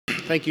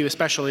Thank you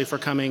especially for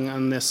coming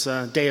on this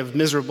day of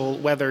miserable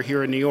weather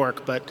here in New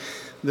York, but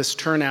this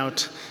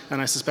turnout,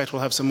 and I suspect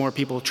we'll have some more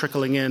people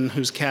trickling in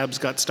whose cabs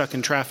got stuck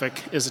in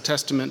traffic, is a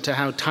testament to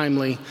how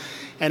timely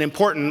and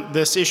important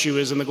this issue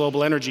is in the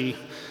global energy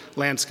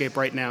landscape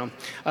right now.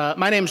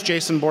 My name's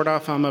Jason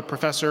Bordoff. I'm a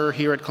professor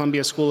here at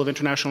Columbia School of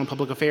International and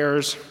Public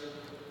Affairs,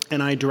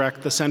 and I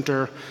direct the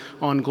Center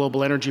on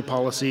Global Energy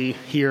Policy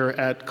here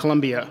at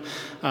Columbia.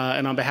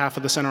 And on behalf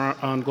of the Center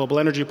on Global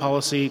Energy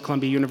Policy,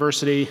 Columbia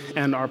University,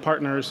 and our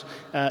partners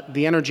at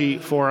the Energy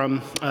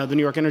Forum, the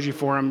New York Energy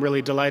Forum,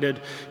 really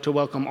delighted to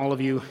welcome all of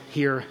you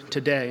here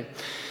today.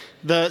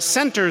 The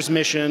Center's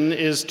mission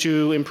is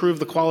to improve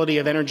the quality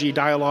of energy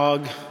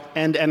dialogue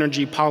and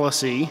energy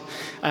policy,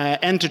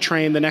 and to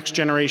train the next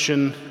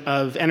generation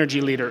of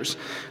energy leaders.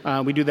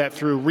 We do that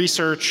through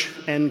research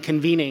and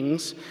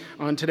convenings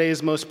on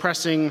today's most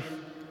pressing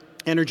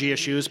energy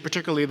issues,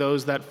 particularly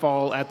those that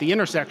fall at the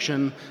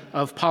intersection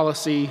of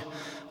policy,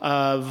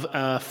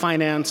 of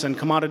finance and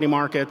commodity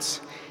markets,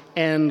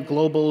 and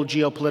global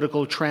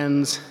geopolitical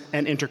trends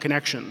and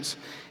interconnections.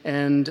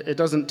 And it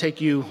doesn't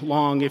take you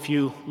long if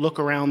you look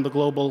around the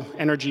global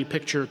energy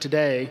picture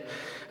today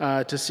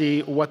to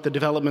see what the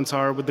developments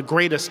are with the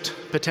greatest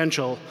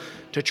potential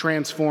to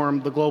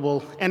transform the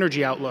global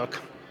energy outlook.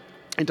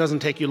 It doesn't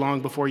take you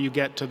long before you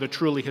get to the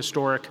truly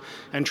historic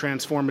and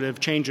transformative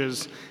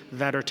changes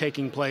that are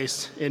taking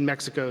place in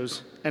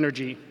Mexico's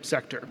energy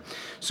sector.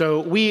 So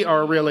we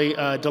are really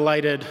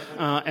delighted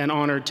and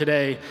honored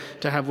today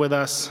to have with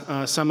us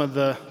some of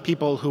the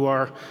people who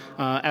are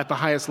at the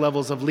highest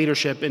levels of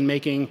leadership in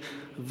making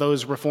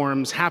those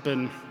reforms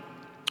happen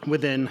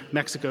within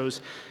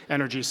Mexico's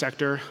energy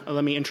sector.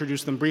 Let me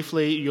introduce them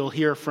briefly. You'll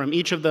hear from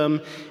each of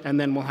them, and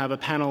then we'll have a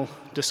panel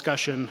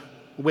discussion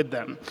with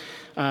them.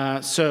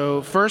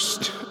 So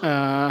first,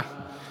 let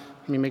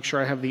me make sure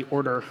I have the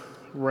order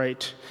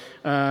right.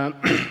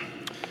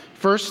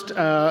 First,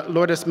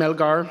 Lourdes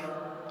Melgar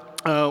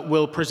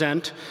will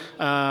present.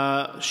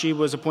 She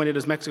was appointed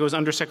as Mexico's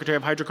Undersecretary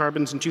of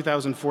Hydrocarbons in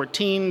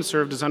 2014,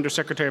 served as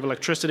Undersecretary of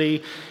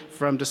Electricity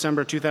from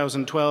December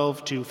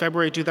 2012 to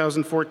February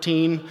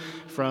 2014.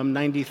 From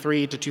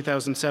 1993 to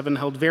 2007,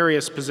 held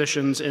various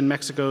positions in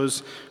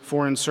Mexico's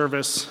Foreign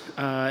Service,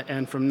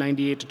 and from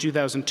 1998 to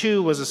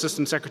 2002 was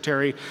Assistant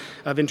Secretary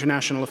of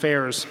International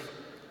Affairs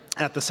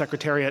at the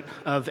Secretariat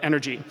of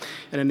Energy.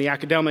 And in the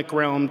academic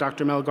realm,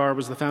 Dr. Melgar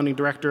was the founding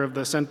director of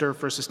the Center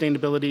for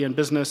Sustainability and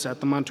Business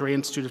at the Monterey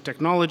Institute of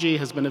Technology,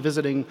 has been a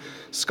visiting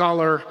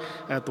scholar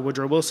at the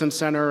Woodrow Wilson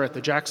Center, at the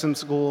Jackson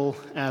School,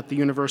 at the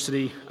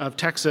University of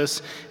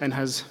Texas, and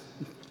has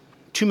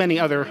too many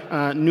other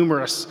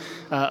numerous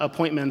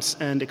appointments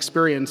and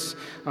experience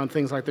on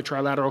things like the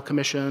Trilateral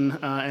Commission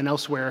and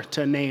elsewhere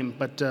to name,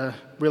 but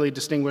really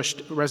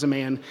distinguished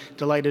resume, and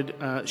delighted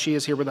she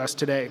is here with us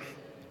today.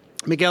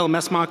 Miguel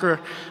Messmacher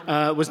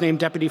was named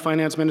Deputy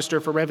Finance Minister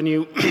for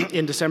Revenue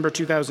in December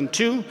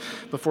 2002.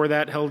 Before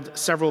that, held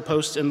several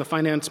posts in the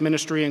Finance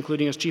Ministry,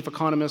 including as Chief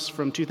Economist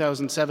from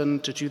 2007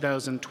 to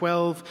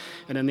 2012,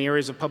 and in the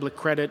areas of public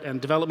credit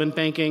and development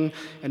banking,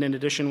 and in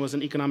addition was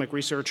an economic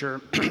researcher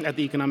at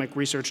the Economic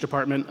Research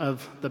Department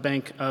of the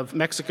Bank of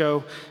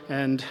Mexico,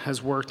 and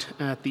has worked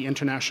at the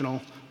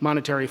International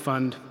Monetary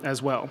Fund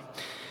as well.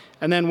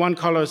 And then Juan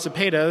Carlos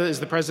Zepeda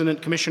is the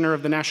President Commissioner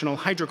of the National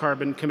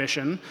Hydrocarbon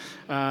Commission.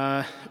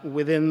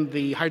 Within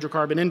the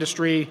hydrocarbon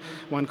industry,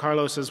 Juan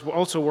Carlos has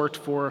also worked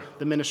for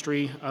the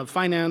Ministry of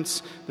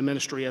Finance, the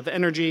Ministry of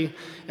Energy,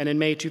 and in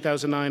May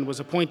 2009 was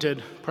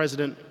appointed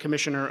President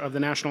Commissioner of the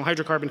National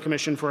Hydrocarbon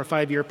Commission for a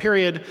 5-year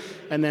period.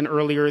 And then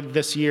earlier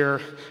this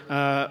year,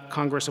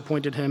 Congress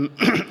appointed him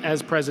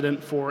as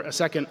president for a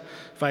second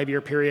 5-year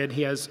period.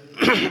 He has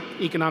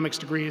economics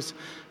degrees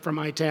from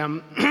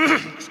ITAM,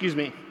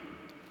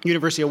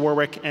 University of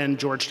Warwick, and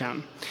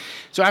Georgetown.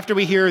 So after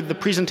we hear the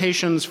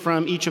presentations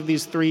from each of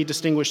these three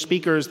distinguished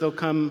speakers, they'll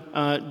come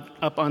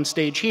up on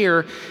stage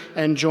here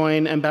and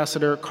join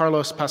Ambassador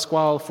Carlos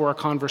Pascual for a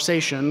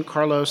conversation.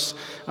 Carlos,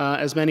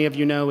 as many of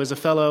you know, is a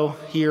fellow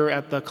here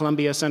at the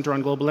Columbia Center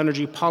on Global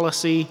Energy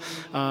Policy.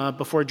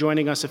 Before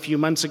joining us a few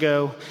months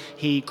ago,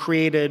 he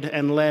created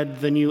and led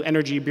the new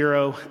Energy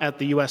Bureau at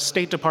the U.S.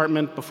 State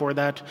Department. Before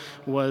that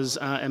was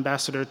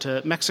ambassador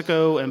to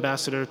Mexico,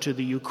 ambassador to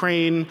the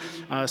Ukraine,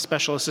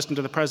 special assistant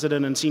to the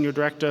president and senior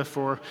director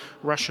for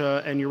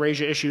Russia and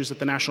Eurasia issues at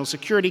the National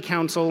Security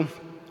Council,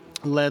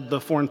 led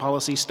the Foreign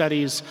Policy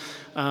Studies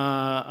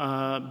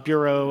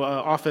Bureau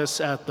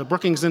office at the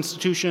Brookings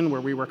Institution,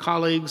 where we were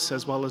colleagues,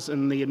 as well as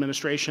in the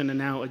administration, and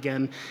now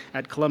again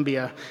at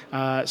Columbia.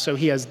 So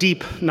he has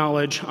deep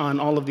knowledge on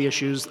all of the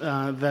issues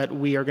that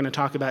we are going to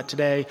talk about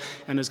today,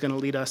 and is going to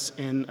lead us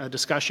in a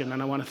discussion.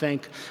 And I want to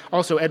thank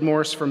also Ed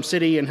Morse from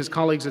Citi and his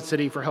colleagues at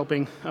Citi for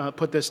helping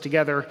put this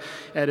together.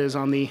 Ed is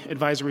on the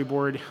advisory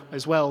board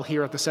as well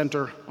here at the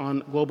Center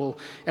on Global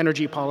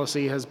Energy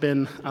Policy, has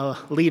been a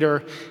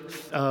leader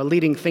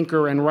leading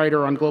thinker and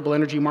writer on global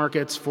energy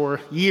markets for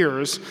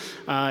years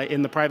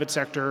in the private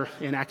sector,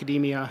 in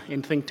academia,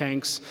 in think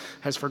tanks,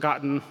 has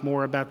forgotten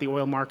more about the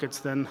oil markets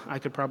than I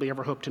could probably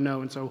ever hope to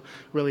know. And so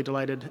really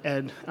delighted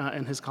Ed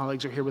and his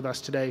colleagues are here with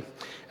us today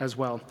as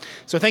well.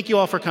 So thank you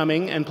all for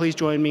coming, and please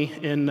join me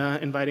in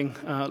inviting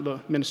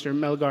Minister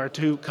Melgar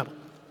to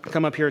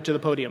come up here to the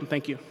podium.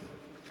 Thank you.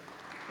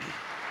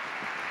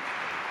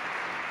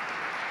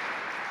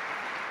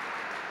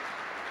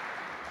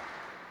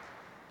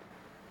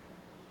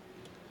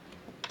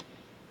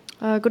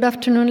 Good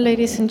afternoon,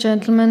 ladies and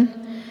gentlemen.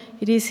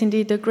 It is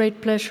indeed a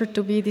great pleasure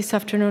to be this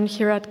afternoon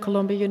here at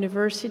Columbia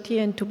University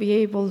and to be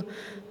able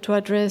to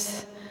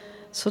address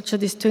such a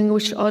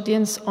distinguished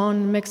audience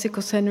on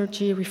Mexico's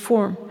energy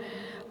reform.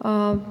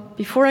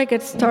 Before I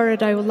get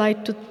started, I would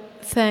like to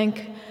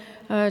thank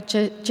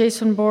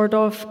Jason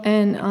Bordoff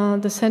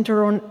and the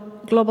Center on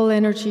Global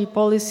Energy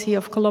Policy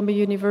of Columbia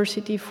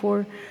University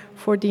for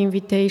the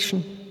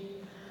invitation.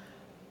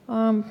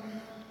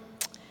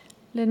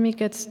 Let me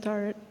get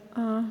started.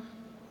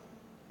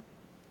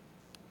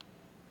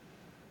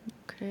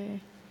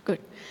 Okay, good.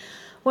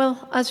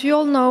 Well, as you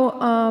all know,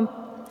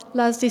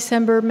 last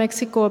December,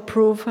 Mexico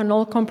approved an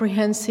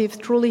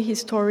all-comprehensive, truly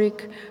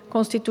historic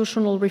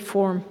constitutional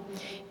reform.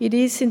 It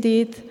is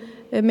indeed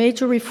a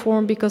major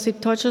reform because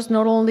it touches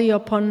not only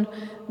upon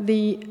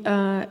the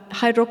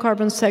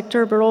hydrocarbon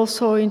sector, but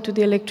also into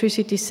the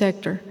electricity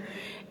sector.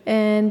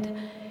 And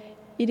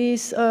it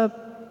is a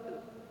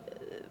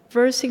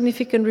very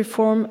significant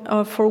reform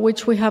for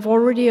which we have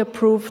already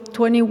approved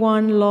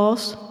 21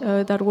 laws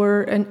that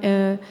were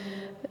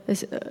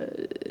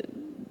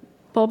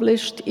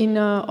published in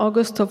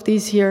August of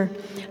this year.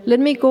 Let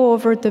me go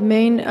over the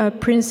main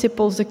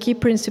principles, the key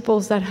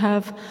principles that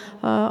have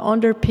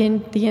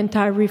underpinned the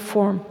entire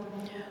reform.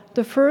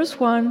 The first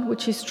one,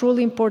 which is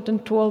truly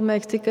important to all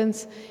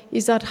Mexicans,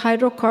 is that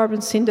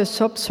hydrocarbons in the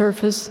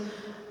subsurface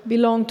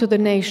belong to the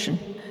nation.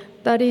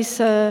 That is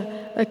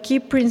a key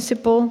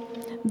principle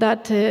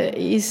that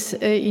is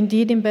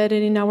indeed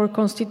embedded in our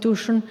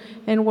Constitution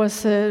and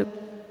was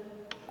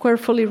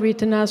carefully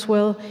written as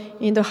well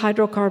in the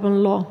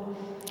hydrocarbon law.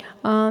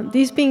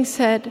 This being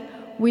said,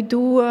 we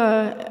do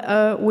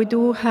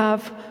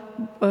have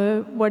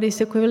what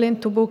is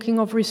equivalent to booking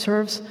of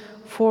reserves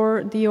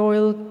for the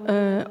oil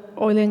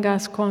and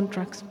gas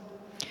contracts.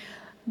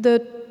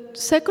 The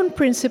second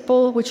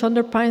principle which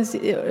underpins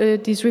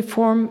this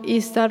reform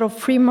is that of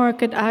free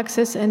market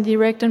access and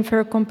direct and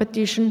fair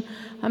competition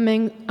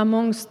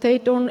among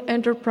state-owned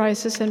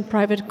enterprises and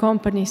private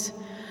companies.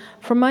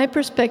 From my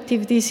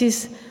perspective, this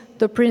is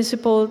the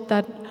principle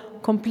that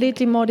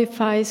completely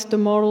modifies the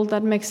model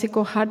that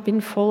Mexico had been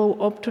following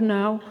up to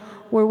now,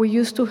 where we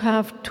used to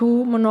have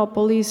two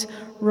monopolies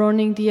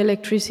running the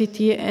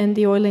electricity and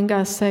the oil and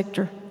gas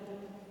sector.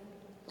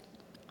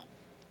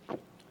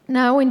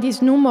 Now, in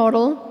this new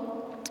model,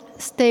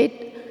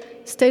 state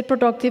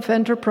productive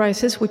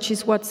enterprises, which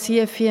is what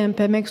CFE and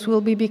Pemex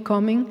will be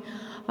becoming,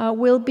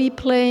 will be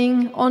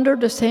playing under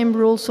the same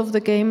rules of the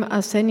game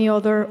as any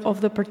other of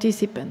the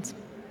participants.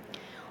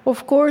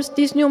 Of course,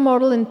 this new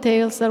model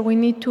entails that we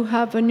need to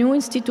have a new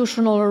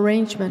institutional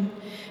arrangement.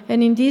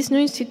 And in these new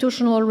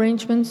institutional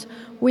arrangements,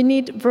 we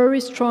need very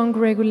strong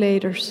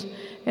regulators.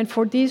 And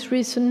for this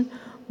reason,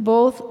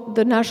 both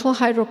the National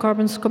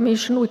Hydrocarbons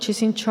Commission, which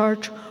is in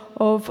charge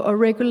of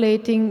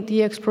regulating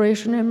the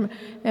exploration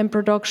and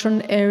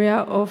production area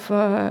of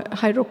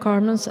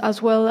hydrocarbons,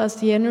 as well as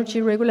the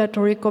Energy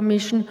Regulatory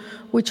Commission,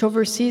 which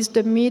oversees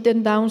the mid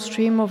and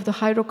downstream of the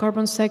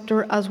hydrocarbon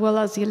sector, as well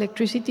as the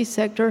electricity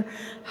sector,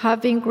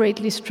 have been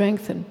greatly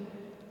strengthened.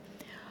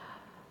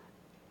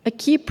 A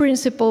key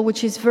principle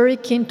which is very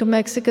keen to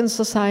Mexican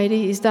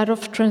society is that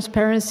of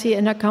transparency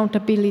and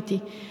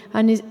accountability.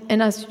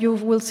 And as you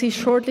will see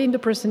shortly in the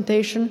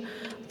presentation,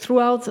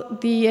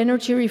 throughout the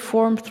energy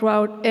reform,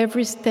 throughout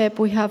every step,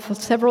 we have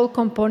several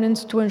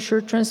components to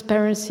ensure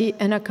transparency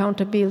and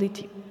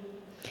accountability.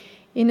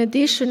 In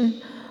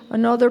addition,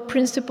 another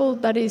principle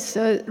that is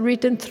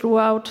written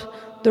throughout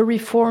the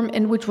reform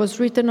and which was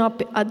written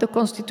up at the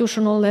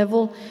constitutional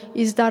level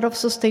is that of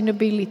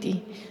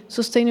sustainability.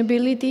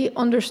 Sustainability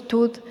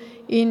understood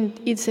in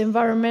its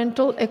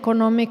environmental,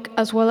 economic,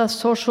 as well as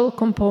social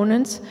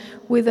components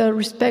with a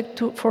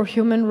respect for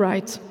human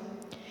rights.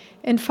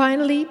 And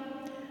finally,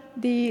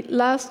 the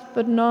last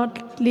but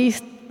not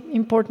least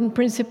important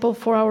principle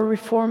for our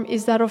reform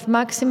is that of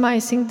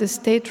maximizing the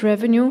state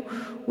revenue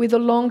with a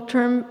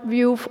long-term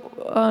view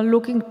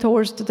looking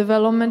towards the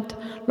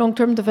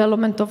long-term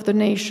development of the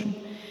nation.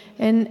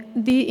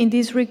 And in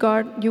this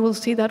regard, you will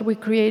see that we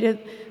created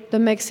the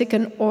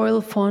Mexican Oil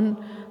Fund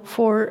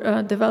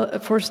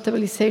for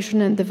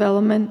stabilization and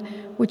development,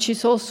 which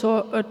is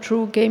also a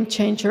true game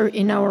changer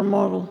in our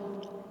model.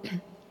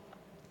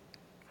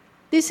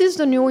 This is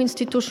the new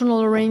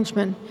institutional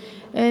arrangement.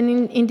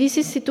 And in this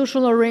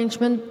institutional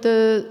arrangement,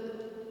 the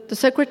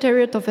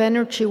Secretariat of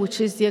Energy, which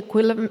is the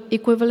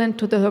equivalent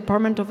to the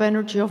Department of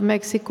Energy of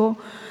Mexico,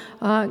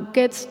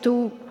 gets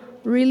to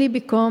really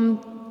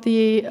become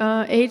the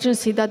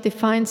agency that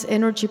defines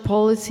energy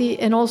policy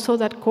and also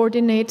that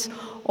coordinates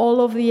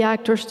all of the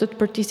actors that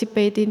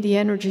participate in the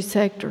energy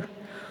sector.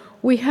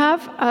 We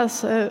have,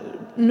 as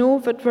new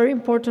but very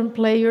important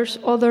players,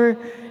 other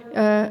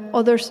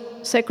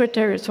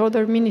secretaries,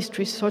 other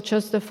ministries, such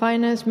as the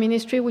Finance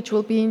Ministry, which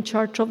will be in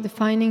charge of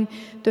defining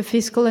the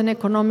fiscal and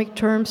economic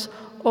terms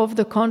of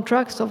the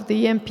contracts, of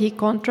the EMP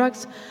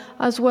contracts,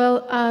 as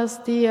well as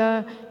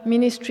the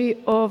Ministry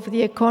of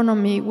the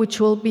Economy,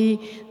 which will be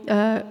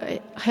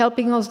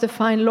helping us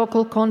define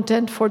local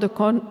content for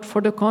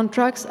the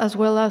contracts, as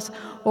well as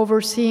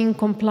overseeing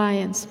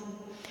compliance.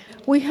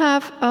 We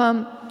have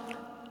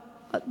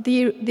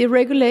the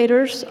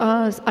regulators,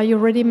 as I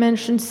already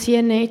mentioned,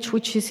 CNH,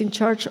 which is in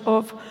charge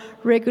of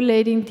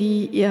regulating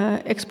the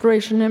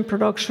exploration and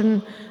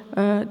production,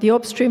 the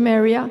upstream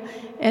area,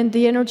 and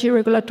the Energy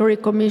Regulatory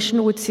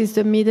Commission, which is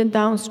the mid and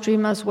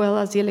downstream, as well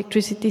as the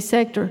electricity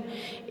sector.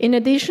 In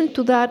addition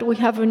to that, we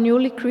have a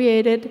newly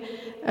created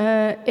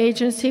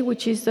agency,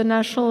 which is the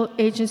National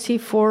Agency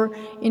for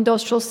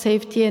Industrial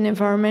Safety and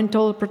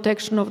Environmental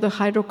Protection of the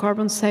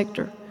Hydrocarbon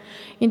sector.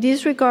 In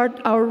this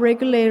regard, our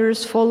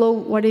regulators follow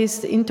what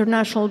is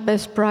international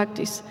best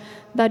practice.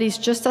 That is,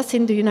 just as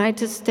in the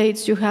United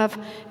States, you have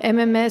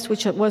MMS,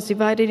 which was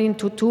divided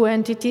into two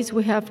entities.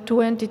 We have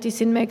two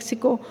entities in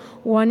Mexico,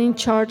 one in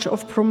charge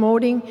of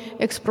promoting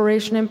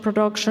exploration and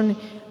production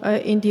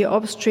in the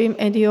upstream,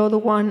 and the other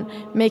one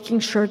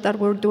making sure that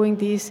we're doing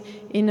this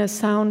in a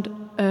sound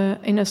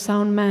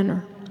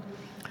manner.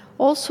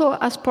 Also,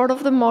 as part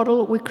of the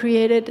model, we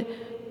created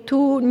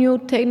two new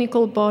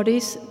technical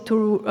bodies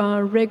to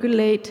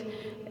regulate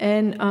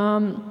and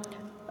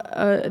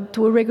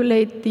to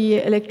regulate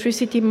the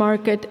electricity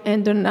market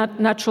and the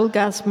natural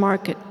gas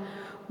market.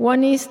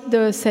 One is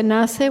the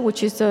CENACE,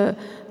 which is the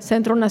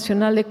Centro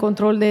Nacional de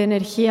Control de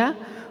Energía,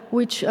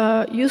 which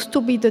used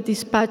to be the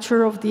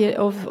dispatcher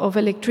of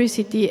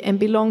electricity and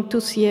belonged to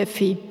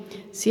CFE,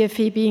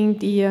 CFE being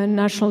the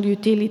national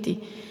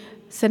utility.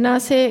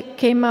 CENACE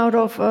came out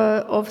of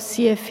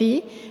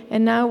CFE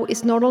and now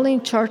is not only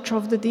in charge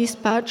of the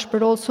dispatch,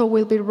 but also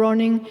will be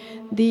running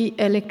the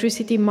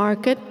electricity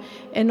market,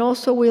 and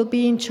also will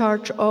be in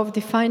charge of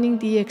defining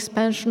the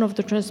expansion of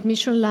the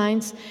transmission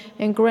lines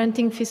and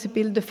granting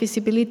the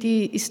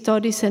feasibility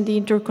studies and the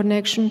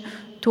interconnection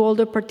to all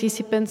the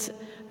participants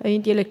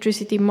in the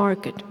electricity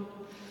market.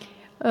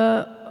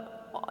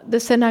 The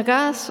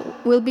Senagas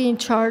will be in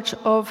charge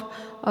of,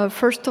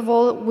 first of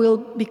all, will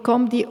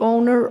become the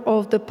owner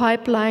of the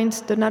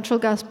pipelines, the natural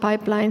gas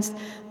pipelines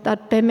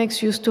that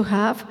Pemex used to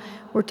have.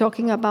 We're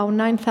talking about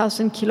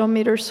 9,000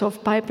 kilometers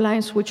of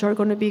pipelines which are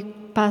going to be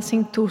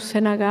passing to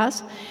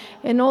Senagas.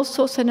 And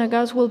also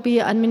Senagas will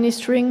be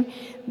administering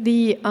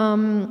the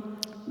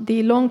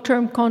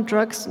long-term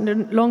contracts,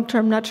 the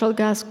long-term natural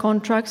gas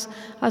contracts,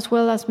 as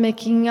well as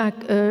making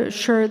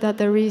sure that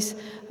there is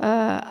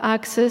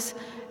access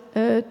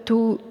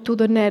to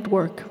the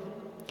network.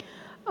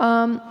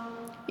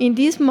 In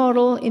this new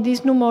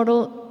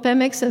model,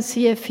 Pemex and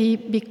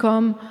CFE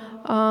become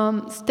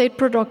state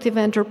productive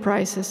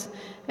enterprises.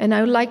 And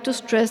I would like to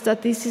stress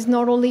that this is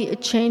not only a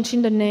change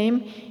in the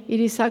name, it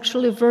is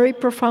actually a very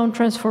profound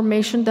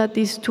transformation that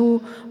these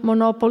two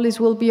monopolies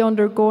will be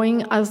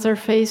undergoing as they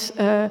face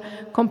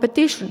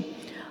competition.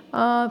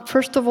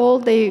 First of all,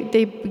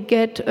 they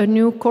get a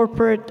new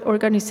corporate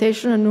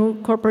organization, a new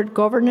corporate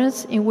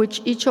governance, in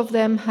which each of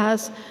them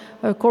has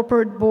a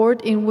corporate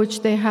board in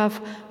which they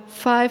have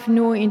 5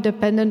 new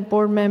independent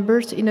board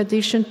members, in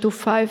addition to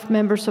 5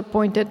 members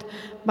appointed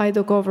by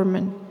the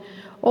government.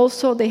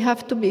 Also, they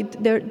have to be,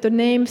 the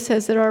name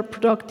says there are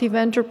productive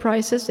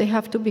enterprises. They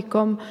have to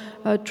become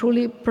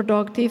truly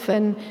productive,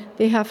 and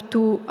they have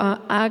to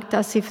act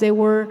as if they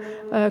were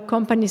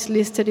companies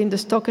listed in the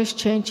stock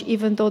exchange,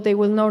 even though they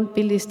will not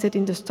be listed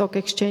in the stock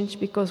exchange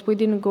because we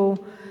didn't go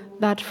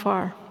that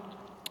far.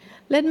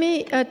 Let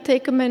me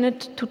take a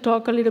minute to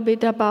talk a little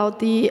bit about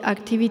the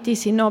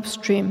activities in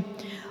upstream.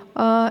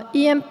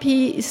 EMP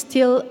is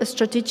still a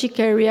strategic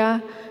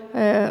area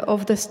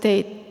of the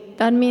state.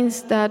 That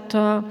means that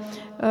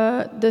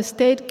the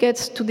state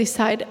gets to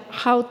decide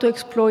how to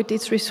exploit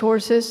its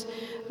resources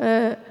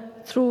in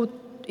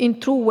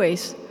 2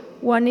 ways.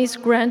 One is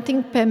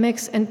granting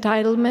Pemex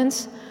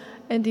entitlements,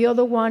 and the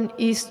other one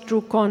is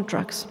through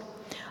contracts.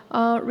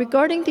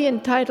 Regarding the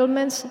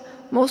entitlements,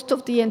 most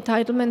of the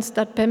entitlements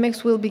that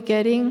Pemex will be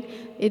getting,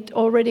 it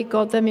already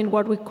got them in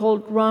what we call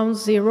Round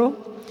Zero.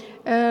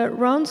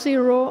 Round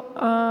Zero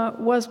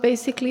was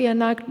basically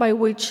an act by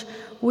which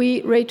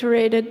we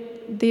reiterated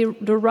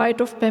the right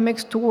of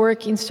Pemex to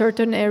work in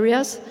certain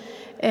areas,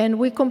 and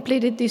we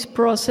completed this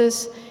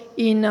process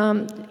in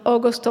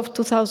August of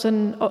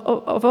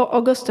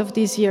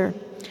this year.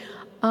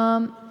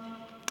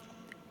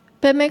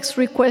 Pemex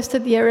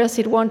requested the areas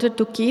it wanted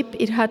to keep.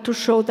 It had to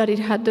show that it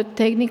had the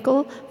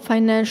technical,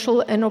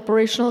 financial, and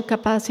operational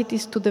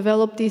capacities to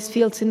develop these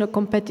fields in a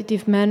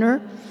competitive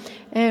manner.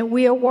 And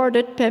we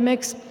awarded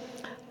Pemex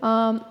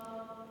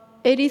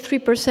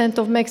 83%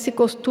 of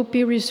Mexico's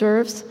 2P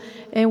reserves,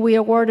 and we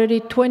awarded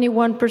it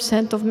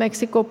 21% of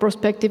Mexico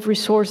prospective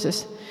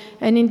resources.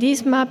 And in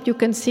this map, you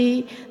can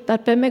see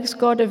that Pemex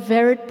got a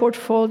varied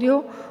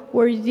portfolio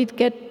where it did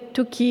get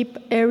to keep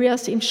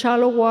areas in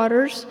shallow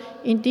waters,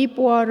 in deep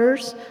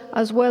waters,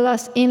 as well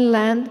as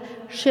inland,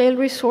 shale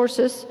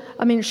resources,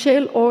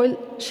 shale oil,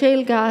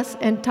 shale gas,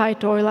 and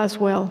tight oil as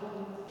well.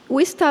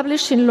 We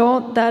established in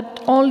law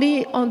that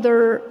only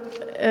under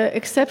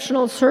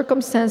exceptional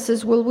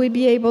circumstances will we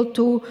be able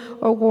to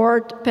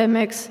award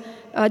Pemex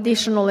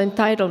additional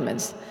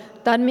entitlements.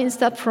 That means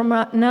that from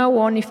now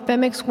on, if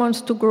Pemex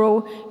wants to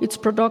grow its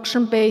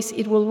production base,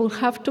 it will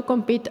have to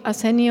compete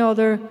as any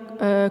other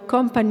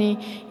company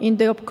in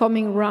the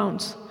upcoming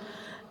rounds.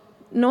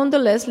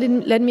 Nonetheless,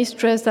 let me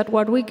stress that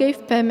what we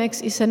gave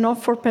Pemex is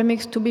enough for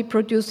Pemex to be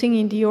producing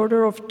in the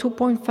order of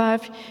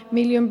 2.5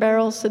 million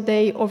barrels a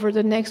day over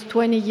the next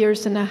 20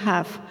 years and a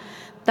half.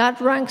 That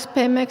ranks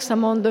Pemex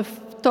among the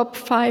top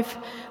 5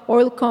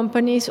 oil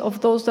companies of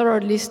those that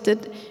are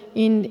listed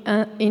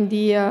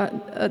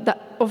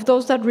of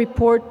those that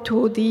report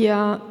to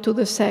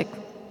the SEC.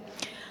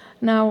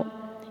 Now,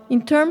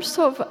 in terms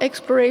of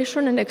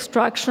exploration and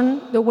extraction,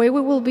 the way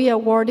we will be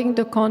awarding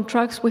the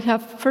contracts, we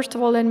have, first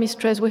of all, let me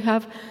stress, we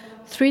have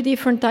 3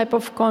 different types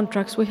of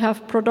contracts. We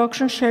have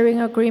production sharing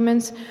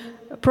agreements,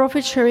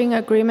 profit sharing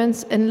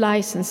agreements, and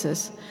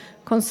licenses.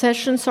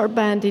 Concessions are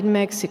banned in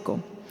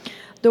Mexico.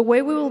 The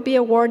way we will be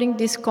awarding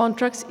these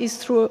contracts is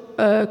through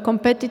a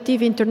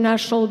competitive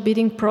international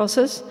bidding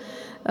process,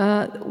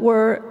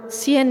 where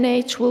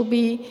CNH will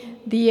be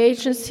the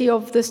agency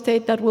of the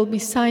state that will be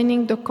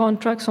signing the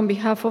contracts on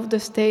behalf of the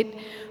state,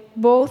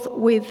 both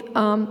with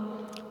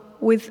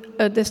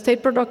the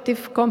state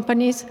productive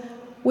companies,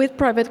 with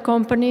private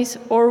companies,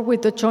 or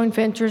with the joint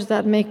ventures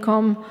that may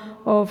come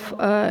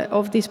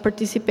of this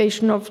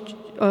participation of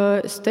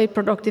state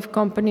productive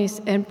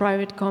companies and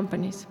private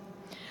companies.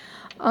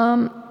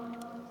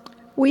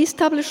 We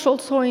established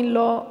also in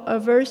law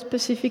very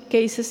specific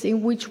cases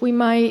in which we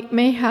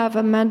may have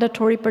a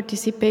mandatory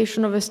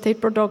participation of a state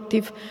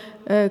productive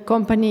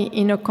company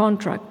in a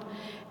contract.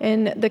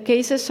 And the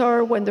cases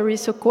are when there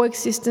is a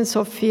coexistence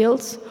of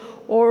fields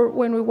or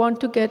when we want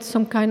to get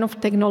some kind of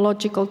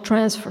technological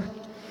transfer.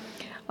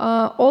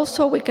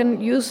 Also, we can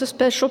use a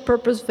special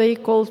purpose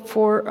vehicle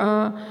for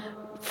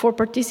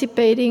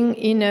participating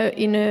in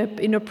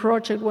a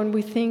project when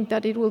we think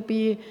that it will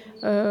be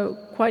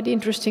quite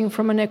interesting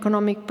from an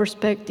economic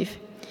perspective.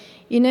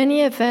 In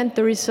any event,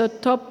 there is a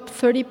top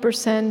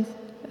 30%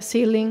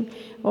 ceiling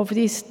of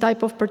this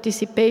type of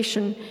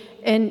participation,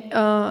 and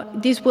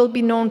this will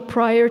be known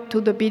prior to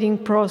the bidding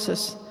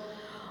process.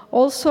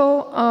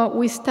 Also,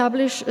 we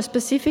establish a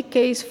specific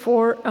case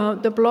for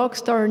the blocks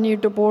that are near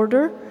the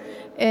border,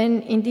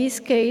 and in this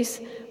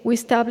case, we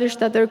established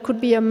that there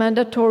could be a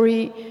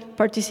mandatory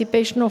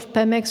participation of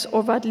Pemex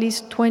of at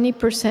least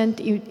 20%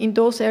 in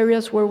those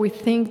areas where we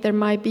think there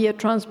might be a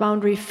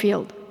transboundary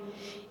field.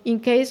 In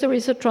case there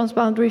is a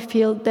transboundary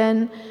field,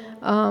 then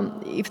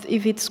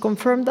if it's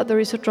confirmed that there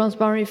is a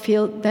transboundary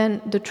field,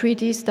 then the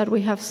treaties that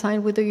we have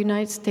signed with the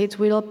United States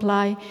will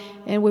apply,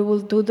 and we will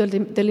do the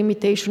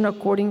delimitation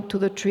according to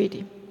the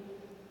treaty.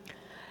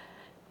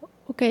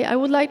 Okay, I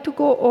would like to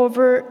go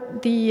over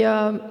the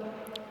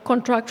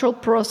contractual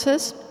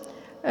process.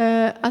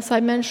 As I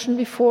mentioned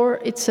before,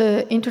 it's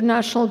an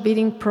international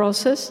bidding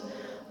process.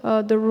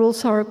 The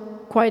rules are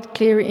quite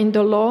clear in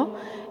the law,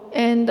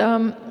 and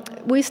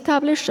we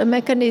established a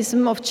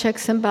mechanism of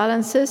checks and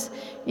balances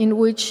in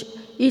which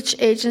each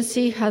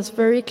agency has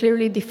very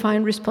clearly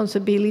defined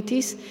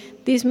responsibilities.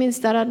 This means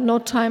that at no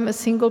time a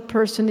single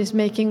person is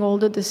making all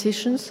the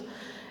decisions,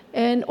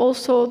 and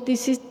also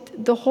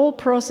the whole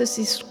process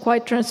is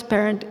quite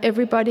transparent.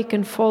 Everybody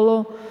can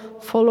follow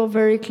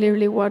very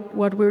clearly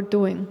what we're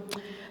doing.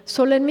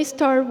 So let me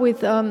start with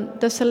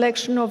the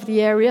selection of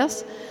the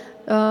areas.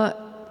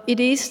 It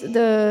is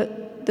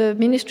the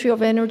Ministry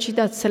of Energy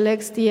that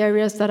selects the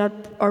areas that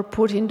are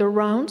put in the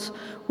rounds.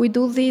 We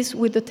do this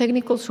with the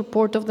technical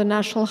support of the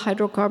National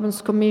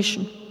Hydrocarbons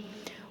Commission.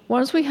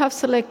 Once we have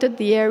selected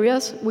the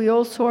areas, we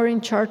also are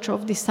in charge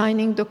of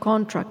designing the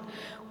contract.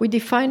 We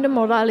define the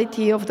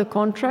modality of the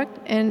contract,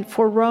 and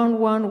for round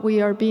 1,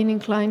 we are being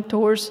inclined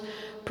towards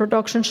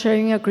production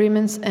sharing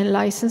agreements and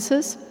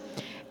licenses.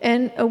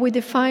 And we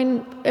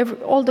define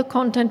all the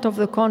content of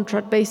the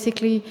contract,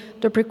 basically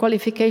the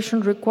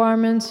pre-qualification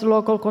requirements,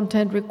 local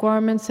content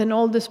requirements, and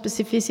all the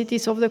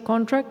specificities of the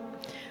contract,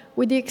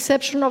 with the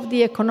exception of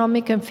the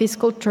economic and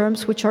fiscal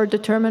terms, which are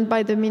determined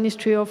by the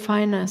Ministry of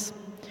Finance.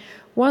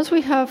 Once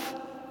we have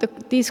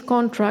this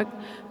contract,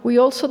 we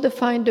also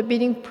define the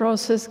bidding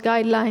process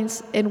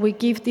guidelines, and we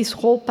give this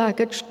whole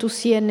package to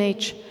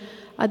CNH.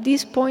 At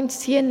this point,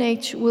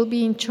 CNH will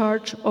be in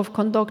charge of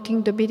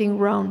conducting the bidding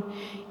round.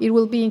 It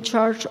will be in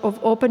charge of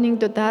opening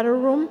the data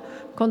room,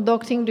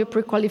 conducting the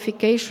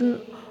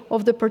pre-qualification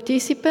of the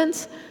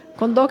participants,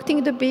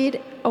 conducting the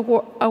bid,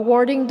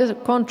 awarding the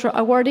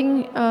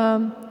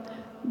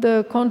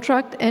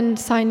contract, and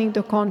signing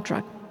the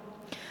contract.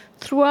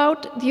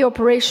 Throughout the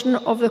operation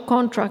of the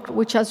contract,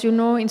 which, as you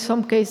know, in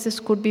some cases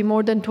could be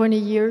more than 20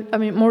 years,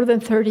 more than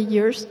 30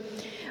 years,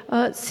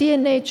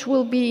 CNH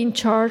will be in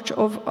charge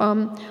of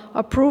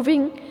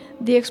approving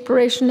the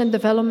exploration and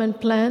development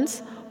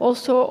plans,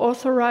 also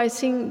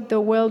authorizing the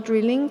well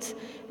drillings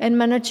and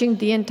managing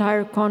the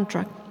entire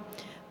contract.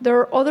 There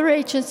are other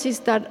agencies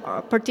that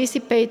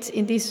participate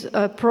in this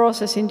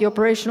process, in the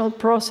operational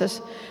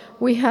process.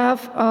 We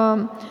have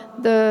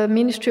the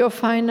Ministry of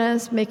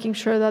Finance making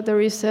sure that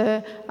there is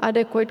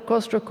adequate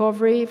cost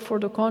recovery for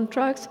the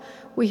contracts.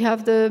 We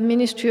have the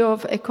Ministry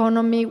of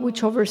Economy,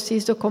 which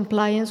oversees the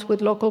compliance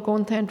with local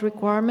content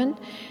requirement.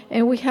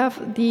 And we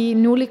have the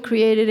newly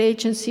created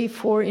Agency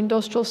for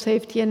Industrial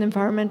Safety and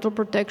Environmental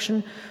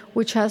Protection,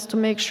 which has to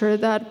make sure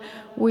that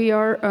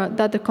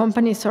that the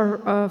companies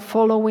are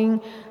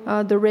following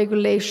the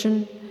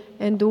regulation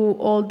and do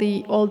all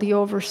the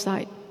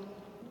oversight.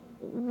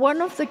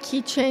 One of the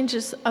key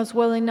changes as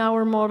well in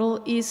our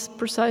model is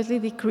precisely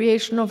the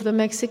creation of the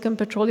Mexican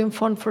Petroleum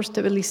Fund for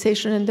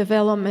Stabilization and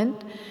Development,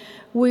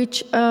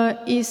 which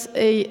is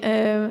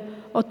an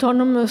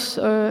autonomous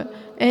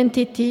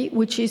entity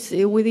which is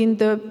within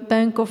the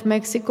Bank of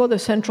Mexico, the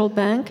central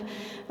bank.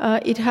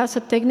 It has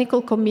a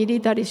technical committee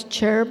that is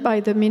chaired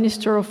by the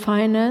Minister of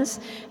Finance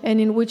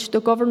and in which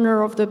the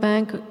governor of the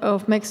Bank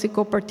of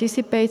Mexico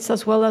participates,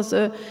 as well as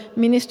the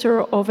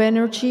Minister of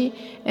Energy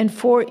and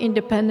 4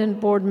 independent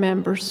board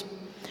members.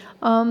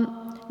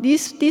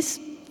 This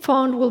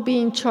fund will be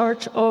in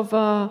charge of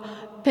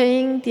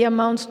paying the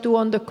amounts due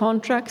on the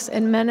contracts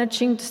and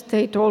managing the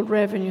state-owned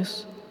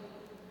revenues.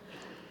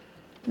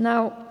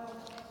 Now,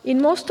 in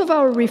most of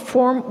our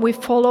reform, we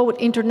followed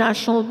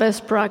international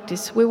best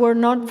practice. We were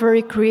not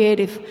very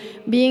creative.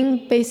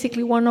 Being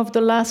basically one of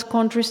the last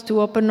countries to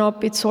open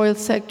up its oil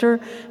sector,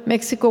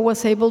 Mexico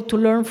was able to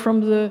learn from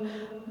the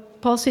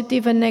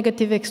positive and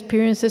negative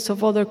experiences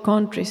of other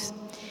countries.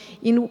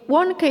 In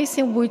one case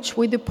in which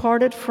we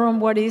departed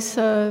from what is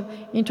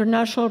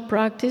international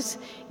practice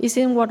is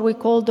in what we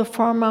call the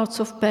farm-outs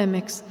of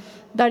Pemex.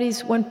 That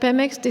is, when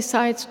Pemex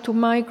decides to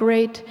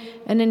migrate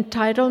an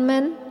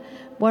entitlement,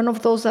 one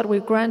of those that we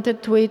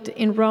granted to it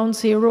in round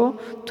 0,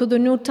 to the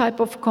new type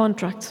of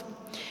contracts.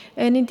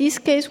 And in this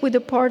case, we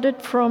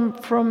departed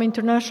from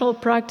international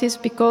practice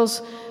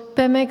because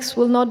Pemex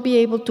will not be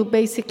able to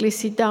basically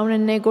sit down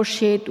and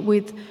negotiate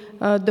with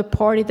the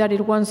party that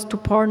it wants to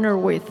partner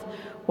with.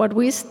 What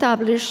we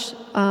established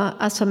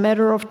as a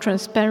matter of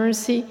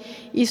transparency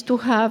is to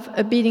have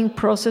a bidding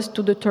process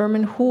to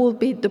determine who will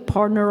be the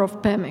partner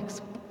of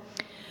Pemex.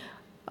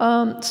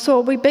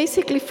 So we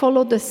basically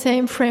follow the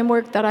same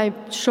framework that I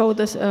showed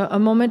us a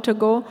moment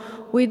ago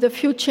with a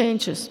few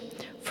changes.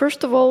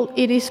 First of all,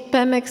 it is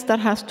Pemex that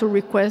has to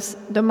request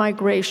the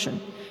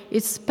migration.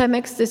 It's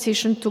Pemex's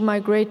decision to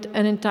migrate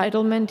an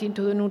entitlement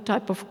into the new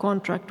type of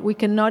contract. We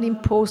cannot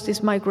impose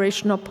this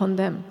migration upon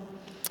them.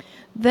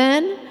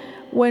 Then,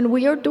 when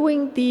we are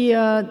doing the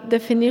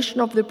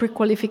definition of the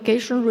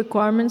pre-qualification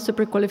requirements, the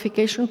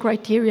pre-qualification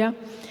criteria,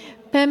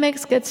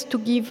 Pemex gets to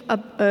give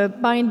a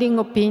binding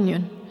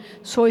opinion.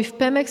 So if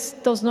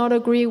Pemex does not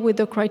agree with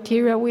the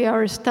criteria we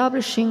are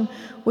establishing,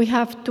 we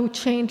have to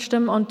change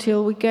them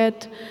until we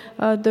get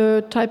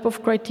the type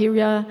of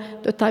criteria,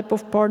 the type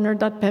of partner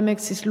that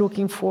Pemex is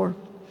looking for.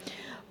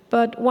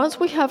 But once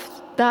we have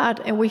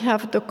that and we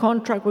have the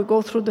contract, we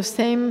go through the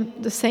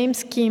same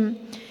scheme.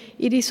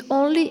 It is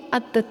only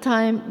at the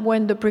time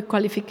when the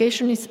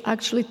pre-qualification is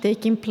actually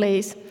taking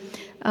place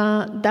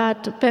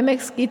that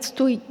Pemex gets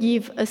to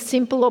give a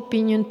simple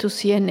opinion to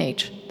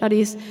CNH. That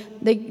is,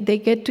 they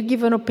get to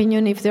give an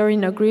opinion if they're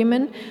in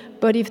agreement,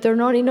 but if they're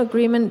not in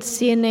agreement,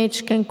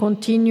 CNH can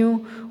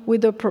continue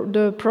with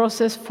the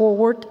process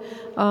forward,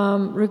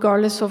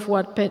 regardless of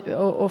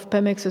of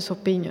Pemex's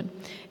opinion.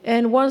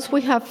 And once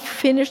we have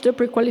finished the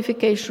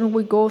pre-qualification,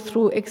 we go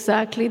through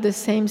exactly the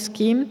same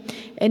scheme,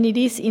 and it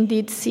is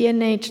indeed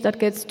CNH that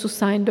gets to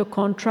sign the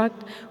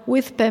contract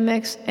with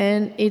Pemex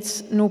and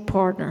its new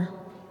partner.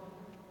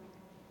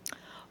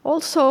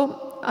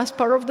 Also, as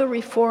part of the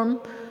reform,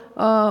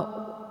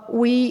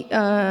 we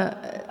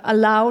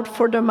allowed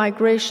for the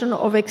migration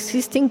of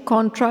existing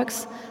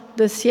contracts,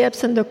 the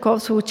CGEPs and the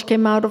COVs, which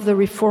came out of the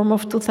reform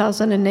of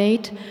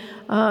 2008,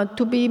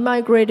 to be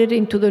migrated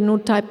into the new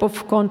type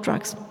of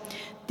contracts.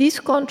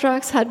 These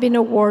contracts had been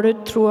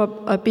awarded through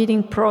a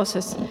bidding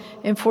process,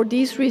 and for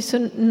this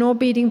reason, no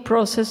bidding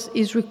process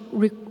is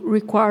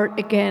required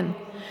again.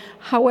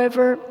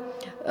 However,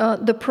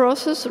 the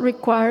process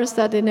requires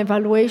that an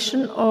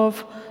evaluation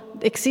of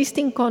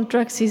existing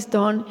contracts is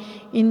done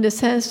in the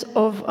sense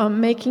of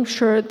making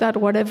sure that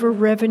whatever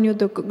revenue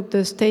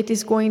the state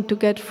is going to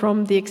get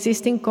from the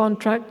existing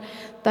contract,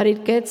 that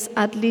it gets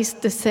at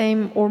least the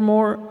same or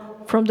more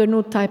from the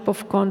new type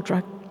of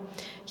contract.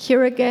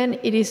 Here again,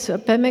 it is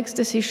Pemex's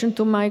decision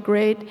to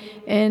migrate,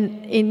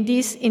 and in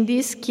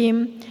this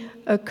scheme,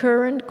 a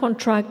current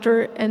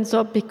contractor ends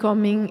up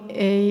becoming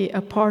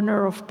a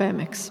partner of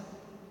Pemex.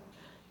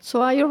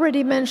 So I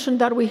already mentioned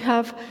that we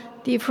have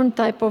different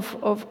type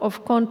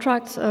of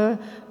contracts.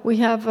 We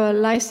have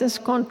license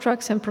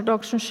contracts and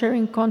production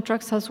sharing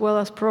contracts, as well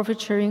as profit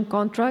sharing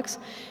contracts.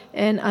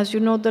 And as you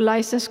know, the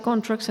license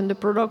contracts and the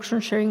production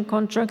sharing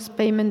contracts,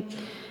 payment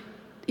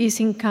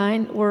is in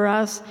kind,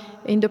 whereas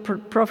in the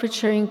profit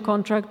sharing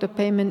contract, the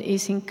payment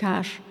is in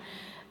cash.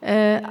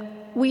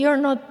 We are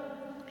not,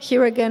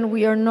 here again,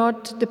 we are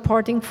not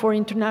departing for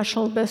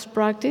international best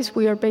practice.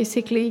 We are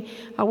basically,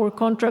 our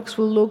contracts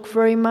will look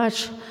very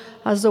much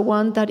as the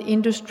one that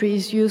industry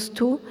is used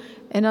to.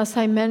 And as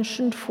I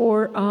mentioned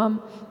for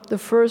the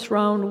first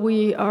round,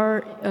 we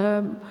are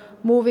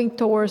moving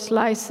towards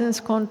license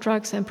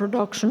contracts and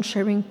production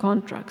sharing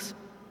contracts.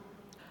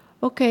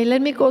 Okay,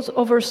 let me go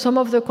over some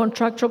of the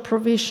contractual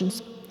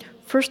provisions.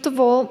 First of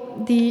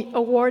all, the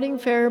awarding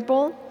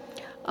variable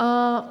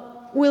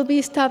will be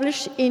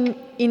established in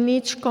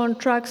each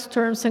contract's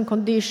terms and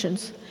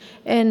conditions,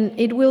 and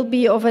it will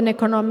be of an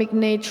economic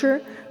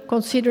nature,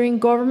 considering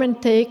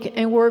government take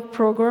and work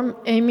program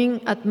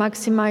aiming at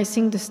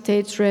maximizing the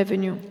state's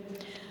revenue.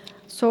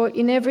 So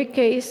in every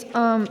case,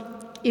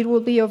 it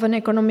will be of an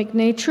economic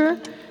nature,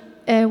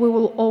 and we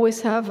will always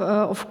have,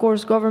 of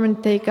course,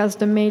 government take as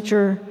the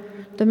major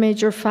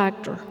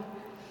factor.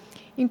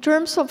 In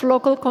terms of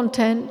local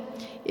content,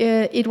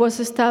 it was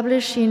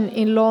established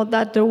in law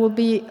that there will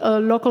be a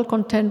local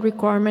content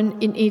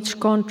requirement in each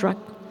contract.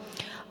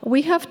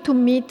 We have to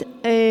meet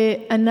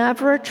an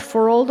average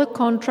for all the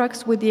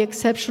contracts, with the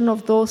exception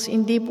of those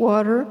in deep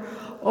water,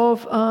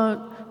 of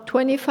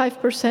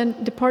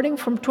 25%, departing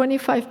from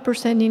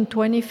 25% in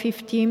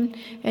 2015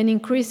 and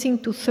increasing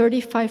to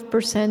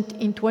 35%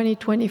 in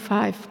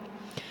 2025.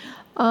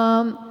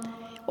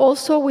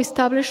 Also, we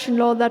established in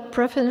law that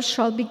preference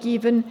shall be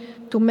given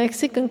to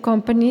Mexican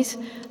companies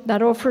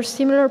that offer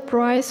similar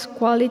price,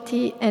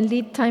 quality, and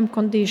lead time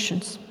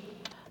conditions.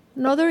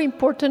 Another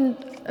important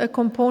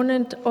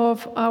component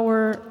of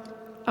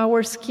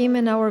our scheme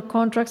and our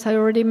contracts, I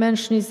already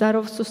mentioned, is that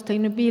of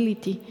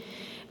sustainability.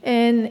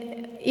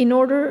 And in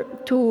order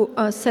to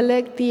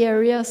select the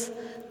areas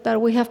that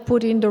we have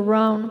put in the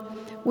round,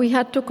 we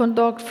had to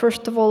conduct,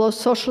 first of all, a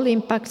social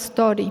impact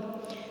study.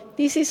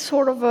 This is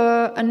sort of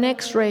an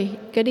X-ray,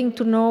 getting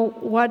to know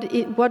what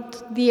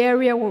the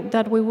area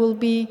that we will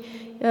be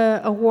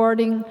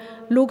awarding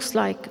looks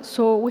like.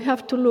 So we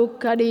have to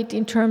look at it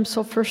in terms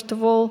of, first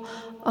of all,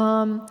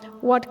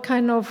 what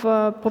kind of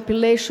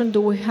population do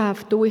we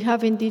have? Do we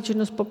have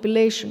indigenous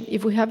population?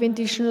 If we have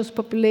indigenous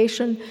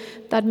population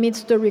that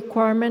meets the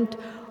requirement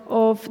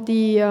of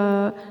the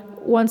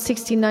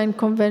 169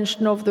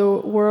 Convention of the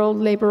World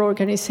Labor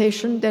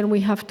Organization, then we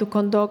have to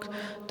conduct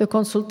the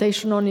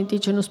consultation on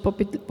indigenous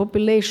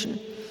population.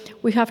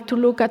 We have to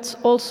look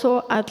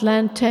also at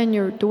land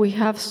tenure. Do we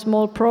have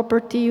small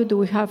property? Do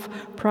we have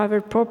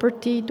private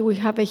property? Do we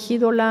have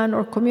ejido land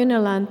or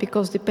communal land?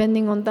 Because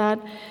depending on that,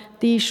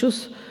 the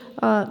issues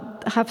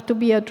have to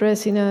be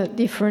addressed in a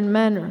different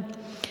manner.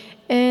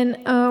 And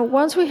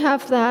once we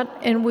have that,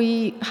 and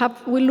we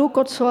look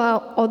also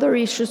at other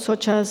issues,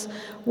 such as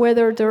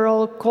whether they're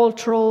all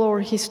cultural or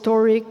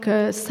historic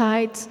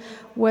sites,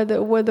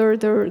 whether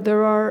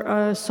there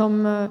are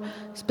some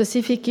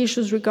specific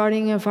issues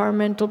regarding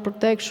environmental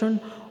protection,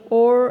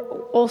 or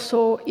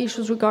also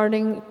issues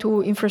regarding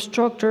to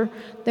infrastructure,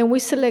 then we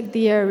select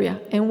the area.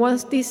 And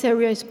once this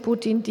area is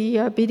put in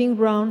the bidding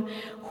round,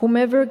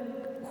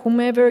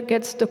 whomever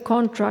gets the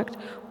contract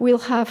will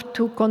have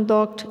to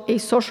conduct a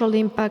social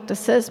impact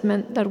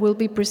assessment that will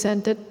be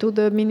presented to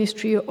the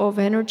Ministry of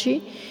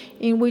Energy,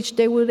 in which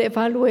they will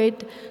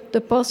evaluate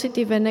the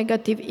positive and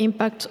negative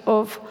impacts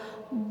of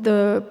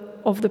the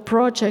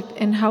project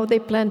and how they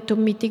plan to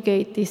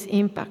mitigate this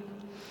impact.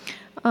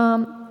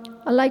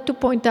 I'd like to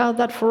point out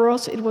that for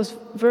us it was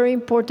very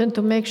important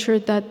to make sure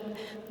that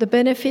the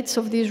benefits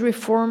of this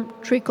reform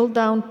trickle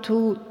down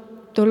to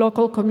the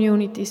local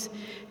communities.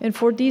 And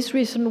for this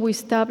reason, we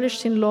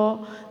established in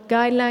law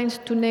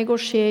guidelines to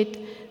negotiate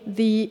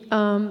the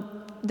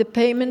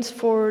payments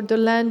for the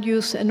land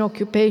use and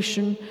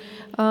occupation.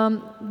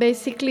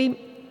 Basically,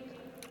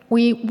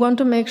 we want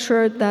to make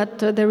sure that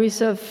there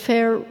is a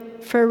fair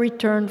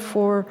return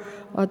for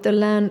the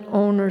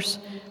landowners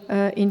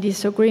in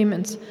these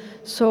agreements.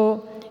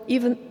 So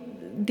even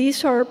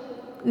these are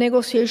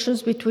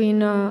negotiations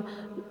between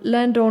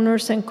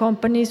landowners and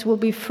companies will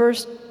be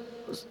first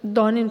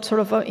done in sort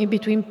of in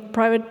between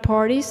private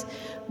parties,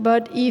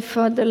 but if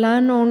the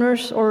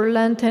landowners or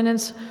land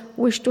tenants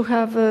wish to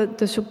have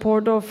the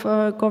support of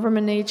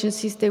government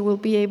agencies, they will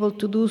be able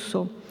to do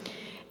so.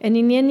 And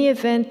in any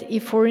event,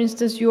 if, for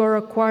instance, you are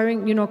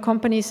acquiring,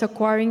 companies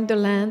acquiring the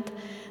land,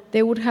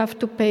 they would have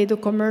to pay the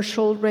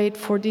commercial rate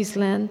for this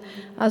land,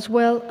 as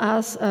well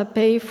as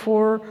pay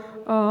for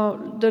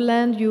the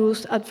land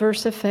use,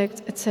 adverse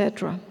effects,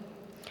 etc.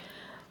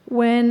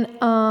 When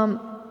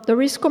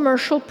there is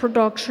commercial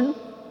production,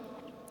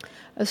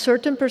 a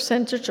certain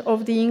percentage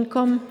of the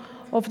income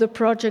of the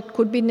project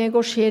could be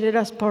negotiated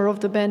as part of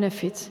the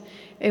benefits.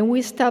 And we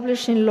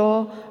establish in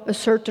law a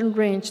certain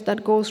range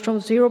that goes from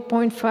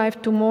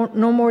 0.5 to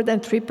no more than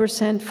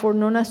 3% for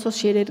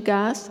non-associated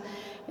gas,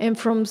 and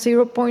from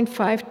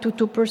 0.5 to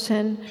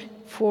 2%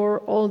 for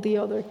all the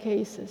other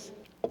cases.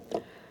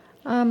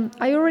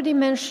 I already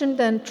mentioned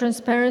that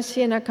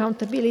transparency and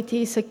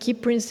accountability is a key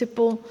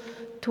principle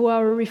to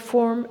our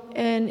reform,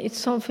 and it's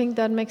something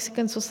that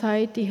Mexican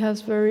society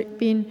has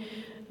been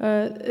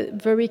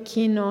very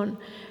keen on.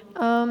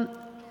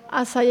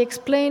 As I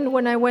explained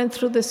when I went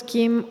through the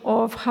scheme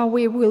of how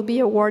we will be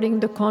awarding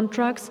the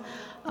contracts,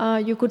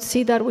 you could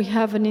see that we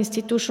have an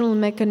institutional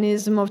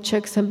mechanism of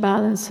checks and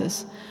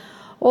balances.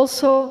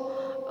 Also,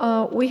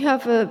 we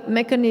have a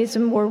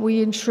mechanism where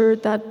we ensure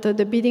that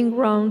the bidding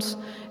rounds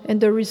and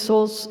the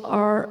results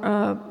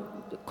are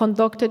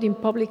conducted in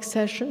public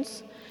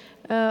sessions.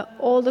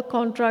 All the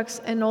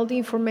contracts and all the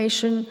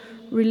information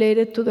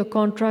related to the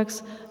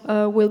contracts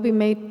will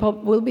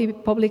be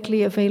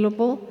publicly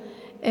available,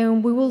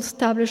 and we will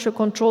establish a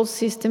control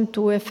system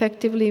to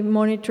effectively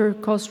monitor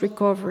cost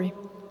recovery.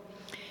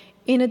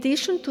 In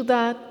addition to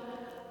that,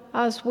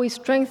 as we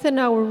strengthen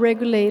our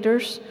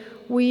regulators,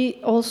 we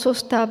also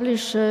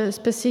establish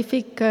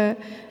specific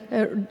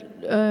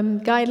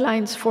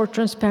guidelines for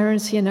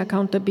transparency and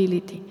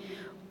accountability.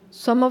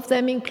 Some of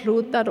them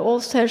include that all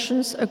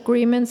sessions,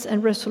 agreements,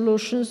 and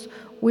resolutions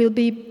will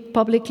be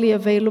publicly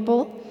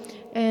available.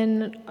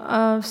 And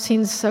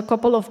since a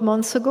couple of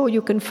months ago,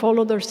 you can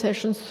follow their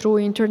sessions through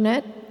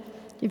internet.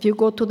 If you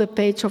go to the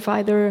page of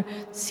either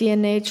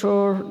CNH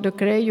or the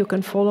CRE, you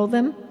can follow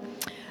them.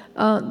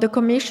 The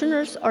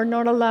commissioners are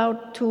not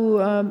allowed to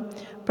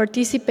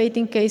participate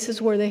in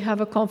cases where they have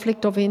a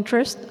conflict of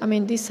interest. I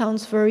mean, this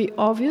sounds very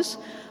obvious,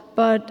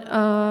 but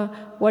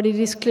what it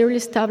is clearly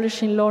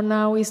established in law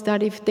now is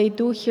that if they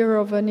do hear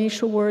of an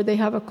issue where they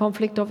have a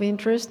conflict of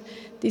interest,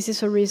 this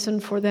is a reason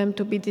for them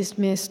to be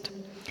dismissed.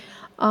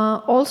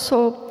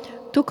 Also,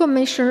 2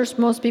 commissioners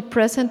must be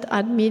present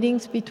at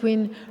meetings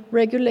between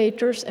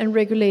regulators and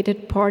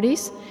regulated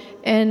parties,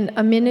 and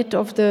a minute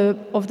of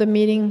the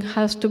meeting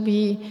has to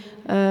be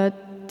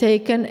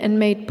taken and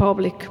made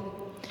public.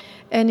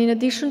 And in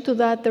addition to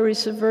that, there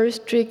is a very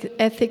strict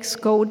ethics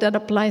code that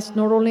applies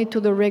not only to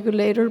the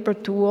regulator,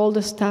 but to all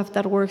the staff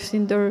that works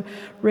in the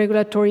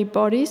regulatory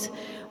bodies,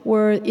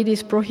 where it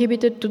is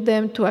prohibited to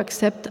them to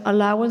accept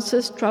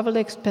allowances, travel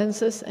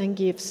expenses, and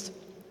gifts.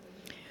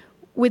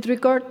 With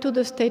regard to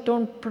the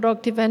state-owned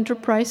productive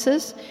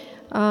enterprises,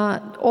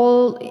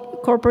 all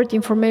corporate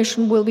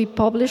information will be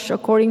published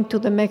according to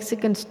the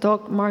Mexican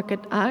Stock Market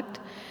Act,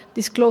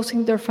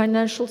 disclosing their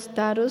financial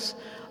status,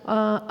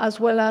 as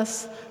well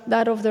as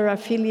that of their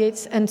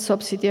affiliates and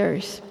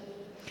subsidiaries.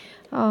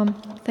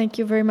 Thank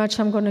you very much.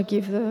 I'm going to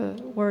give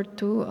the word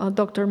to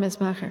Dr.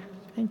 Messmacher.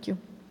 Thank you.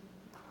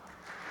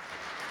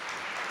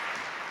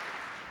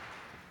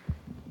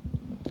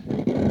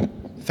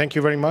 Thank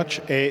you very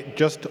much.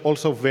 Just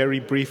also very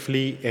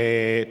briefly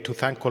to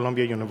thank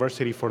Columbia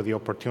University for the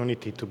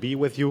opportunity to be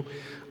with you.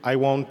 I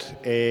won't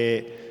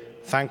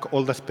thank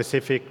all the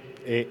specific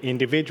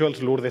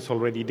individuals. Lourdes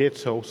already did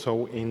so.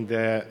 So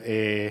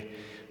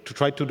to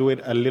try to do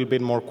it a little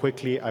bit more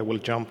quickly, I will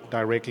jump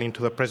directly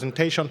into the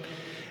presentation.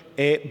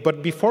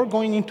 But before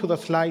going into the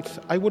slides,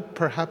 I would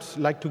perhaps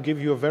like to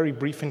give you a very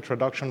brief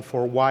introduction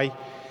for why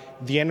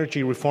the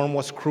energy reform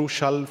was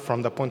crucial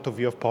from the point of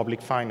view of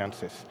public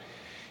finances.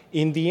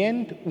 In the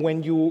end,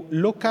 when you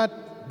look at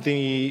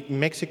the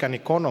Mexican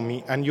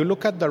economy and you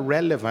look at the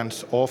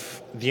relevance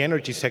of the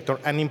energy sector,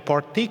 and in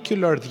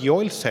particular the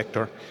oil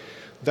sector,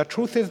 the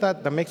truth is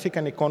that the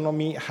Mexican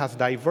economy has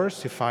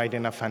diversified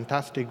in a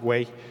fantastic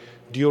way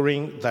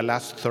during the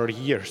last 30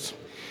 years.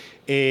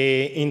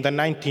 In the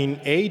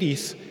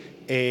 1980s,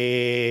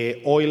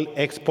 oil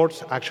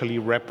exports actually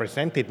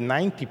represented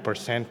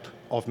 90%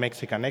 of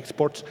Mexican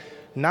exports.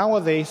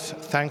 Nowadays,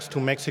 thanks to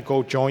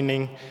Mexico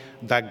joining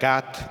the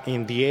GATT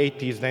in the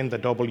 80s, then the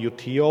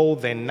WTO,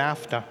 then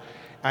NAFTA,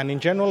 and in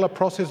general a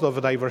process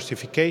of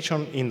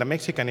diversification in the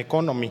Mexican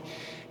economy,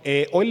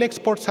 oil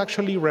exports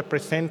actually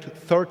represent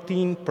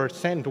 13%,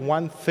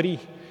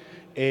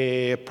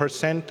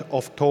 13%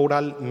 of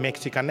total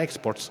Mexican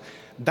exports.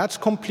 That's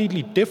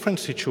completely different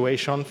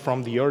situation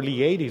from the early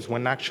 80s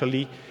when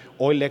actually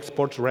oil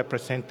exports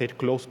represented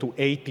close to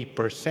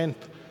 80%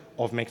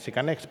 of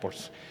Mexican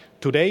exports.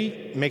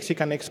 Today,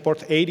 Mexican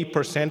exports,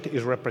 80%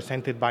 is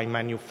represented by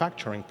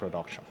manufacturing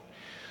production.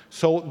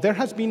 So there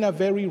has been a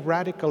very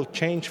radical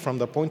change from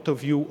the point of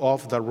view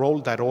of the role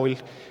that oil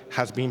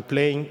has been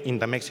playing in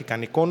the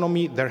Mexican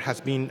economy. There has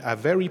been a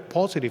very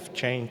positive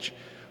change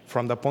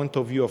from the point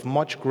of view of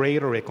much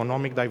greater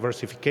economic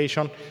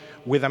diversification,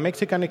 with the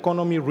Mexican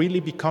economy really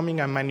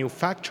becoming a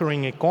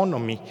manufacturing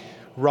economy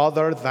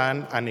rather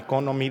than an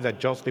economy that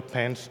just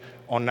depends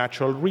on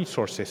natural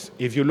resources.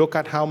 If you look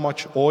at how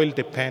much oil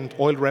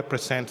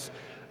represents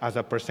as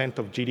a percent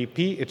of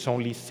GDP, it's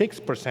only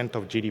 6%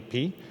 of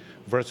GDP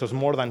versus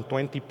more than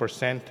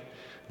 20%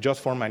 just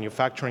for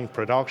manufacturing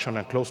production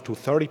and close to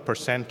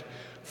 30%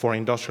 for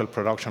industrial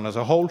production as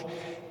a whole.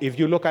 If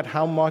you look at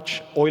how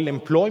much oil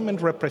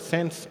employment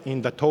represents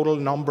in the total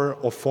number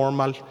of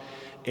formal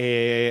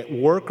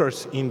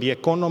workers in the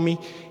economy,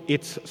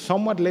 it's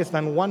somewhat less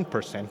than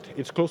 1%.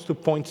 It's close to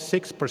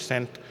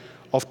 0.6%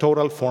 of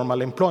total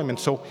formal employment.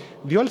 So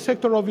the oil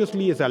sector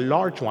obviously is a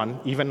large one.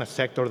 Even a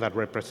sector that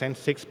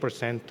represents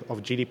 6%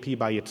 of GDP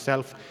by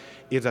itself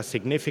is a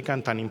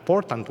significant and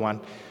important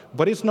one.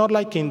 But it's not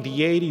like in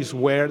the 80s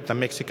where the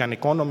Mexican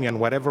economy and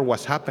whatever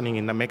was happening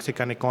in the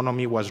Mexican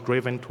economy was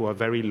driven to a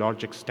very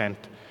large extent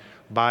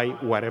by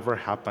whatever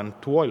happened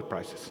to oil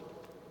prices.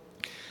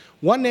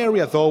 One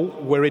area, though,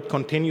 where it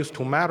continues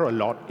to matter a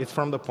lot is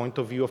from the point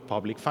of view of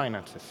public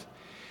finances.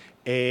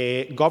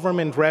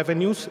 Government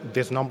revenues,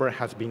 this number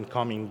has been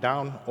coming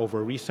down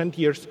over recent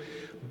years,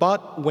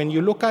 but when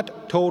you look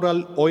at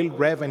total oil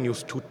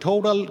revenues to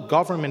total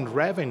government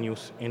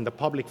revenues in the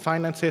public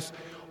finances,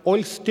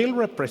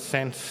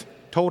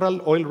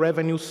 total oil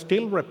revenues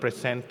still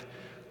represent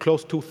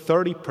close to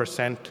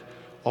 30%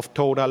 of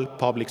total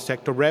public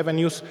sector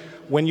revenues.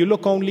 When you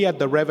look only at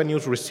the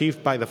revenues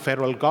received by the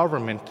federal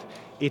government,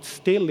 it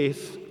still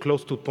is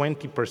close to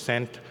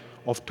 20%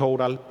 of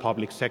total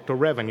public sector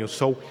revenue.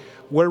 So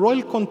where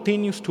oil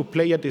continues to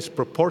play a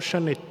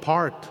disproportionate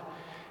part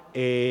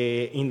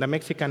in the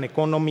Mexican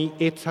economy,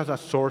 it's as a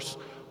source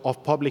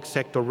of public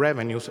sector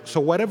revenues.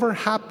 So whatever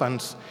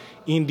happens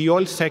in the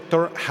oil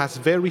sector has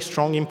very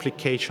strong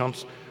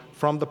implications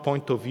from the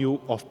point of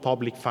view of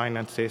public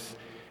finances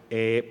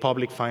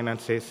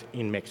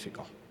in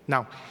Mexico.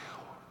 Now,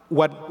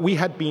 what we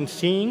had been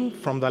seeing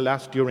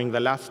during the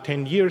last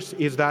 10 years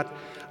is that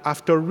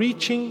after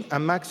reaching a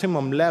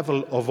maximum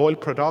level of oil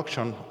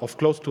production of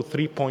close to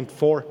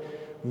 3.4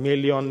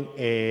 million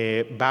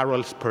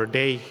barrels per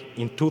day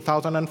in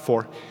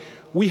 2004,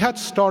 we had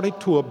started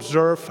to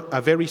observe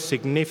a very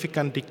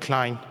significant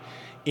decline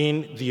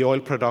in the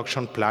oil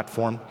production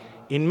platform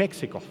in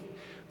Mexico.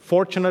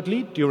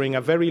 Fortunately, during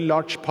a very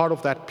large part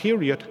of that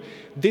period,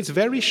 this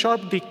very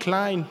sharp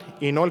decline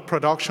in oil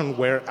production,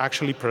 where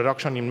actually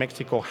production in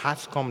Mexico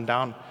has come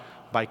down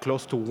by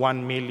close to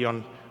 1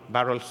 million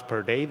barrels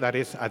per day, that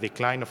is a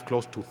decline of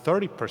close to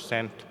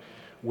 30%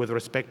 with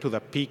respect to the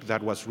peak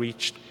that was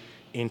reached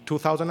in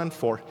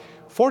 2004.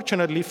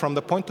 Fortunately, from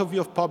the point of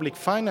view of public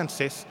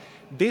finances,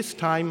 this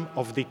time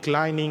of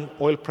declining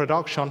oil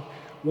production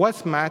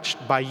was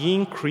matched by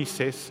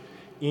increases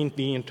in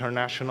the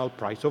international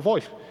price of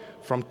oil.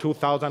 From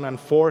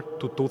 2004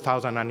 to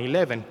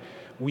 2011,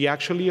 we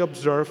actually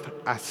observed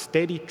a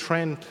steady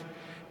trend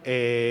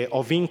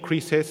of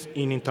increases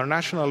in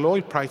international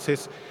oil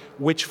prices,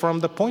 which from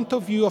the point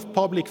of view of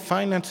public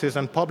finances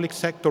and public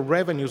sector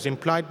revenues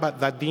implied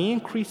that the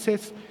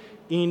increases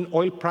in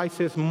oil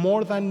prices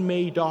more than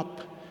made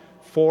up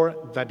for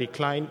the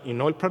decline in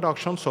oil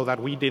production, so that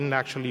we didn't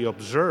actually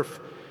observe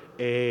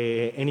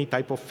any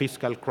type of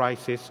fiscal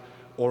crisis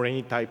or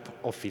any type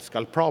of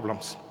fiscal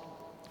problems.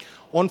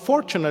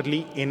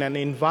 Unfortunately, in an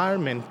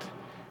environment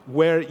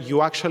where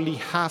you actually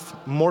have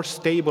more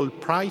stable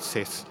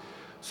prices,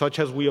 such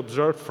as we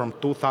observed from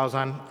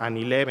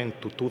 2011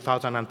 to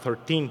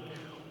 2013,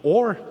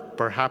 or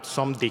perhaps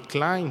some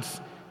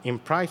declines in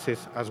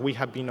prices as we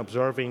have been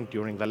observing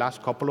during the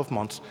last couple of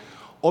months,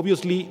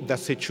 obviously the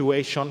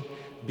situation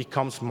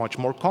becomes much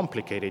more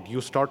complicated.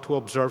 You start to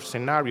observe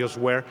scenarios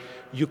where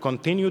you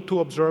continue to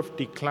observe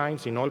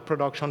declines in oil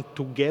production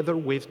together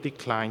with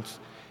declines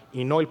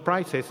in oil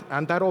prices,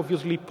 and that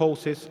obviously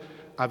poses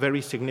a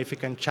very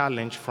significant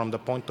challenge from the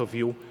point of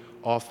view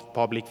of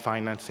public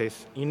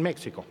finances in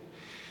Mexico.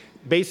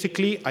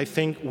 Basically, I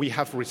think we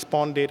have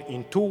responded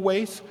in two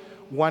ways.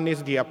 One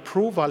is the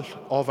approval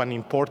of an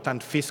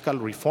important fiscal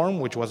reform,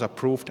 which was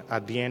approved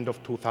at the end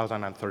of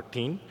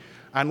 2013,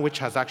 and which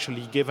has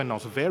actually given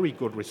us very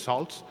good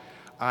results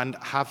and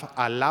have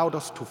allowed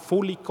us to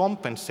fully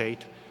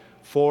compensate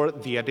for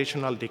the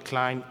additional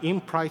decline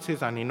in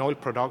prices and in oil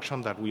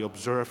production that we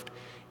observed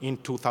in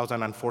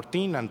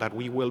 2014 and that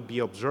we will be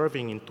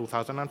observing in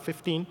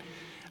 2015.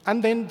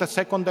 And then the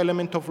second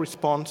element of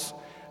response,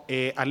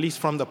 at least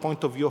from the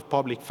point of view of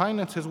public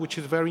finances, which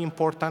is very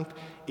important,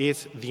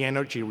 is the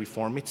energy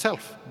reform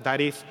itself.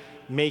 That is,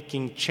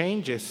 making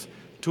changes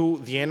to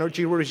the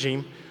energy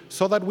regime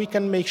so that we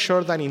can make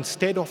sure that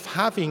instead of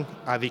having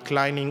a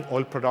declining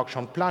oil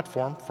production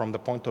platform from the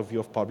point of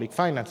view of public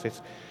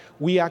finances,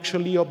 we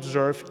actually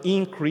observe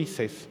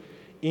increases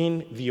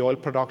in the oil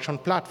production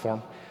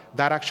platform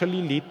that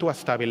actually lead to a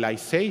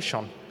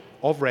stabilization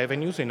of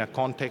revenues in a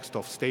context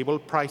of stable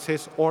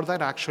prices, or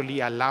that actually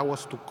allow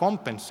us to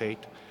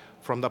compensate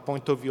from the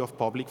point of view of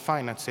public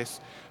finances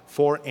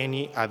for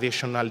any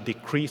additional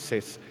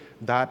decreases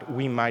that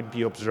we might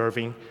be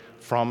observing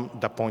from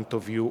the point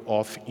of view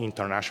of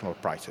international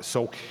prices.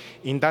 So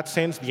in that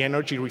sense, the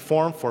energy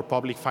reform for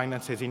public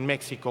finances in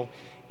Mexico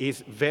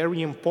is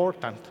very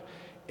important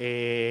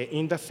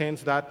in the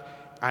sense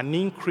that an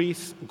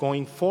increase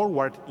going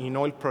forward in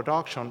oil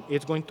production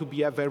is going to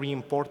be a very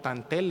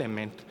important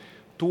element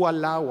to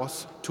allow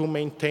us to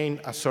maintain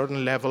a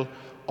certain level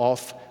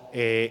of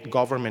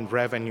government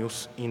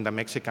revenues in the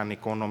Mexican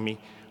economy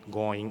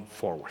going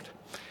forward.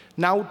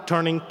 Now,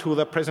 turning to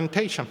the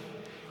presentation.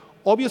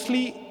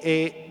 Obviously,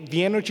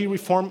 the energy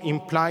reform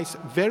implies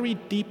very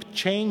deep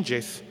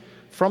changes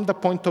from the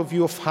point of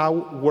view of how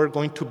we're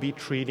going to be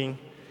treating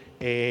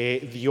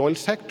the oil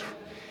sector.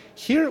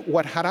 Here,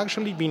 what had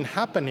actually been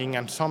happening,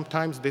 and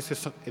sometimes this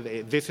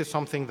is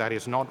something that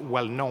is not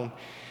well known,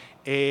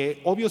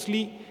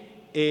 obviously,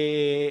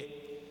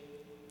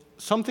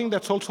 something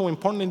that's also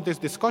important in this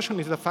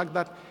discussion is the fact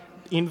that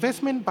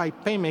investment by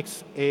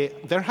Pemex,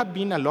 there have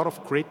been a lot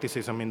of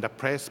criticism in the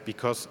press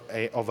because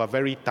of a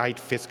very tight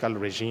fiscal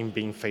regime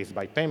being faced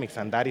by Pemex,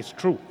 and that is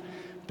true.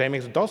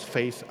 Pemex does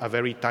face a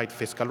very tight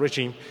fiscal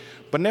regime,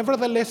 but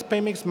nevertheless,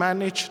 Pemex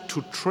managed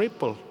to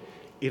triple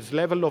its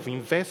level of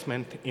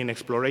investment in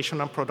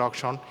exploration and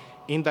production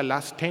in the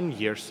last 10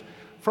 years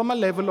from a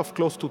level of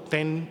close to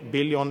 $10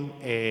 billion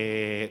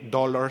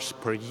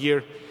per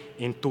year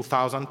in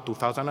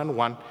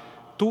 2001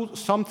 to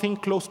something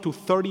close to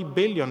 $30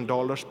 billion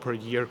per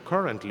year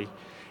currently,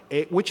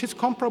 which is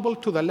comparable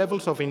to the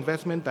levels of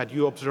investment that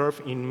you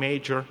observe in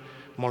major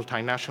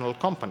multinational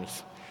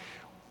companies.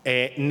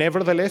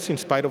 Nevertheless, in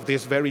spite of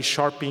this very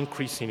sharp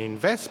increase in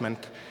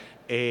investment,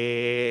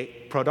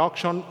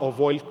 production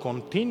of oil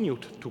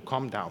continued to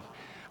come down.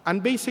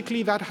 And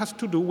basically that has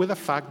to do with the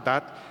fact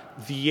that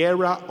the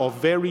era of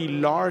very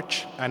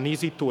large and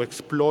easy to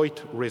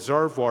exploit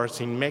reservoirs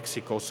in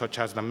Mexico, such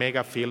as the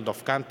mega field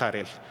of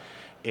Cantarell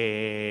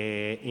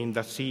in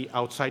the sea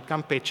outside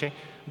Campeche,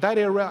 that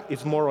era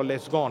is more or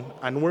less gone.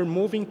 And we're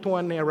moving to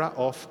an era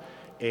of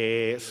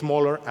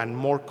smaller and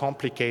more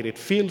complicated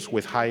fields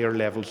with higher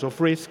levels of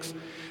risks.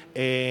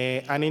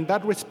 And in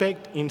that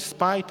respect, in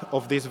spite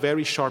of this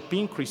very sharp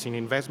increase in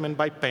investment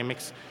by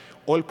Pemex,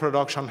 oil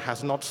production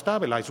has not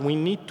stabilized. We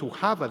need to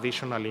have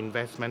additional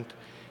investment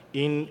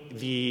in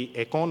the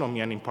economy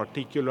and in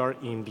particular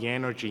in the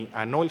energy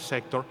and oil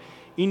sector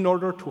in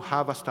order to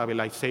have a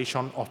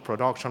stabilization of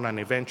production and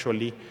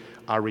eventually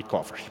a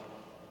recovery.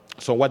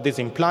 So what this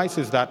implies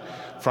is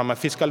that from a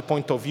fiscal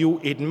point of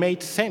view, it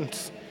made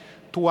sense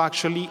to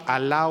actually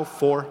allow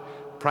for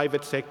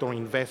private sector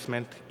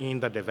investment in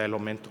the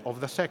development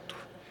of the sector.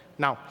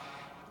 Now,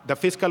 the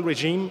fiscal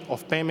regime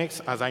of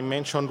Pemex, as I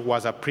mentioned,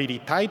 was a pretty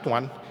tight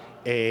one.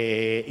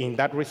 In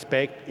that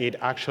respect, it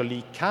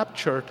actually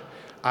captured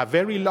a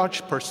very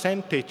large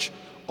percentage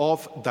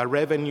of the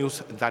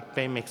revenues that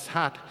Pemex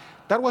had.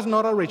 That was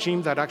not a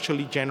regime that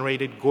actually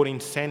generated good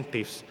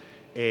incentives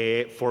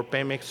for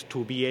Pemex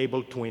to be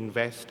able to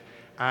invest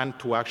and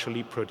to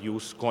actually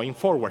produce going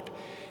forward.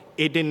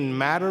 It didn't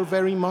matter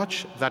very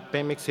much that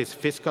Pemex's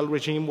fiscal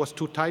regime was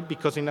too tight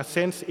because in a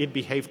sense it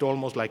behaved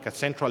almost like a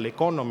central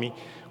economy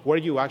where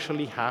you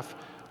actually have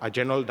a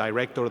general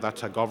director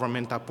that's a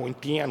government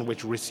appointee and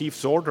which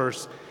receives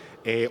orders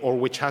or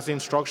which has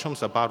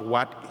instructions about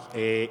what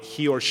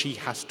he or she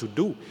has to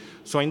do.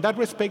 So in that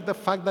respect, the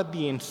fact that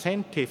the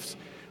incentives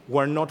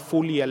were not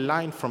fully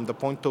aligned from the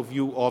point of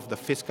view of the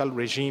fiscal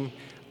regime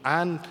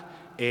and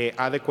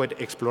adequate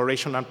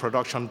exploration and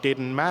production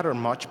didn't matter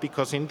much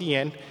because in the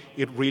end,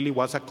 it really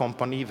was a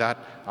company that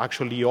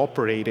actually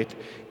operated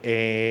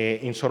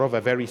in sort of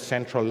a very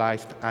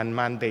centralized and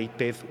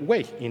mandated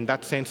way. In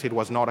that sense, it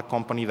was not a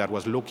company that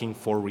was looking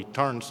for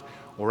returns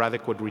or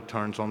adequate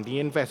returns on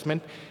the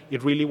investment.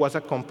 It really was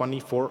a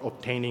company for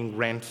obtaining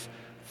rents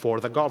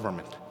for the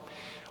government.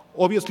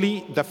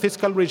 Obviously, the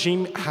fiscal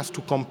regime has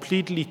to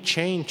completely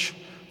change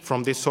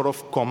from this sort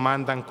of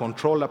command and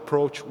control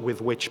approach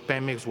with which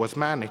Pemex was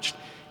managed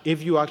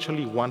if you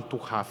actually want to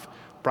have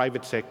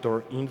private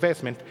sector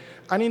investment.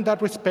 And in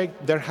that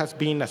respect, there has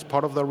been, as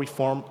part of the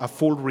reform, a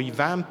full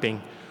revamping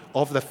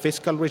of the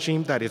fiscal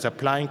regime that is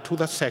applying to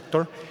the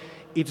sector.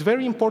 It's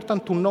very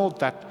important to note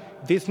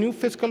that this new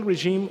fiscal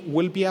regime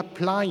will be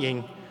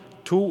applying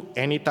to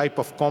any type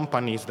of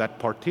companies that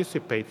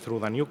participate through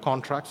the new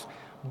contracts,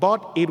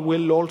 but it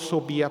will also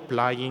be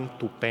applying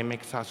to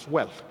Pemex as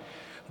well.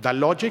 The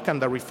logic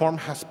and the reform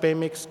has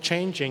Pemex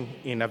changing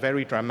in a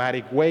very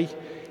dramatic way,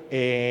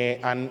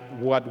 and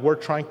what we're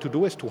trying to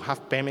do is to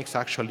have Pemex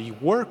actually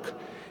work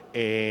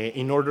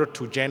in order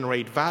to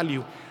generate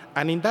value.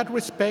 And in that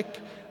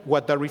respect,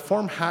 what the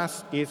reform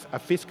has is a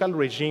fiscal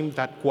regime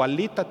that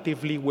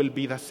qualitatively will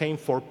be the same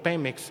for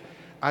Pemex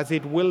as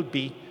it will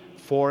be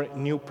for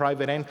new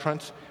private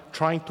entrants,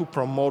 trying to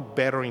promote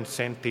better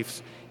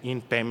incentives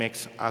in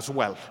Pemex as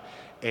well.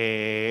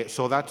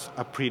 So that's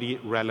a pretty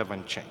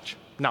relevant change.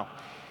 Now,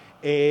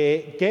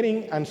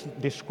 getting and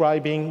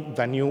describing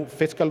the new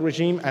fiscal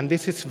regime, and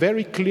this is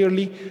very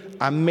clearly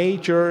a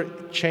major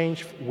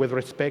change with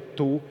respect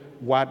to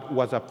what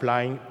was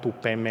applying to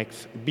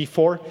Pemex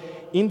before,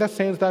 in the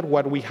sense that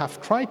what we have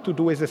tried to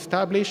do is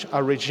establish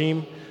a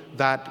regime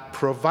that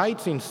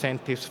provides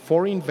incentives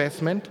for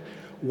investment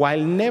while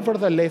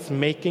nevertheless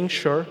making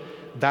sure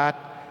that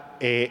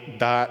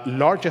the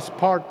largest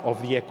part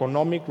of the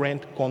economic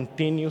rent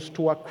continues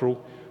to accrue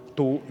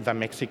to the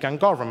Mexican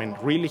government.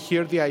 Really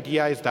here the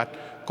idea is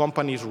that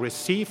companies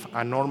receive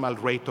a normal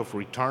rate of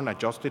return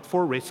adjusted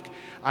for risk,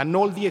 and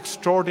all the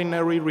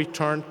extraordinary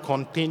return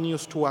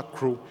continues to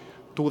accrue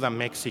to the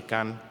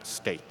Mexican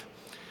state.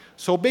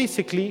 So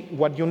basically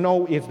what you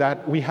know is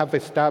that we have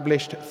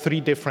established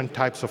three different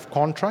types of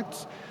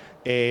contracts,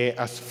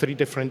 as three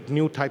different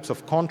new types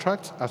of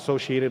contracts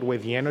associated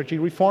with the energy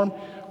reform.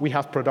 We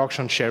have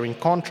production sharing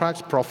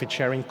contracts, profit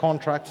sharing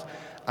contracts,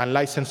 and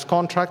license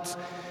contracts.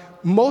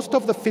 Most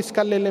of the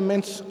fiscal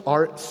elements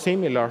are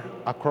similar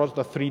across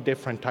the three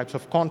different types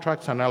of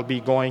contracts, and I'll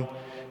be going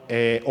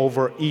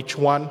over each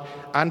one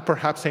and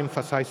perhaps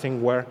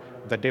emphasizing where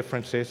the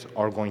differences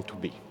are going to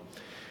be.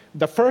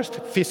 The first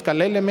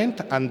fiscal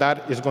element, and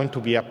that is going to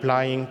be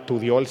applying to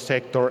the oil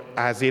sector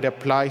as it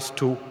applies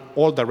to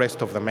all the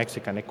rest of the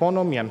Mexican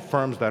economy and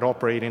firms that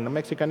operate in the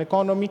Mexican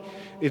economy,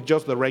 is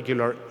just the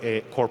regular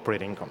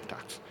corporate income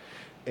tax.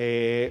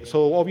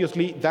 So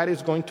obviously that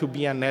is going to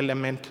be an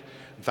element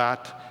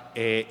that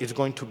is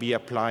going to be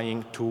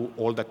applying to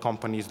all the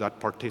companies that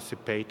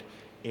participate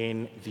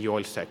in the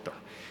oil sector.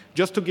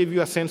 Just to give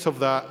you a sense of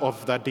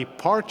the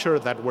departure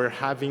that we're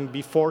having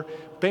before,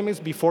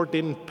 Pemex before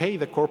didn't pay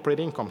the corporate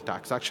income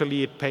tax.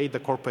 Actually, it paid the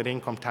corporate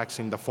income tax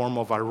in the form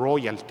of a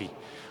royalty,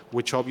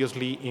 which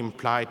obviously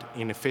implied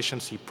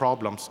inefficiency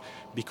problems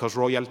because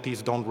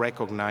royalties don't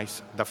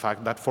recognize the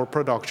fact that for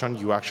production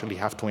you actually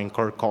have to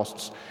incur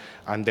costs,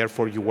 and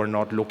therefore you were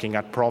not looking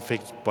at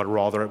profits but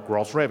rather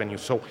gross revenue.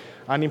 So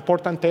an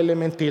important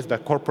element is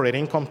that corporate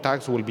income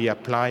tax will be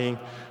applying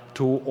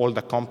to all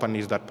the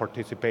companies that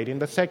participate in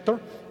the sector.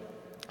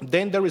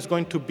 Then there is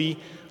going to be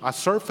a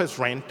surface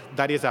rent,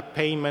 that is a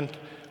payment,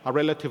 a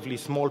relatively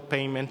small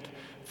payment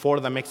for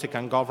the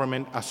Mexican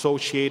government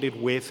associated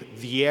with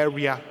the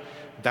area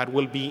that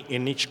will be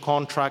in each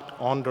contract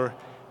under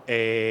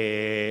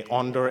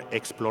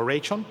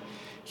exploration.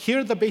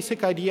 Here the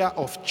basic idea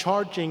of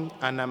charging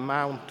an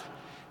amount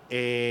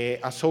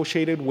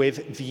associated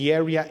with the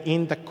area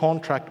in the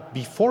contract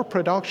before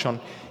production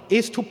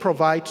is to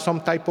provide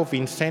some type of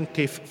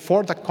incentive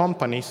for the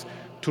companies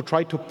to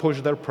try to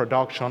push their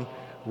production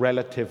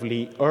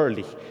relatively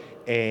early,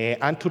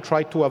 and to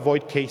try to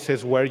avoid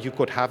cases where you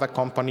could have a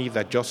company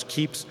that just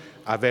keeps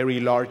a very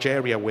large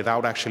area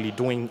without actually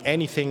doing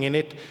anything in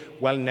it.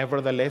 Well,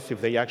 nevertheless,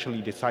 if they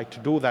actually decide to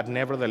do that,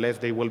 nevertheless,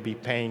 they will be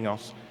paying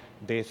us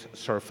this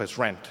surface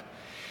rent.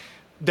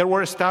 There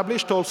were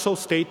established also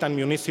state and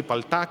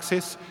municipal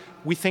taxes.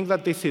 We think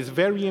that this is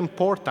very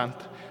important,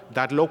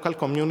 that local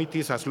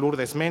communities, as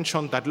Lourdes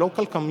mentioned, that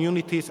local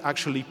communities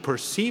actually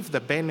perceive the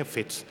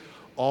benefits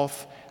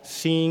of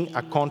seeing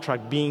a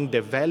contract being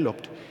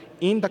developed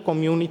in the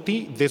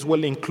community. This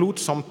will include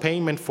some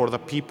payment for the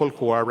people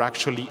who are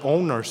actually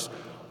owners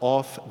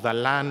of the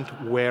land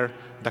where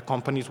the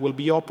companies will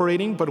be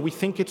operating, but we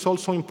think it's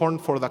also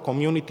important for the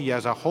community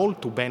as a whole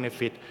to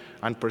benefit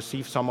and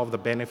perceive some of the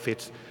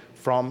benefits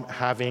from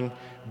having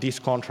these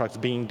contracts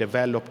being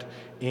developed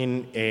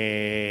in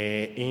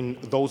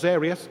those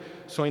areas.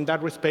 So in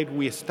that respect,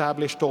 we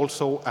established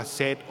also a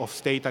set of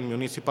state and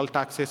municipal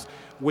taxes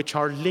which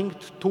are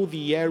linked to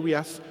the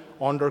areas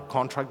under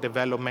contract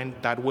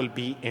development that will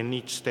be in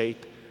each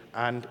state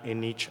and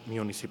in each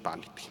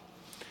municipality.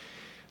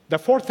 The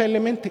fourth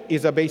element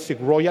is a basic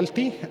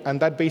royalty, and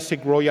that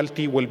basic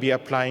royalty will be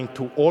applying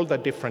to all the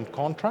different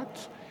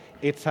contracts.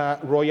 It's a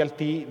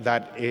royalty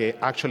that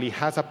actually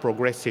has a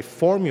progressive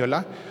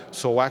formula,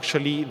 so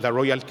actually the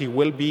royalty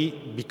will be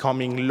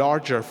becoming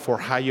larger for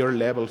higher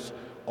levels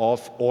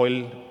of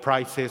oil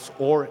prices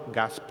or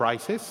gas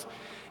prices.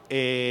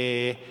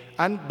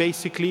 And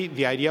basically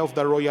the idea of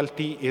the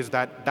royalty is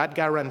that that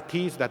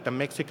guarantees that the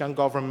Mexican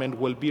government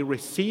will be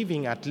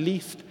receiving at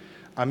least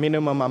a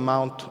minimum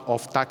amount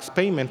of tax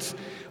payments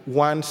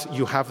once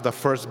you have the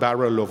first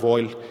barrel of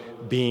oil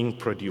being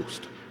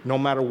produced. No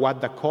matter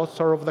what the costs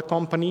are of the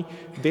company,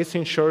 this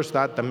ensures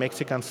that the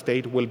Mexican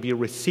state will be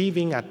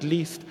receiving at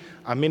least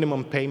a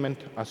minimum payment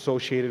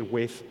associated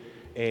with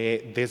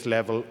this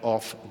level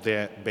of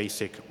the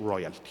basic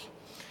royalty.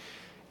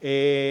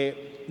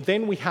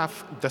 Then we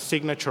have the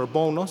signature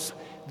bonus.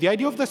 The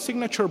idea of the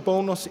signature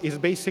bonus is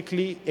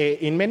basically,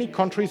 in many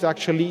countries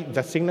actually,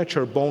 the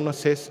signature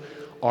bonuses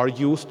are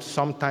used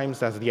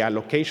sometimes as the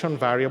allocation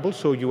variable,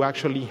 so you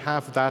actually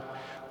have that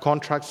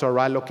contracts are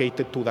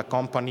allocated to the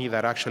company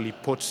that actually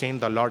puts in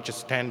the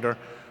largest tender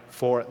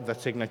for the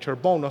signature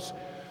bonus.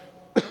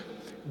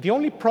 The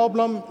only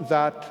problem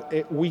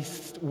that we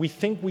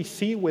think we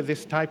see with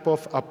this type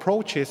of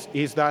approaches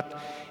is that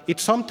it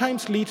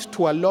sometimes leads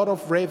to a lot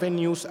of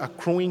revenues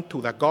accruing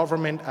to the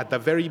government at the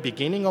very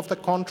beginning of the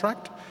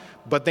contract,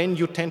 but then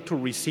you tend to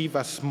receive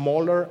a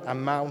smaller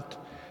amount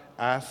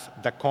as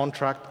the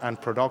contract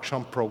and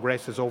production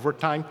progresses over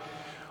time.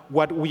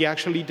 What we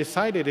actually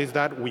decided is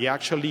that we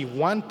actually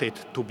wanted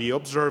to be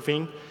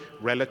observing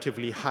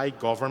relatively high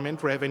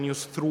government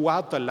revenues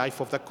throughout the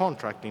life of the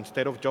contract,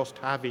 instead of just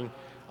having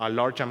a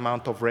large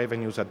amount of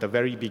revenues at the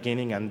very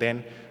beginning and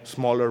then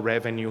smaller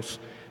revenues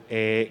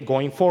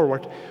going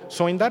forward.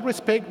 So in that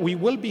respect, we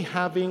will be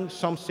having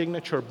some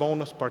signature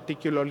bonus,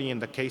 particularly in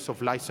the case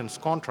of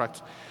licensed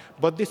contracts,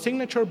 but the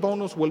signature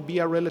bonus will be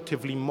a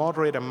relatively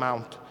moderate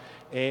amount,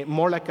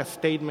 more like a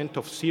statement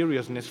of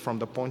seriousness from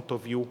the point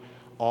of view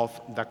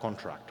of the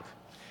contractor.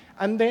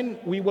 And then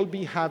we will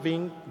be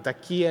having the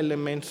key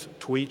elements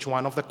to each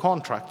one of the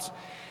contracts.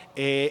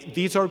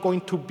 These are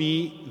going to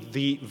be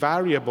the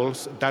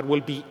variables that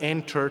will be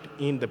entered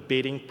in the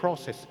bidding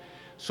process.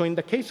 So in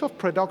the case of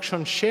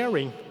production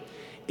sharing,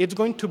 it's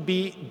going to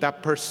be the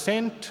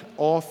percent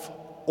of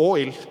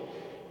oil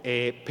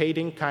paid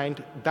in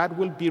kind that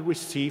will be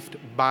received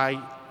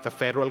by the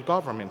federal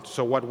government.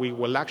 So what we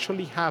will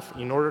actually have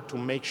in order to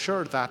make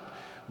sure that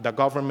the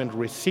government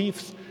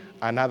receives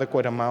an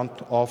adequate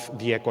amount of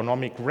the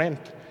economic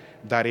rent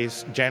that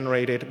is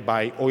generated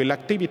by oil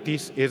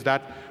activities is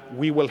that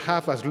we will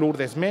have, as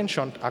Lourdes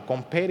mentioned, a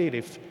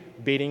competitive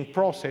bidding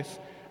process.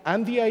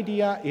 And the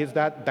idea is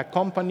that the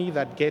company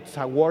that gets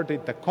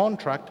awarded the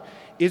contract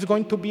is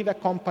going to be the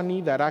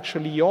company that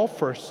actually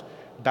offers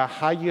the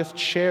highest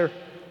share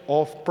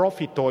of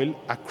profit oil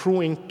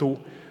accruing to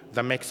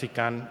the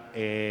Mexican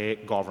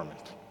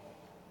government.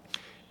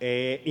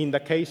 In the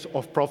case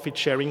of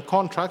profit-sharing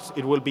contracts,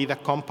 it will be the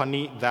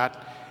company that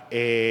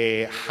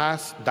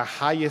has the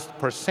highest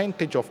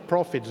percentage of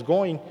profits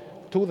going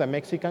to the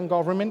Mexican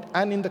government,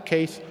 and in the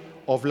case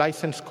of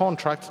license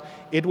contracts,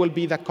 it will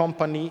be the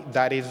company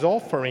that is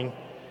offering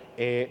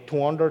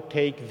to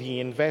undertake the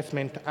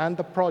investment and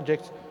the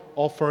projects,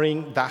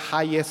 offering the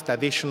highest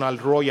additional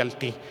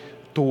royalty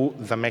to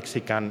the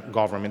Mexican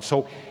government.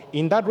 So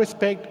in that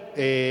respect,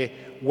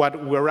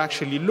 what we're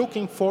actually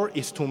looking for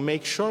is to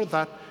make sure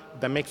that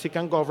the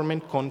Mexican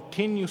government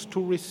continues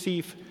to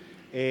receive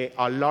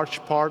a large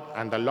part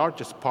and the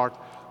largest part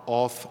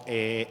of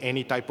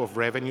any type of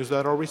revenues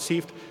that are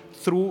received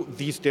through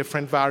these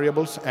different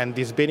variables and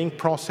this bidding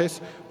process,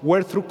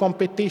 where through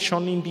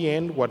competition in the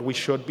end, what we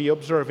should be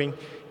observing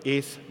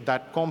is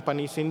that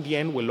companies in the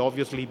end will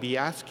obviously be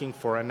asking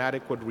for an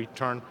adequate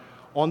return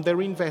on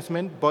their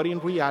investment, but in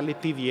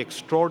reality, the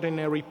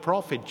extraordinary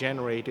profit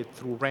generated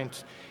through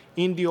rents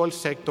in the oil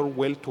sector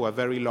will, to a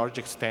very large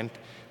extent,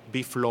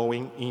 be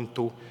flowing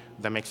into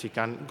the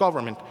Mexican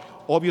government.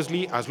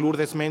 Obviously, as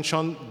Lourdes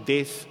mentioned,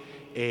 this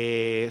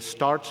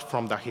starts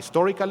from the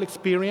historical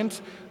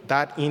experience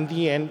that in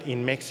the end,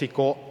 in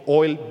Mexico,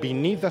 oil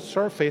beneath the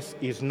surface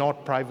is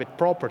not private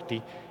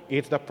property,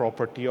 it's the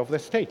property of the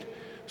state.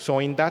 So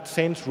in that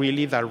sense,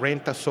 really, the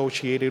rent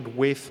associated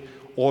with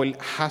oil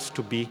has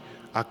to be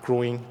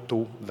accruing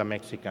to the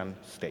Mexican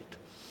state.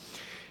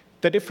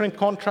 The different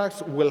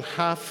contracts will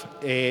have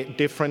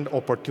different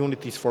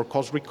opportunities for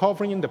cost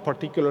recovery. In the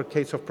particular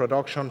case of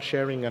production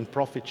sharing and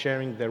profit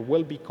sharing, there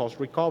will be cost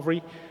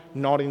recovery,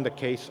 not in the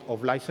case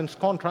of license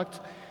contracts.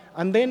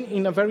 And then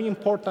in a very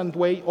important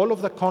way, all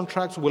of the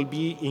contracts will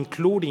be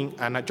including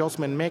an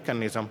adjustment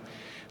mechanism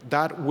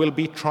that will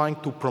be trying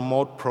to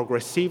promote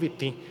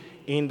progressivity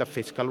in the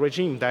fiscal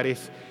regime. That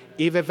is,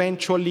 if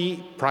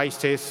eventually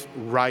prices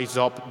rise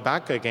up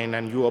back again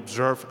and you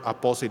observe a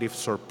positive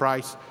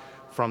surprise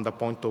from the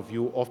point of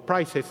view of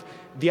prices,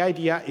 the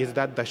idea is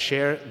that the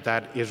share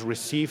that is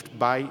received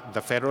by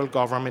the federal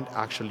government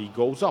actually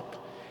goes up.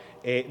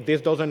 This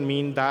doesn't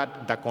mean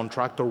that the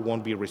contractor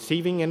won't be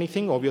receiving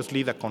anything.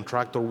 Obviously, the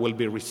contractor will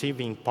be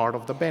receiving part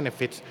of the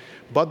benefits,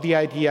 but the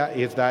idea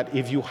is that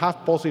if you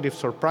have positive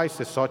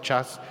surprises, such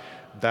as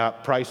the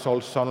price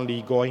all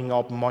suddenly going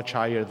up much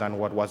higher than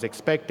what was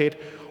expected,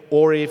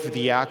 or if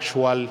the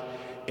actual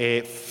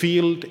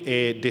field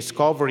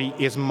discovery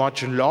is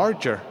much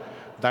larger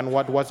than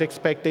what was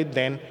expected,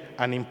 then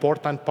an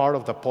important part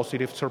of the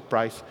positive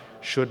surprise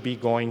should be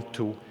going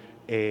to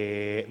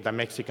the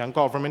Mexican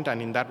government,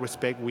 and in that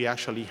respect, we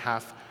actually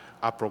have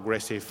a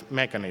progressive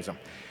mechanism.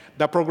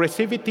 The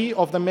progressivity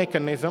of the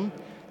mechanism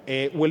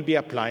will be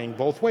applying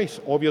both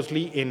ways.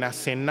 Obviously, in a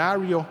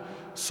scenario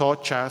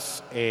such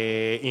as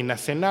in a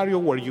scenario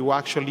where you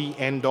actually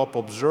end up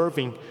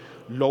observing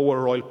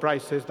lower oil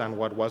prices than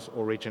what was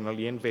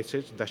originally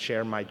envisaged, the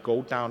share might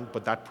go down,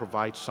 but that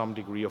provides some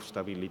degree of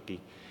stability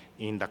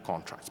in the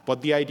contracts.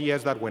 But the idea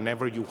is that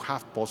whenever you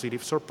have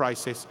positive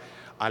surprises,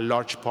 a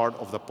large part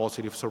of the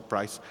positive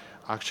surprise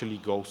actually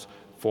goes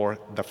for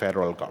the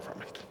federal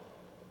government.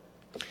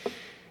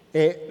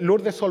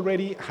 Lourdes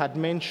already had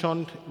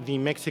mentioned the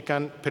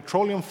Mexican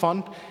Petroleum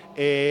Fund.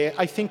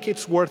 I think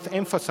it's worth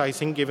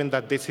emphasizing, given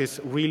that this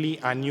is really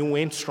a new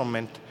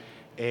instrument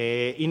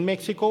in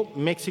Mexico.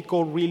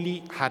 Mexico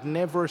really had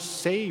never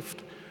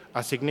saved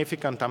a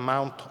significant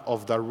amount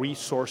of the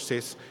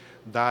resources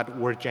that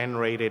were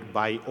generated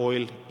by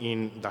oil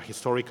in the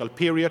historical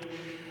period.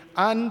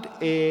 And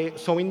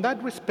so in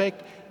that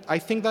respect, I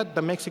think that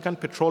the Mexican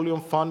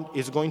Petroleum Fund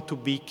is going to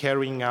be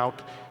carrying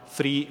out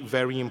three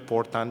very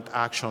important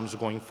actions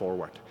going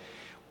forward.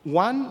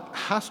 One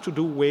has to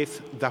do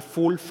with the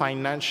full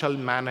financial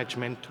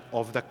management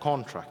of the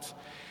contracts.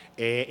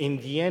 In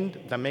the end,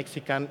 the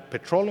Mexican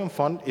Petroleum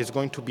Fund is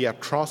going to be a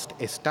trust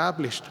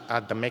established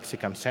at the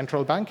Mexican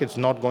Central Bank. It's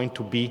not going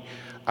to be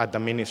at the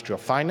Ministry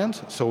of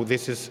Finance. So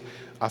this is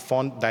a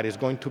fund that is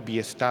going to be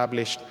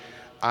established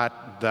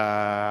at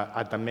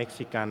the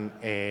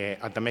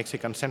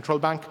Mexican Central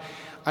Bank.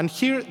 And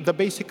here, the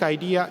basic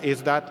idea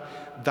is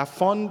that the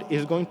fund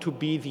is going to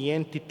be the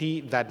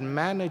entity that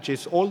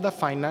manages all the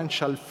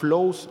financial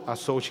flows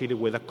associated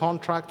with the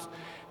contracts,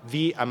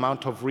 the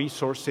amount of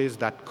resources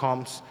that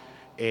comes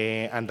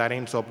and that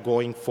ends up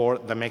going for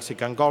the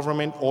Mexican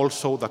government,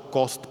 also the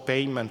cost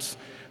payments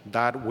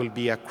that will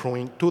be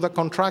accruing to the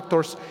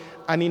contractors,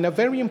 and in a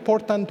very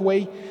important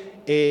way,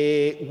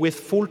 with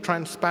full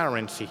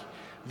transparency.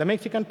 The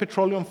Mexican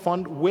Petroleum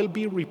Fund will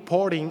be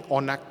reporting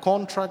on a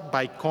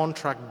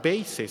contract-by-contract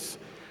basis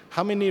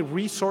how many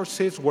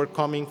resources were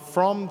coming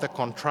from the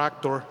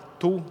contractor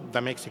to the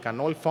Mexican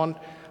Oil Fund,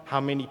 how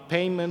many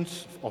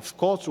payments of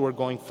costs were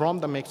going from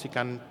the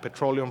Mexican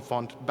Petroleum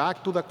Fund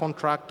back to the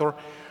contractor,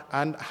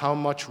 and how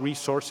much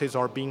resources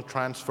are being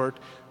transferred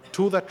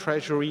to the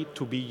Treasury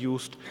to be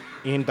used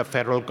in the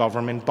federal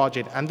government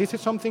budget. And this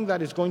is something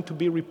that is going to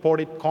be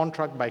reported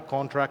contract by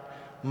contract,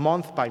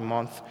 month by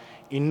month,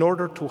 in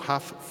order to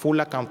have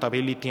full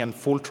accountability and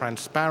full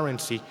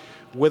transparency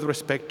with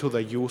respect to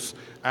the use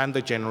and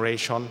the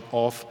generation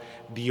of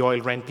the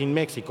oil rent in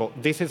Mexico.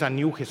 This is a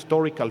new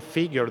historical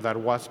figure that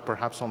was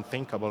perhaps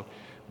unthinkable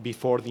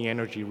before the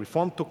energy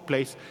reform took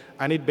place,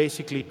 and it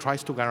basically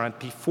tries to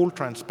guarantee full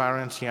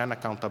transparency and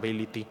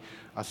accountability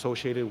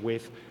associated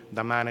with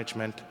the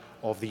management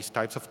of these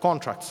types of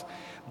contracts.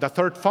 The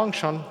third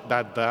function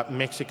that the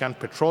Mexican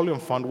Petroleum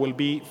Fund will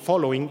be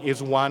following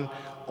is one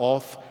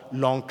of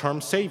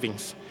long-term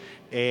savings.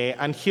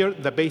 And here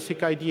the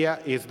basic idea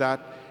is that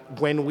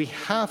when we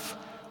have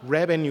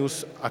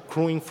revenues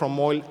accruing from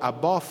oil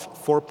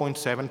above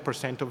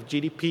 4.7% of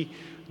GDP,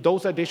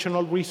 those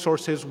additional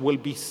resources will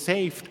be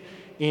saved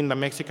in the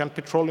Mexican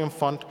Petroleum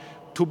Fund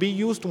to be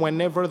used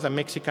whenever the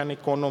Mexican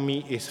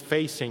economy is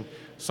facing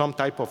some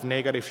type of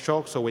negative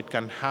shock, so it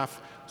can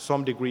have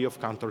some degree of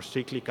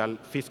counter-cyclical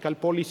fiscal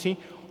policy,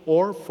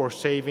 or for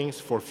savings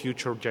for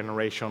future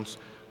generations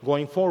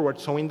going forward.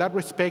 So in that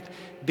respect,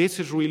 this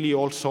is really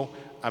also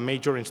a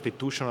major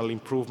institutional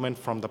improvement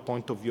from the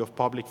point of view of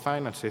public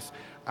finances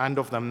and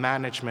of the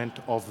management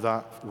of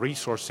the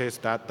resources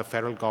that the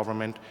federal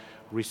government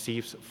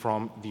receives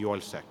from the oil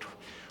sector.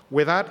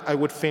 With that, I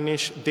would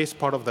finish this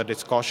part of the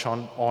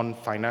discussion on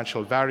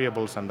financial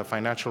variables and the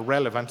financial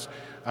relevance,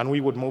 and we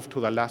would move to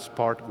the last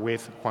part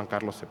with Juan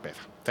Carlos Zepeda.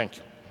 Thank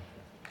you.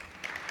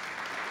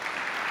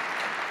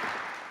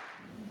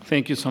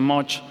 Thank you so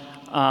much.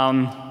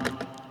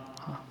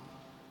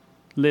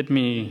 Let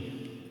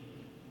me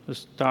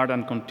start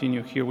and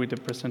continue here with the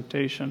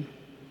presentation.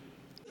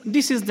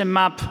 This is the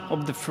map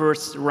of the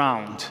first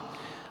round.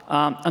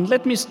 And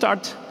let me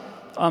start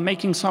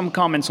making some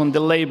comments on the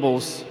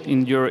labels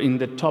in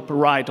the top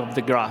right of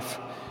the graph.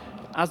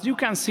 As you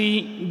can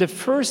see, the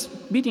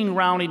first bidding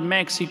round in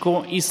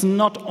Mexico is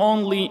not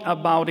only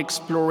about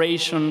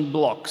exploration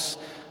blocks.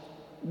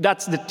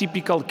 That's the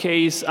typical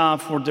case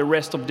for the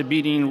rest of the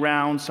bidding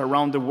rounds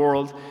around the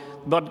world.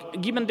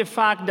 But given the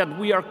fact that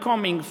we are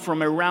coming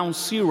from a round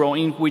zero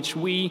in which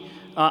we,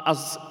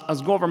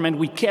 as government,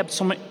 we kept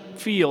some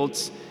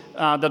fields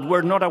that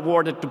were not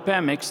awarded to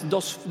Pemex,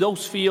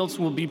 those fields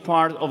will be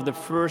part of the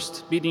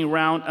first bidding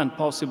round and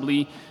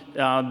possibly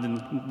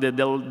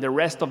the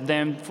rest of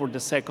them for the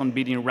second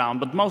bidding round.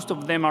 But most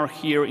of them are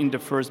here in the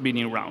first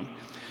bidding round.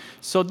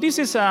 So this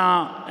is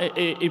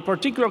a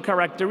particular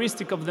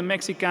characteristic of the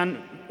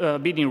Mexican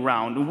bidding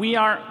round. We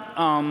are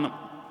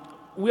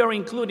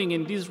including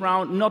in this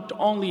round not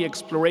only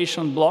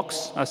exploration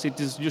blocks, as it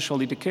is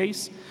usually the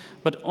case,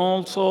 but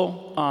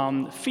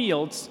also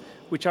fields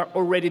which are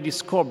already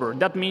discovered.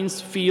 That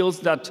means fields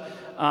that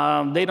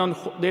they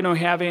don't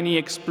have any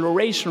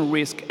exploration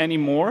risk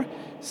anymore,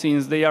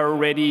 since they are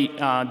already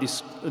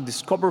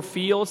discovered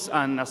fields,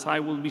 and as I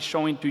will be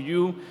showing to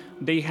you,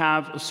 they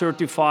have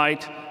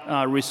certified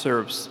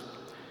reserves.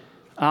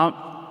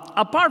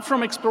 Apart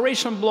from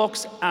exploration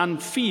blocks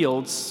and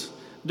fields,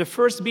 the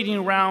first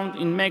bidding round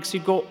in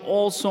Mexico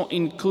also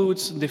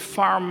includes the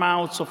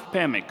farm-outs of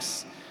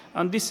Pemex.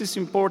 And this is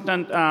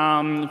important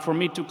for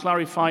me to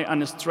clarify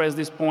and stress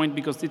this point,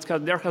 because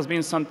there has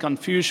been some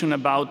confusion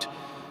about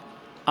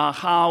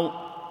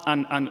how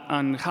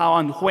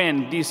and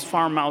when these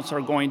farm-outs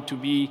are going to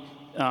be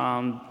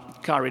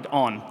carried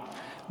on.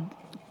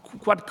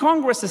 What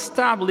Congress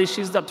established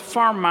is that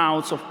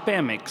farm-outs of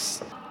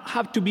Pemex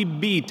have to be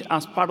bid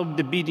as part of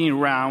the bidding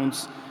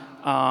rounds.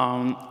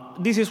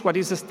 This is what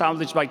is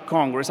established by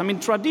Congress. I mean,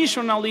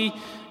 traditionally,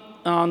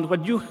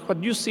 what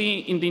you see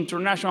in the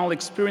international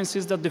experience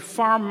is that the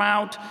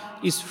farm-out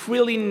is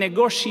freely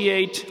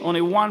negotiated on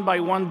a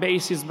one-by-one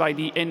basis by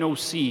the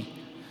NOC.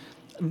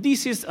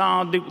 This is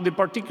the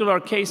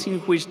particular case in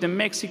which the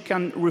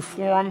Mexican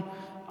reform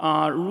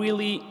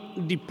really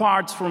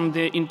departs from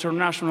the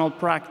international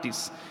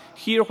practice.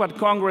 Here, what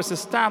Congress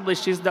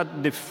established is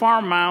that the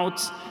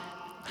farm-outs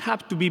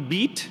have to be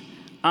bid,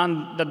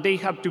 and that they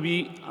have to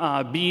be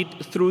bid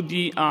through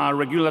the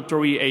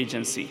regulatory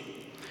agency.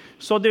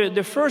 So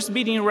the first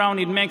bidding round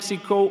in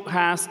Mexico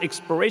has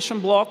exploration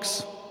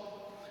blocks,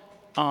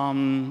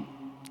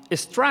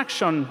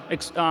 extraction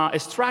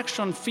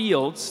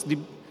fields, the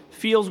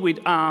fields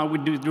with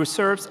the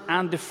reserves,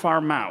 and the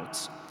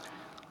farm-outs.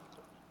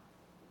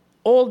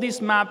 All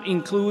this map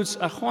includes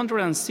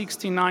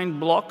 169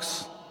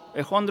 blocks,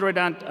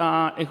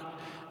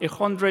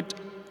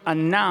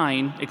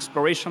 109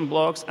 exploration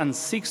blocks, and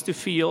 60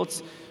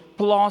 fields,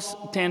 plus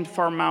 10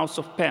 farm-outs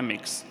of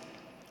Pemex.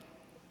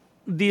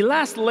 The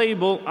last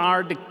label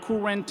are the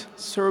current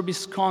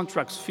service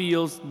contracts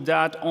fields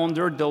that,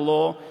 under the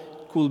law,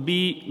 could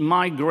be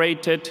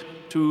migrated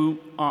to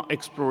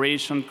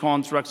exploration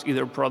contracts,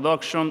 either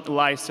production,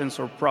 license,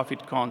 or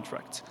profit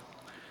contracts.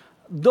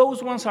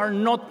 Those ones are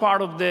not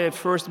part of the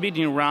first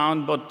bidding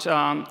round, but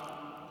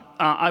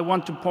I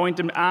want to point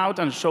them out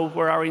and show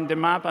where are in the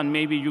map, and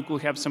maybe you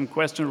could have some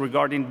questions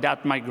regarding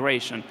that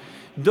migration.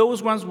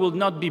 Those ones will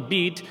not be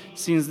bid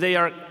since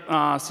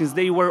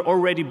they were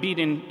already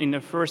bidding in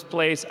the first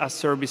place as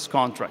service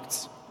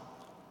contracts.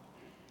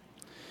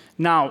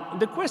 Now,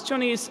 the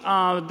question is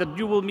that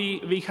you will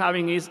be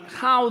having is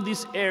how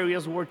these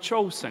areas were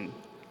chosen.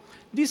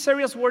 These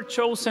areas were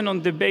chosen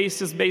on the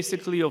basis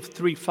basically of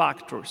three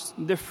factors.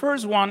 The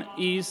first one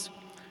is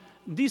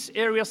these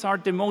areas are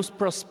the most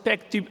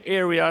prospective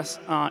areas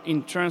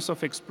in terms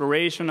of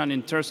exploration and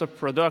in terms of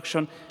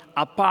production,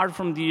 apart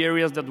from the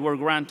areas that were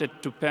granted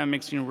to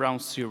Pemex in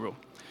round zero.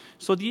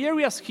 So the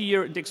areas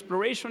here, the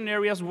exploration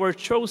areas, were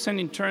chosen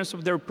in terms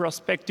of their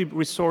prospective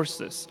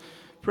resources.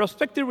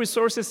 Prospective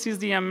resources is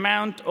the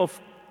amount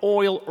of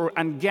oil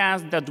and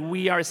gas that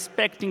we are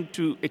expecting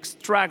to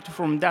extract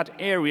from that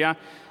area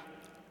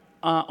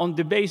on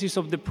the basis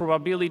of the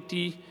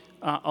probability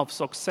of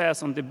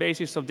success, on the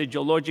basis of the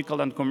geological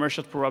and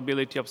commercial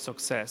probability of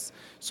success.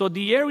 So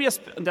the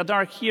areas that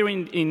are here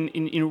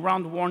in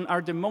round one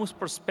are the most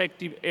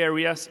prospective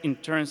areas in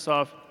terms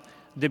of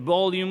the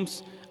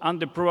volumes and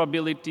the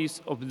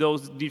probabilities of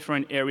those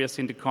different areas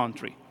in the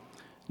country.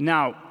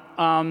 Now,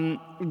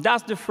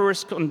 that's the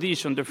first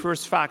condition, the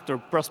first factor,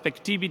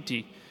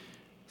 prospectivity.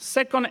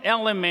 Second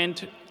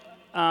element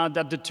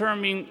that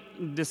determines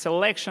the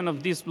selection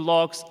of these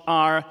blocks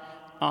are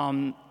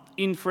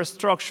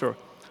infrastructure.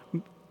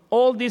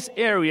 All these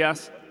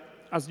areas,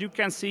 as you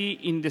can see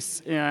in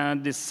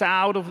the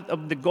south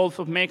of the Gulf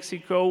of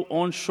Mexico,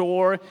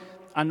 onshore,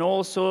 and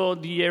also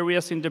the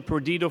areas in the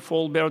Perdido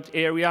Fault Belt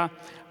area,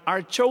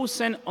 are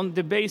chosen on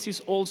the basis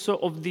also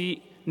of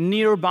the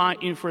nearby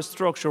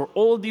infrastructure.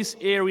 All these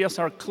areas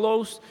are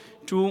close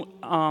to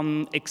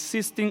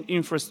existing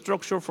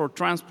infrastructure for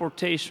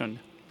transportation.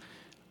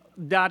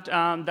 That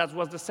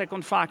was the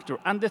second factor.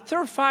 And the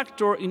third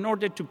factor, in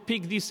order to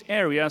pick these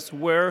areas,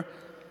 were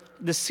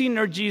the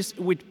synergies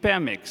with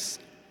Pemex.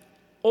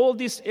 All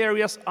these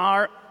areas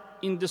are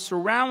in the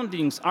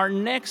surroundings, are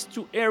next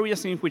to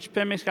areas in which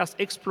Pemex has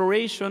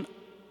exploration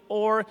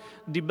or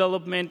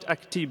development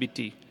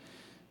activity.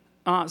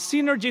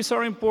 Synergies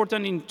are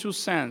important in two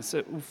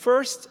senses.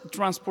 First,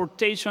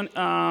 transportation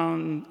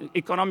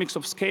economics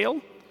of scale,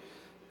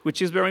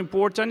 which is very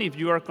important if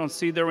you are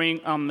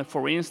considering,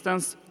 for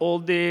instance, all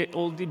the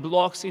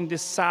blocks in the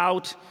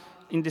south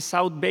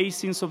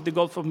basins of the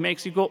Gulf of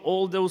Mexico.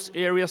 All those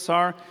areas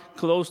are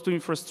close to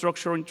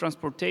infrastructure and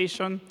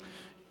transportation.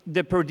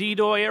 The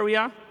Perdido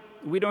area,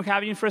 we don't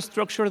have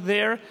infrastructure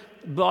there,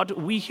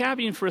 but we have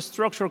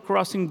infrastructure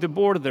crossing the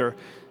border.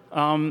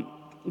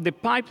 The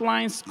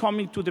pipelines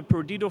coming to the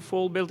Perdido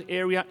Fault Belt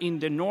area in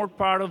the north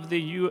part of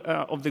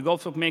the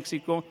Gulf of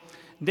Mexico,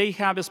 they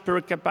have a spare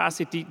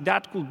capacity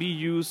that could be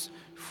used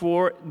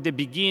for the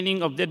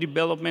beginning of the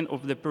development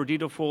of the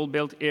Perdido Fault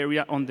Belt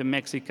area on the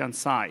Mexican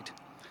side.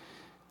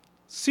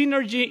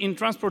 Synergy in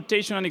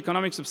transportation and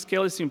economics of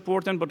scale is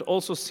important, but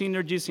also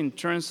synergies in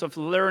terms of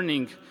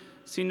learning,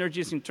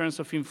 synergies in terms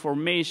of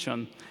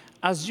information.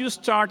 As you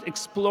start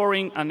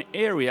exploring an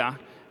area,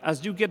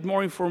 as you get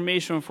more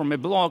information from a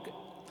block,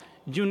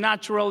 you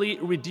naturally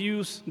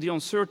reduce the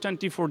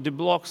uncertainty for the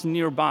blocks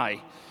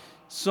nearby.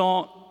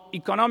 So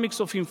economics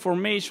of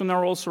information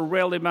are also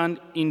relevant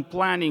in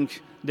planning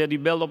the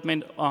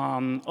development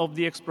of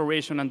the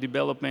exploration and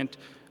development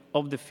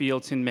of the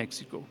fields in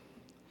Mexico.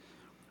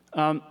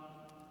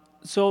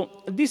 So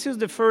this is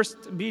the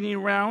first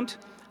bidding round,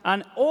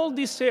 and all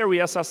these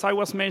areas, as I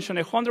was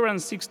mentioning,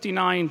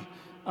 169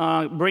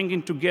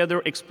 bringing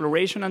together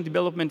exploration and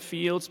development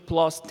fields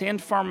plus 10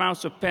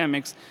 farmouts of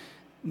Pemex,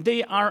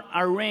 they are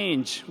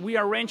arranged. We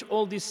arrange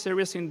all these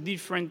areas in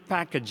different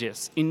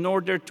packages in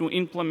order to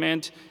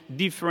implement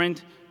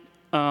different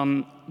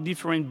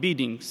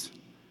biddings.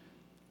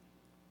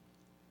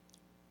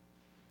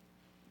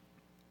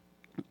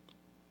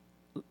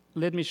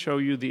 Let me show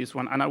you this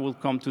one, and I will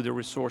come to the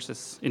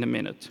resources in a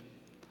minute.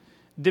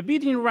 The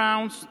bidding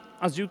rounds,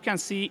 as you can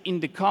see in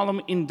the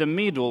column in the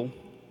middle,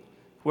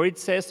 where it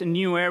says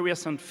new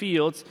areas and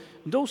fields,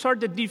 those are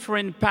the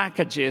different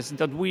packages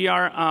that we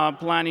are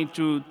planning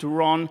to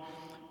run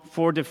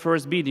for the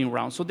first bidding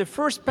round. So the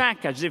first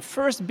package, the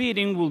first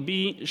bidding will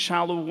be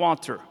shallow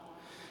water.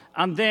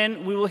 And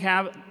then we will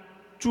have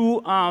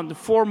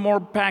four more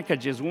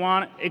packages.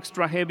 One,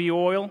 extra heavy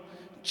oil,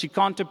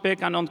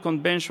 Chicontepec and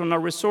unconventional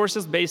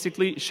resources,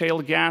 basically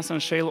shale gas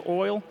and shale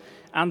oil.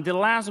 And the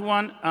last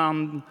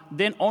one,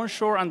 then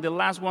onshore, and the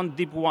last one,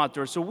 deep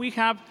water. So we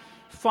have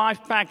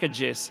 5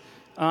 packages.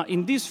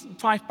 In these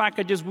 5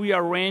 packages, we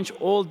arrange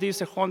all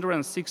these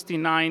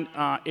 169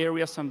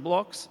 areas and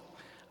blocks,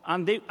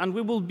 and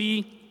we will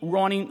be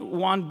running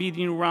one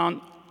bidding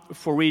round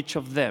for each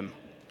of them.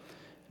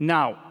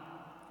 Now,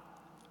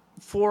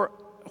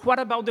 what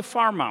about the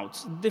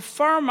farm-outs? The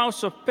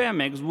farm-outs of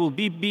Pemex will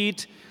be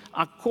bid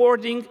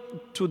according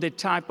to the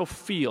type of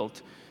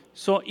field.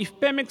 So if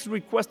Pemex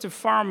requests a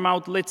farm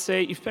out, let's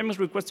say, if Pemex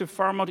requests a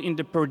farm out in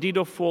the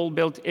Perdido Fault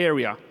Belt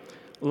area,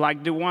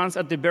 like the ones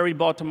at the very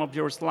bottom of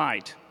your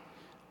slide,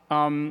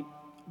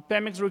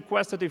 Pemex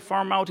requested a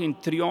farm out in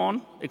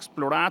Trion,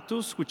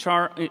 Exploratus, which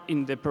are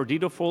in the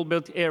Perdido Fault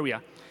Belt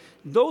area.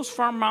 Those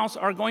farm outs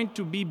are going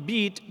to be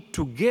bid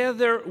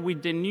together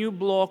with the new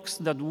blocks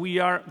that we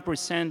are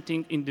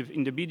presenting in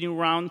the bidding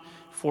round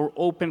for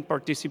open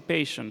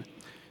participation.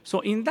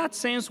 So in that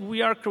sense,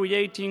 we are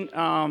creating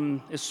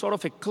a sort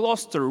of a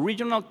cluster,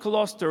 regional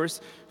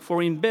clusters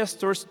for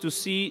investors to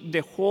see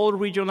the whole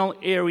regional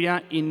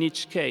area in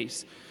each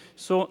case.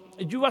 So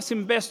you as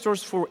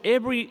investors, for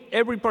every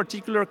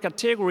particular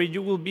category,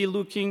 you will be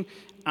looking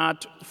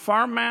at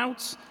farm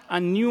outs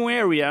and new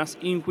areas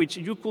in which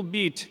you could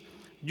bid.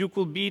 You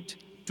could bid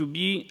to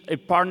be a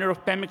partner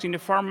of Pemex in the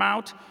farm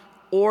out,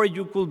 or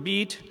you could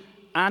bid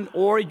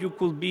or you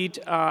could bid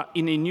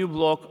in a new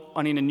block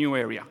and in a new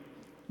area.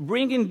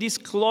 Bringing these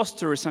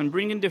clusters and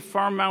bringing the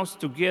farm outs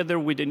together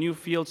with the new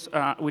fields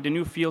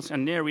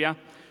and area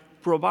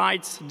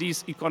provides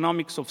these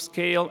economics of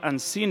scale and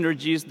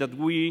synergies that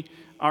we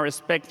are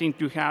expecting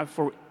to have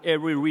for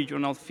every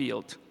regional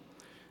field.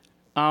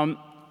 And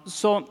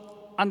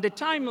the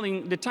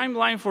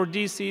timeline for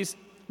this is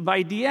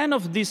by the end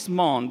of this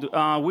month,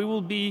 we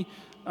will be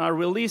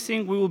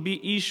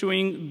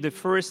issuing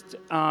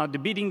the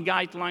bidding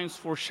guidelines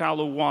for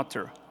shallow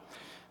water.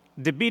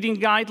 The bidding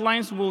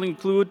guidelines will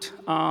include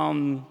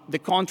the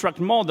contract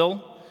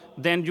model.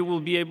 Then you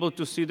will be able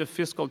to see the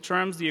fiscal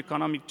terms, the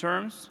economic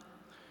terms.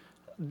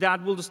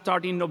 That will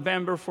start in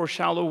November for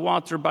shallow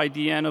water by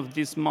the end of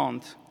this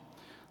month.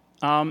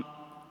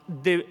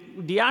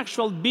 The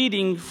actual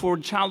bidding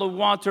for shallow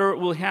water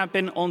will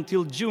happen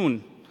until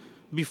June.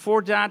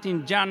 Before that,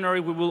 in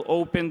January, we will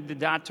open the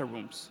data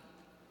rooms.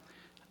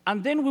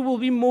 And then we will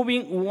be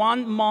moving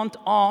 1 month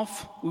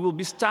off. We will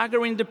be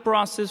staggering the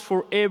process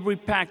for every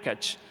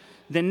package.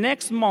 The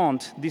next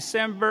month,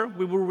 December,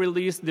 we will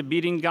release the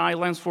bidding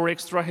guidelines for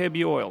extra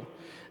heavy oil.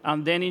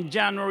 And then in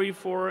January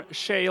for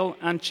shale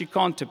and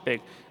Chicontepec.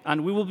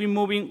 And we will be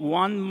moving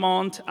 1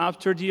 month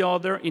after the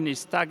other in a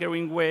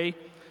staggering way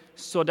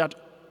so that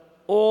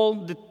all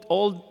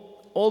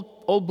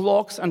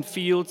blocks and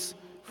fields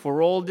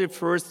for all the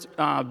first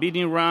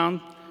bidding round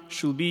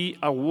should be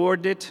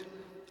awarded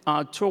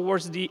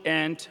towards the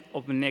end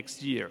of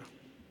next year.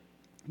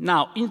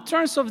 Now, in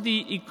terms of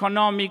the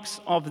economics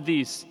of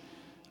this,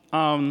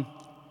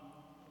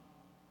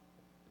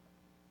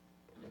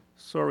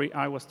 sorry,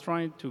 I was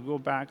trying to go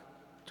back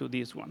to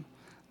this one.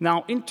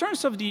 Now, in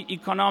terms of the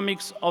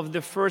economics of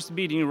the first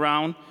bidding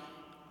round,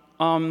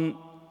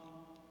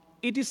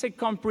 it is a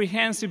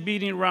comprehensive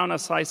bidding round,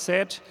 as I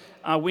said.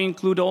 We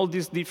include all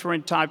these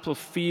different types of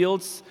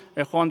fields,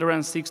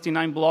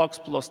 169 blocks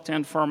plus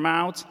 10 farm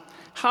outs.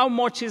 How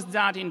much is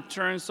that in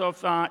terms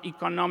of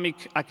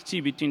economic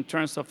activity, in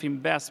terms of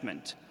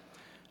investment?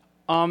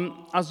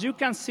 As you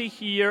can see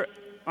here,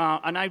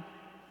 and I'm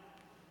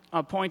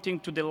pointing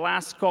to the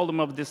last column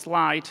of the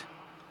slide,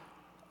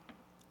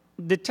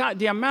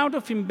 the amount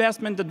of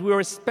investment that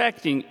we're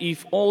expecting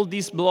if all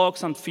these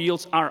blocks and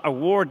fields are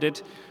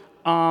awarded,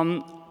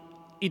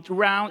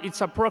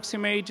 it's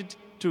approximated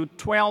to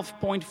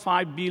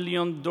 $12.5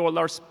 billion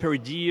per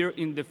year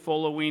in the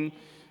following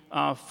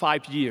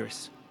 5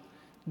 years.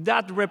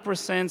 That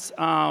represents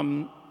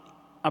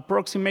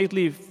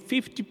approximately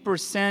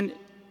 50%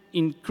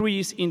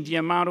 increase in the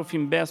amount of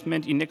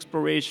investment in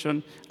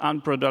exploration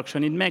and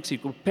production in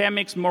Mexico.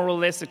 Pemex more or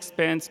less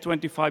spends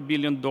 $25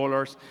 billion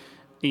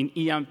in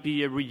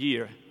E&P every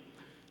year.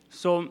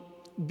 So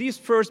this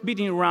first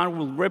bidding round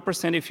will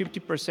represent a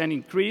 50%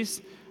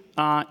 increase.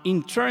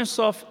 In terms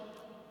of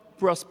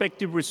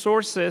prospective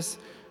resources,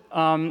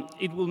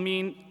 it will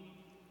mean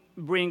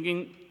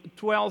bringing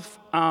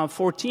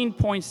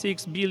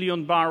 14.6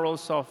 billion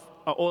barrels of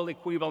oil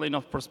equivalent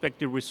of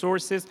prospective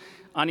resources.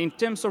 And in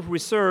terms of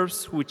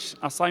reserves, which,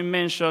 as I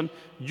mentioned,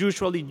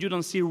 usually you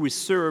don't see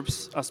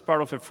reserves as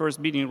part of a first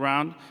bidding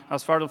round,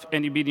 as part of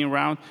any bidding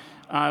round,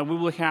 we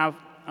will have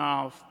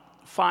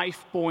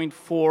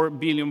 5.4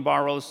 billion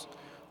barrels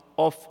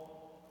of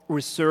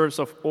reserves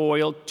of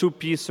oil to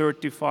be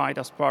certified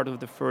as part of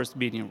the first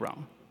bidding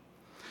round.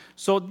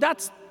 So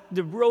that's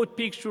the broad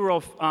picture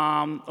of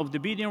the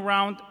bidding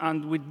round,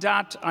 and with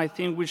that, I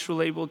think we should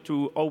be able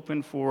to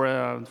open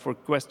for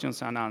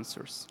questions and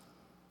answers.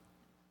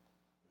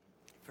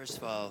 First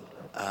of all,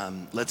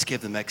 let's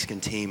give the Mexican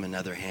team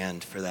another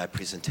hand for that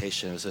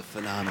presentation. It was a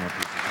phenomenal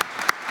presentation.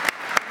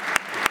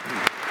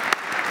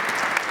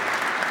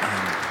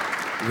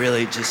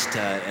 Really just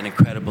an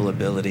incredible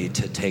ability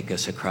to take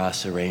us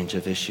across a range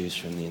of issues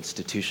from the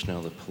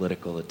institutional, the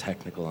political, the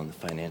technical, and the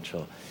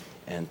financial.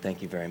 And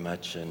thank you very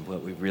much. And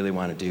what we really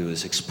want to do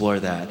is explore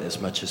that as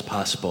much as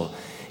possible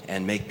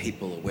and make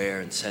people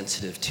aware and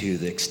sensitive to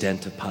the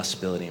extent of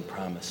possibility and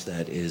promise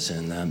that is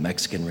in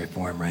Mexican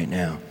reform right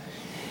now.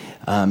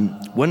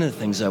 One of the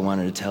things I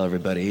wanted to tell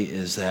everybody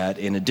is that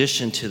in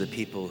addition to the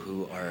people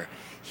who are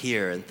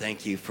here, and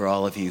thank you for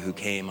all of you who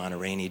came on a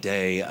rainy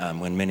day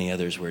when many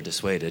others were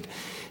dissuaded,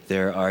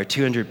 there are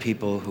 200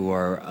 people who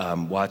are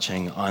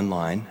watching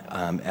online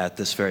at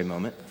this very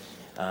moment.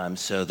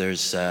 So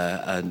there's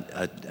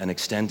an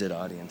extended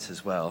audience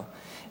as well.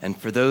 And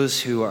for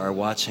those who are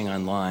watching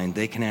online,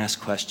 they can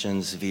ask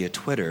questions via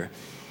Twitter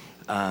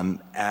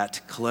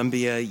at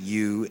Columbia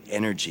U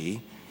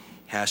Energy,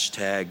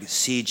 hashtag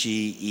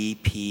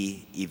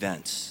CGEP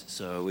events.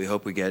 So we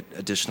hope we get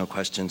additional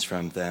questions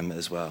from them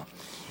as well.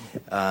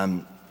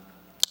 First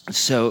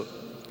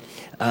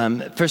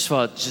of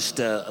all, just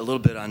a little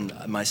bit on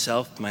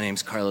myself. My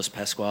name's Carlos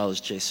Pascual.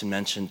 As Jason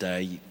mentioned,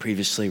 I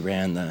previously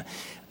ran the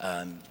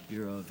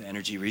Bureau of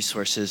Energy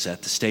Resources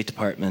at the State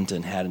Department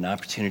and had an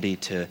opportunity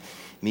to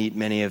meet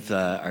many of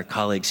our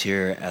colleagues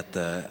here at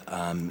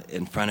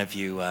in front of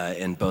you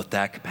in both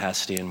that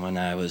capacity and when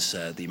I was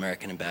the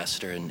American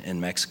ambassador in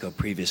Mexico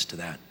previous to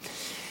that.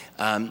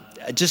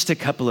 Just a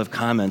couple of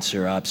comments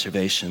or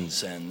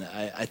observations, and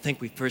I think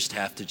we first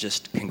have to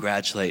just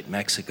congratulate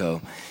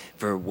Mexico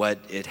for what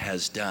it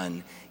has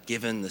done,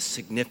 given the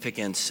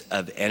significance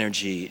of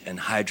energy and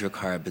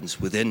hydrocarbons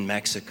within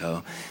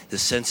Mexico, the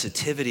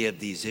sensitivity of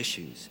these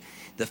issues,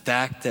 the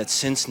fact that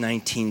since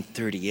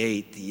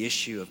 1938, the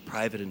issue of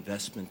private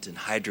investment in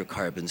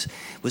hydrocarbons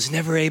was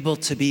never able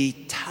to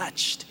be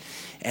touched.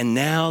 And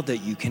now that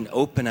you can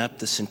open up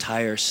this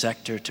entire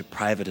sector to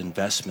private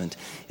investment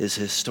is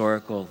a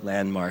historical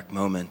landmark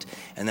moment,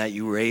 and that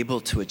you were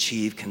able to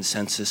achieve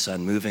consensus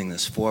on moving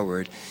this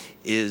forward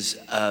is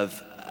a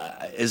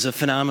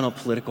phenomenal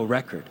political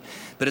record.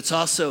 But it's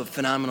also a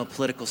phenomenal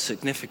political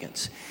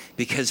significance,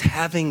 because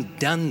having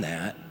done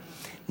that,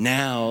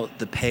 now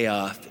the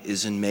payoff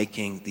is in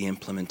making the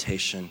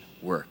implementation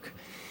work.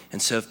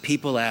 And so if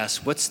people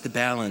ask, what's the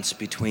balance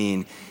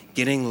between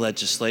getting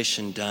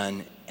legislation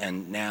done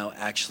and now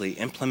actually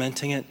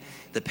implementing it,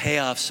 the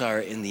payoffs are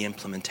in the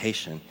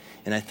implementation.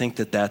 And I think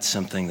that that's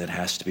something that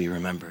has to be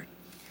remembered.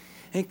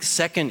 I think the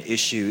second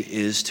issue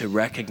is to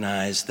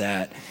recognize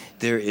that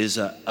there is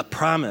a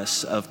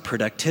promise of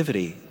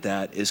productivity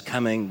that is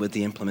coming with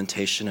the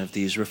implementation of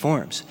these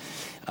reforms.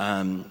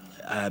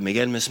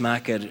 Miguel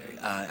Messmacher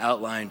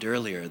outlined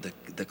earlier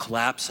the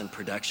collapse in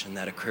production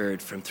that occurred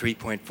from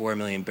 3.4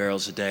 million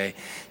barrels a day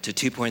to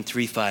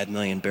 2.35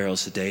 million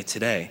barrels a day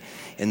today.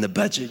 In the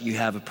budget, you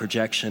have a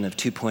projection of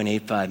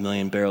 2.85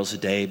 million barrels a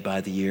day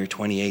by the year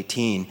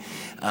 2018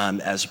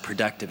 as a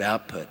productive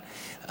output.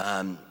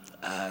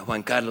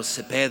 Juan Carlos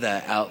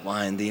Zepeda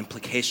outlined the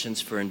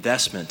implications for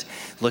investment,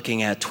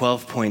 looking at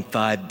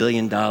 $12.5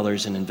 billion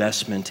in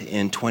investment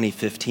in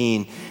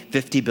 2015,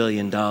 $50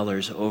 billion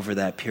over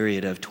that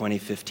period of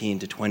 2015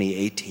 to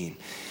 2018.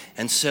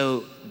 And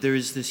so there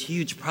is this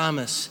huge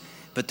promise,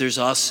 but there's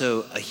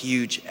also a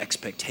huge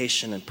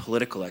expectation and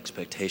political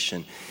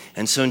expectation.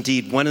 And so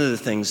indeed, one of the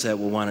things that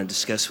we'll want to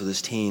discuss with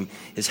this team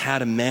is how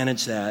to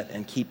manage that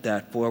and keep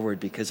that forward,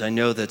 because I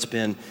know that's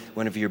been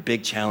one of your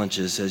big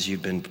challenges as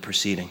you've been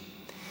proceeding.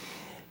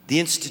 The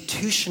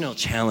institutional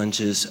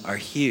challenges are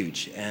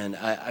huge, and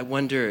I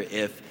wonder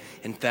if,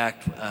 in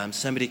fact,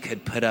 somebody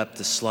could put up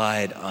the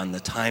slide on the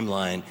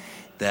timeline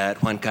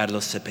that Juan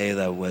Carlos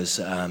Zepeda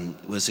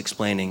was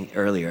explaining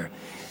earlier.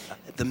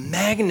 The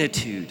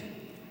magnitude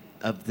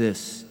of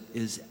this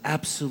is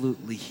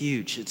absolutely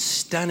huge. It's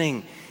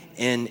stunning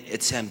in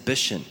its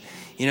ambition.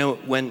 You know,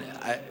 when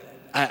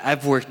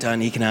I've worked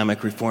on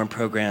economic reform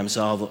programs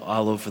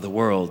all over the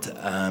world.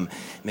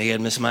 Miguel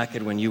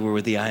Messmacher, when you were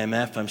with the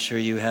IMF, I'm sure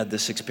you had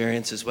this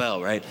experience as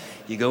well, right?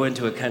 You go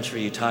into a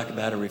country, you talk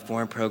about a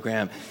reform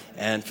program,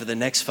 and for the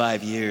next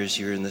 5 years,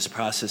 you're in this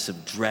process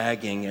of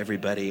dragging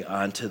everybody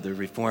onto the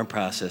reform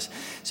process.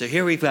 So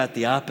here we've got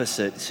the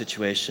opposite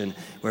situation,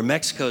 where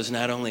Mexico's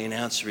not only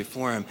announced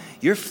reform,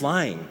 you're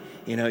flying.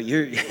 You know,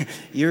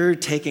 you're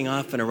taking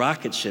off in a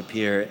rocket ship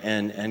here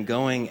and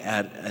going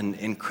at an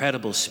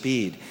incredible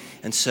speed.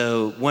 And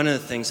so one of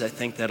the things I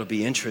think that'll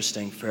be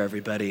interesting for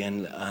everybody,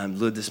 and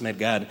Lourdes,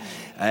 Melgar,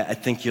 I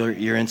think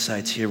your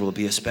insights here will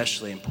be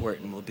especially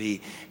important, will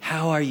be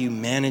how are you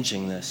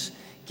managing this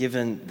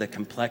given the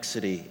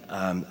complexity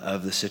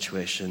of the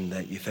situation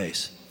that you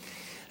face?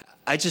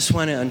 I just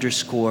want to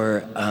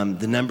underscore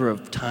the number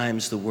of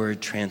times the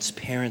word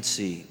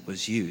transparency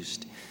was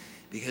used.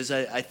 Because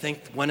I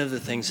think one of the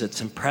things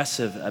that's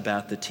impressive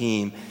about the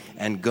team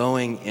and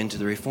going into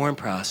the reform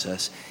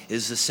process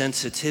is the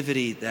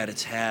sensitivity that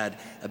it's had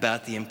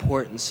about the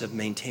importance of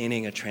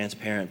maintaining a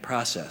transparent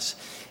process.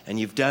 And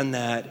you've done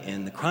that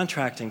in the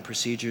contracting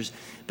procedures,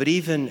 but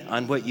even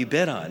on what you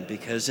bid on,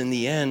 because in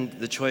the end,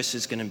 the choice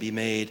is going to be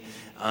made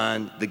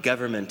on the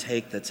government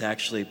take that's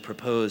actually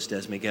proposed,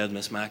 as Miguel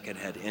Messmacher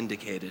had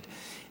indicated.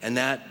 And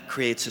that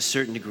creates a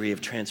certain degree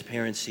of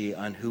transparency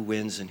on who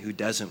wins and who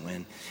doesn't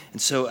win.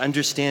 And so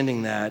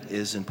understanding that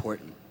is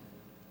important.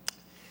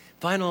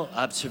 Final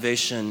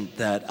observation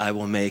that I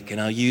will make, and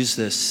I'll use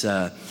this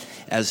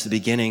as the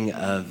beginning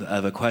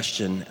of a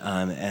question,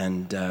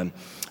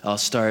 I'll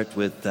start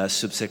with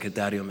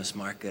Subsecretario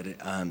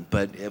Messmacher.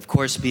 But of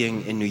course,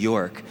 being in New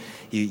York,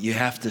 you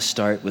have to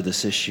start with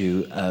this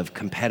issue of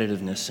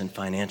competitiveness in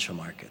financial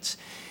markets.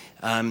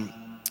 The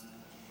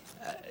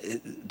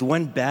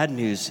one bad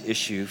news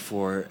issue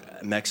for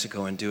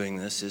Mexico in doing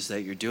this is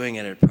that you're doing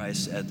it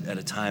at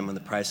a time when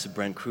the price of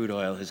Brent crude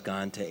oil has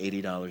gone to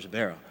 $80 a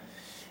barrel.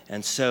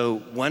 And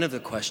so one of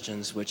the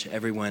questions which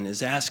everyone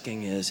is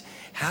asking is,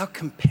 how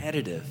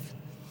competitive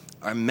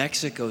are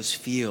Mexico's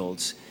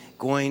fields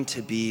going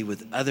to be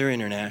with other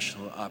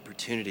international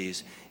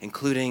opportunities,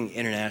 including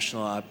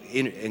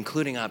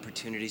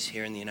opportunities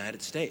here in the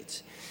United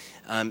States?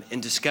 In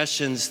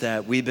discussions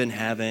that we've been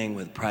having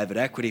with private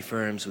equity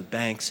firms, with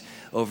banks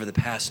over the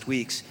past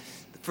weeks,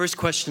 the first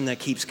question that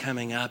keeps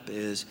coming up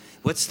is,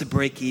 what's the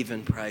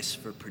break-even price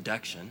for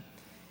production?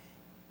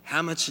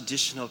 How much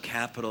additional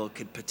capital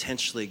could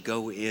potentially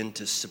go in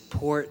to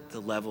support the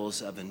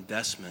levels of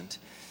investment?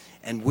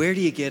 And where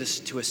do you get us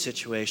to a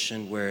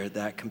situation where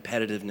that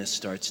competitiveness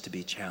starts to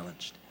be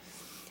challenged?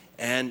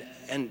 And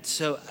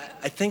so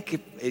I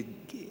think,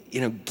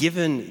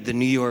 given the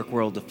New York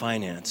world of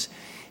finance,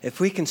 if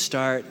we can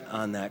start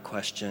on that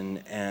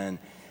question, and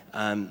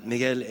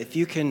Miguel, if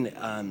you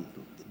can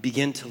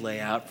begin to lay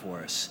out for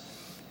us,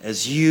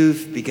 as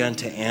you've begun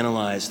to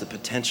analyze the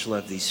potential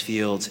of these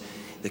fields,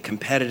 the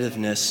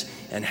competitiveness,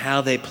 and how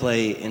they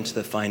play into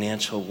the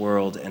financial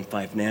world and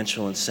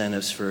financial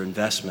incentives for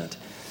investment,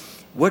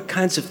 what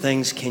kinds of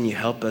things can you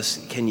help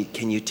us, can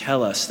you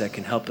tell us that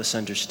can help us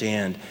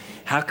understand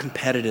how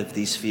competitive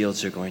these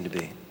fields are going to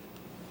be?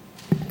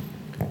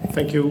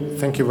 Thank you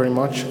very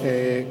much,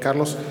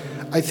 Carlos.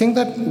 I think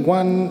that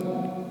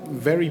one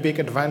very big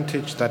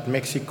advantage that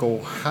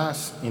Mexico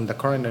has in the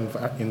current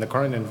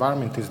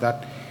environment is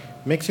that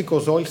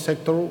Mexico's oil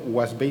sector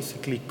was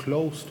basically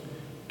closed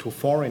to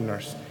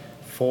foreigners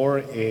for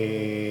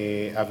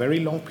a very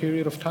long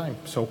period of time.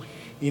 So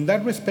in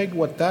that respect,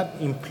 what that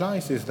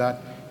implies is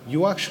that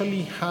you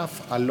actually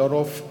have a lot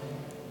of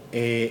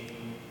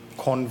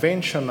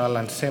conventional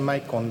and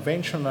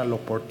semi-conventional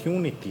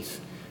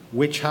opportunities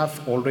which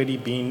have already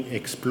been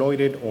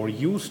exploited or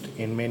used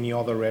in many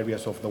other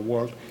areas of the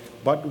world,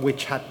 but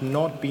which had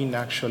not been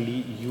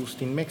actually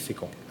used in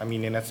Mexico. I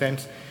mean, in a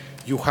sense,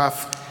 you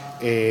have,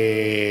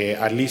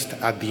 at least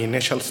at the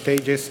initial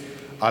stages,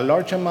 a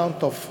large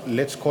amount of,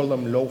 let's call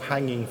them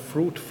low-hanging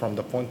fruit from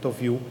the point of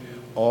view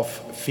of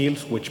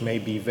fields which may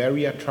be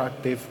very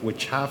attractive,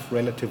 which have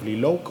relatively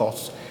low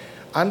costs,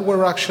 and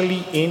we're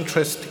actually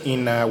interested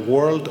in a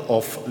world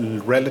of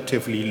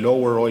relatively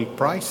lower oil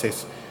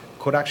prices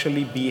could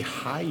actually be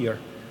higher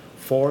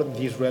for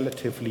these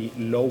relatively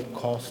low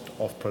cost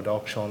of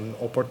production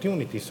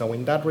opportunities. So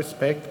in that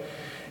respect,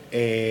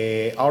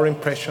 our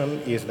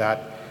impression is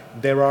that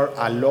there are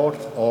a lot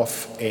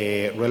of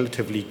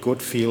relatively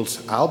good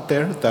fields out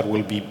there that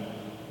will be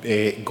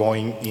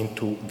going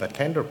into the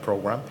tender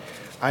program.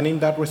 And in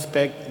that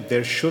respect,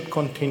 there should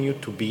continue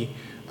to be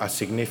a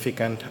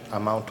significant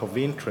amount of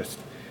interest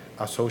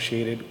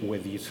associated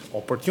with these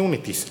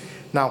opportunities.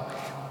 Now,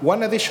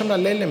 one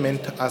additional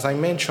element, as I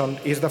mentioned,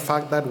 is the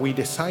fact that we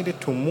decided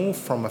to move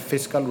from a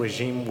fiscal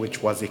regime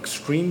which was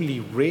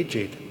extremely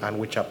rigid and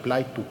which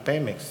applied to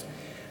Pemex,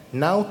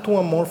 now to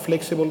a more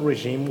flexible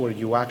regime where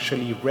you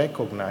actually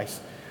recognize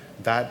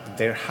that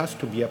there has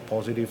to be a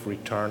positive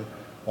return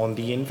on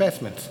the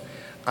investments.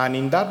 And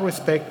in that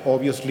respect,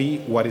 obviously,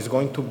 what is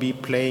going to be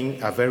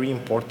playing a very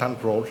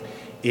important role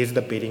is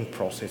the bidding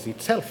process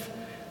itself.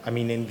 I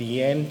mean, in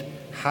the end,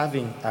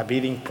 having a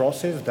bidding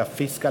process, the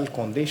fiscal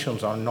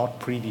conditions are not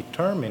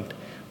predetermined,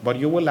 but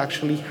you will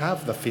actually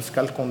have the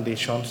fiscal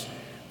conditions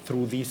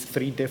through these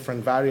three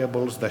different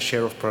variables, the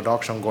share of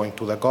production going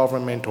to the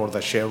government, or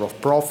the share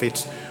of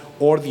profits,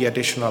 or the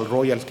additional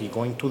royalty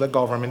going to the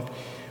government.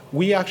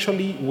 We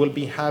actually will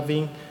be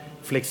having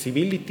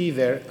flexibility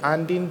there,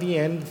 and in the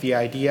end, the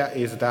idea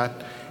is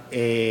that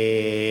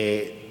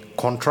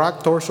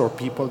contractors or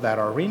people that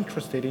are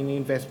interested in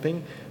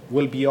investing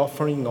will be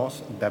offering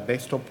us the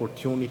best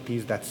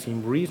opportunities that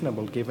seem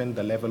reasonable given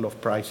the level of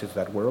prices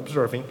that we're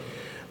observing.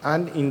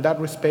 And in that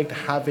respect,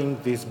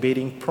 having this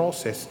bidding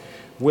process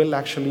will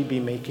actually be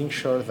making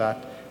sure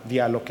that the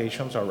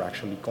allocations are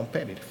actually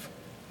competitive.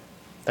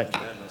 Thank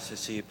you.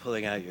 So you're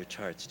pulling out your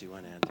charts. Do you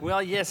want to add?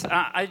 Well, yes,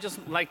 I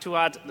just like to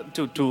add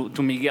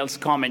to Miguel's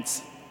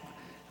comments.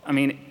 I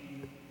mean,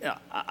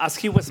 as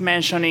he was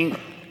mentioning,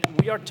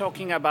 we are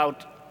talking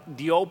about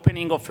the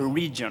opening of a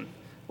region,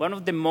 one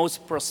of the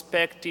most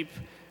prospective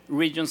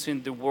regions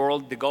in the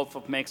world, the Gulf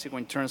of Mexico,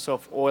 in terms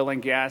of oil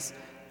and gas,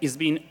 is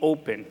being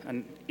open,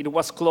 and it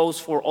was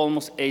closed for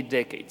almost 8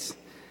 decades.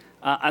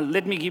 And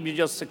let me give you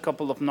just a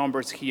couple of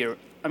numbers here.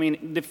 I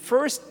mean, the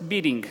first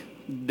bidding,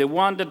 the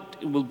one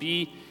that will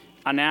be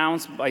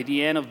announced by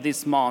the end of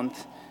this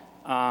month,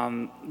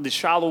 the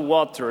shallow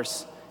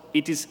waters,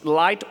 it is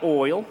light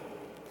oil,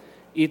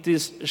 it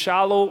is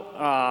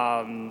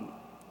shallow,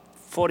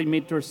 40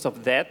 meters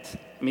of depth,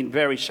 I mean,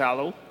 very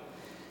shallow.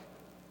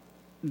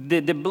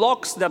 The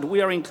blocks that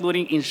we are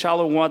including in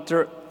shallow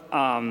water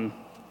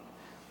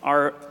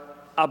are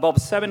above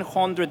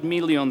 700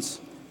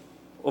 millions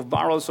of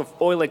barrels of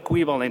oil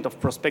equivalent of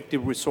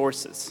prospective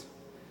resources.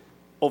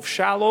 In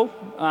shallow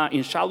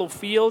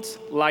fields,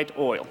 light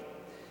oil.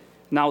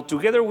 Now,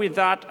 together with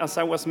that, as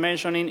I was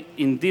mentioning,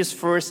 in this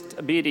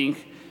first bidding,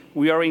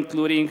 we are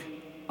including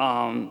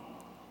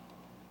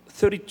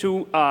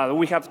 32,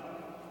 we have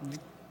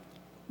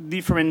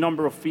different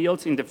number of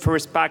fields. In the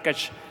first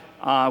package,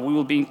 we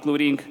will be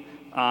including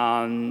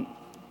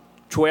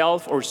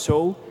 12 or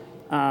so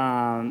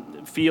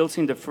fields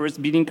in the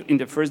first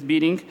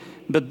bidding.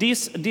 But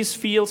these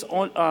fields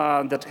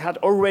that had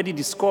already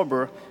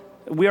discovered,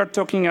 we are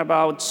talking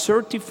about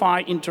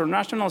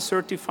international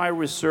certified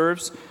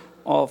reserves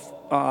of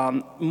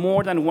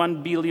more than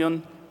 1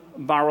 billion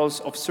barrels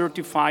of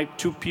certified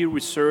 2P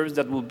reserves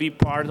that will be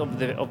part of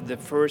the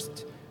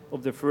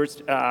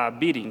first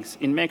biddings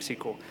in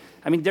Mexico.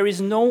 I mean, there is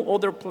no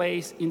other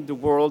place in the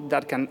world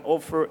that can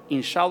offer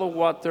in shallow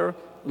water,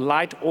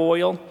 light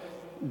oil,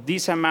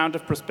 this amount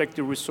of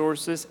prospective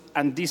resources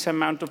and this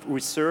amount of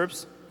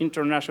reserves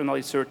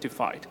internationally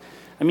certified.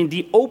 I mean,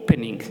 the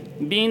opening,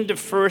 being the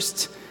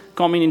first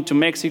coming into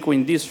Mexico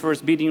in this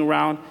first bidding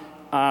round,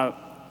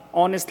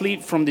 honestly,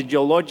 from the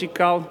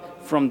geological,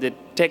 from the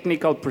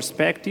technical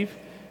perspective,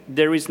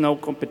 there is no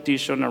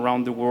competition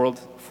around the world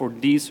for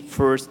this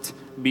first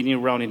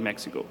bidding round in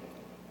Mexico.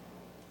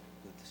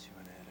 Lourdes, you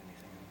want to add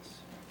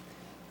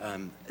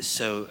anything else?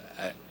 So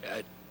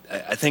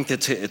I think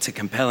that it's a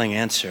compelling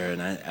answer,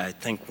 and I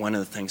think one of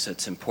the things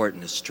that's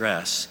important to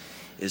stress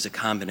is a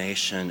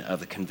combination of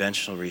the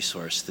conventional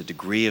resource, the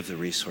degree of the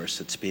resource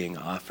that's being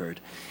offered.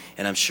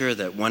 And I'm sure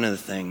that one of the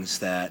things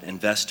that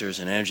investors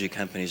and energy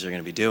companies are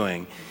going to be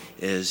doing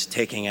is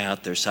taking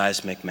out their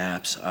seismic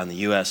maps on the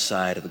US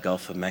side of the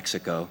Gulf of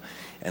Mexico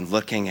and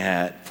looking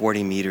at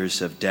 40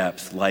 meters of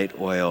depth, light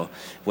oil,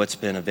 what's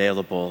been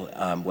available,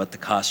 what the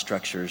cost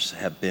structures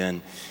have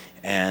been.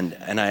 And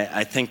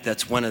I think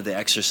that's one of the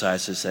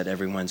exercises that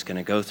everyone's going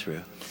to go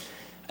through.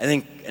 I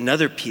think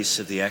another piece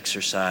of the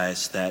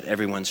exercise that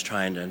everyone's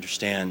trying to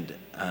understand,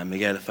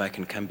 Miguel, if I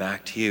can come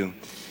back to you,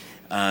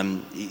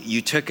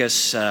 you took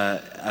us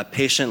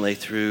patiently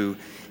through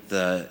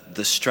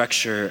the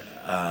structure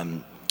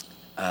of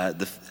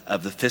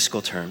the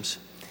fiscal terms.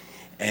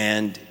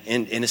 And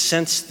in a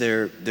sense,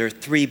 there are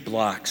three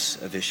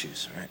blocks of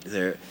issues. Right?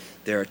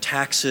 There are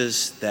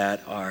taxes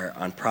that are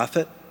on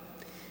profit,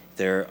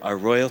 there are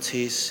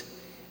royalties,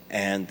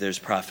 and there's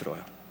profit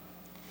oil.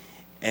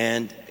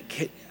 And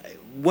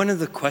one of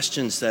the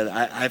questions that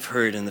I've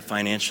heard in the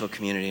financial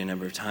community a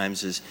number of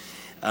times is,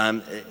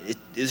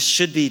 it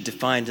should be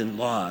defined in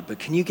law, but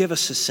can you give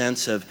us a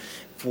sense of,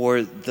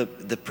 for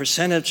the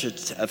percentage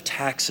of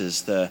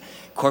taxes, the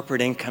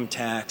corporate income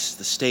tax,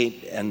 the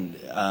state and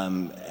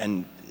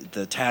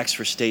the tax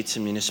for states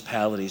and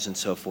municipalities and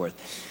so forth,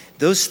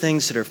 those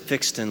things that are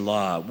fixed in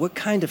law, what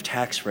kind of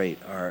tax rate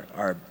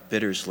are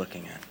bidders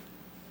looking at?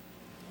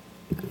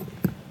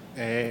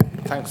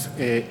 Thanks,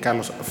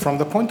 Carlos. From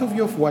the point of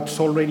view of what's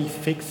already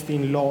fixed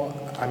in law,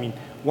 I mean,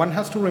 one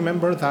has to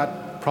remember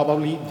that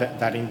probably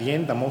that in the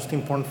end, the most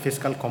important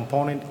fiscal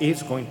component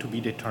is going to be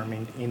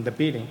determined in the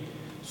bidding.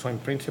 So in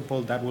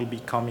principle, that will be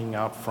coming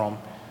out from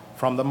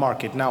the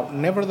market. Now,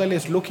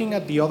 nevertheless, looking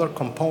at the other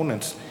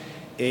components,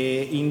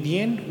 in the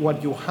end,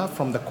 what you have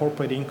from the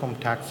corporate income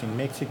tax in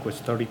Mexico is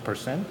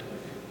 30%,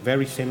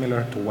 very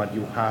similar to what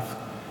you have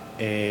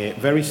in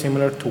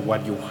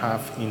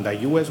the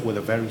US with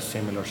a very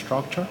similar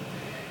structure.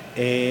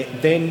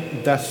 Then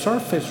the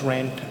surface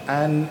rent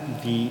and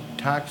the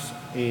tax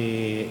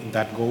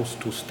that goes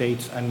to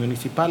states and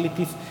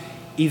municipalities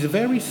is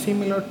very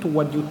similar to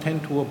what you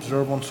tend to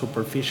observe on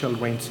superficial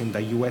rents in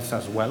the US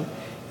as well.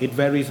 It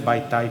varies by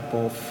type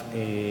of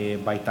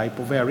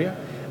area,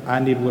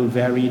 and it will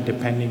vary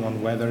depending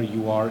on whether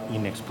you are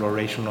in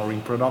exploration or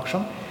in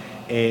production.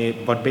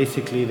 But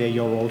basically, they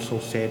are also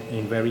set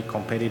in very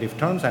competitive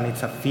terms, and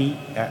it's a fee,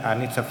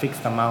 and it's a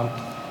fixed amount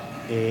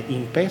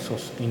in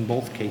pesos in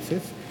both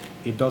cases.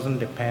 It doesn't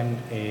depend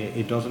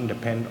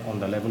on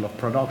the level of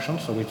production,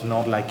 so it's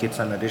not like it's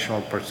an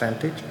additional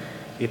percentage.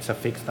 It's a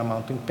fixed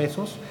amount in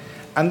pesos.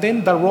 And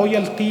then the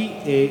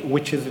royalty,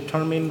 which is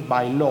determined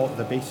by law,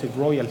 the basic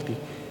royalty,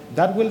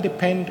 that will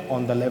depend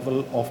on the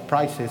level of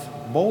prices,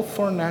 both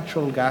for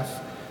natural gas,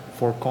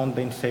 for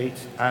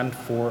condensates, and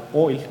for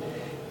oil.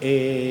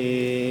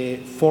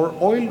 For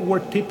oil,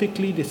 we're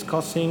typically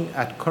discussing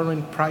at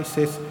current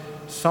prices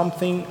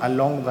something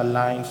along the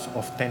lines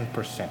of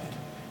 10%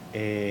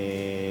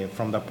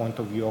 from the point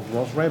of view of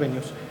gross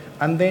revenues.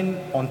 And then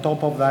on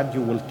top of that,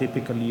 you will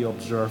typically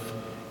observe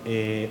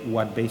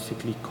what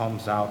basically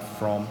comes out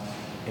from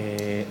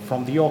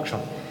the auction.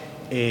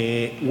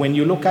 When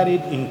you look at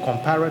it in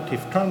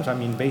comparative terms, I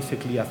mean,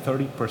 basically a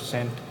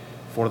 30%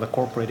 for the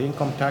corporate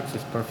income tax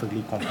is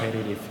perfectly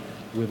competitive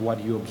with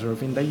what you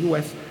observe in the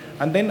US.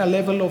 And then a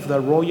level of the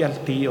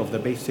royalty, of the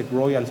basic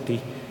royalty,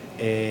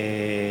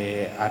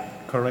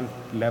 at current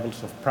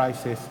levels of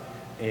prices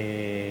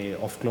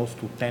of close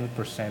to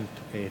 10%,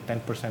 10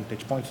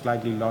 percentage points,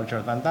 slightly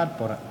larger than that,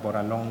 but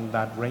along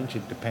that range.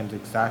 It depends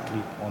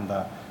exactly on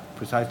the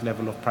precise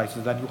level of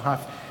prices that you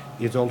have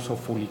is also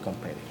fully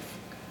competitive.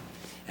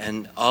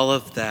 And all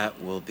of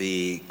that will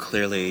be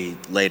clearly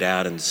laid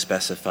out and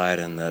specified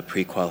in the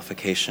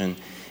pre-qualification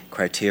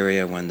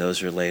criteria when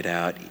those are laid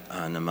out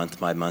on a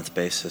month-by-month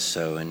basis,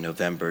 so in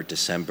November,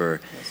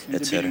 December,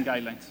 et cetera. In the bidding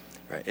guidelines.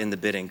 Right, in the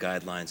bidding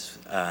guidelines.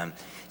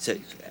 So,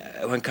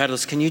 Juan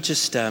Carlos, can you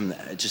just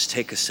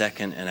take a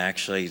second and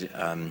actually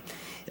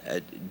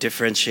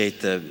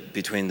differentiate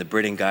between the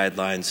bidding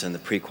guidelines and the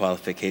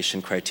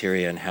pre-qualification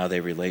criteria and how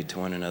they relate to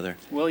one another?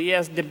 Well,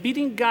 yes, the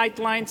bidding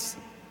guidelines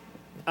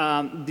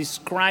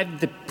describe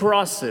the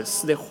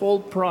process, the whole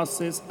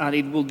process, and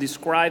it will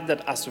describe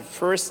that as a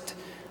first,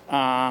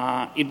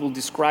 it will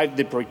describe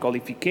the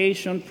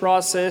pre-qualification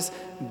process,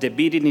 the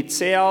bidding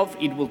itself.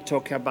 It will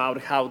talk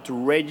about how to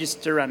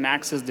register and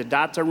access the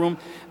data room.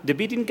 The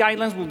bidding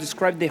guidelines will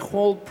describe the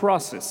whole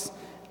process.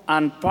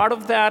 And part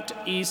of that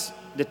is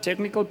the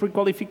technical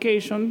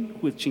pre-qualification,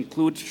 which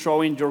includes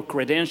showing your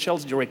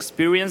credentials, your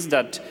experience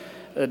that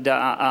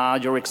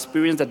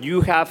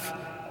you have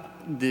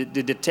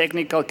the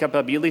technical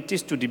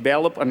capabilities to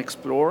develop and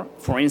explore,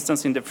 for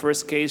instance, in the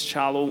first case,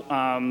 shallow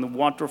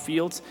water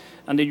fields,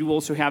 and then you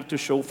also have to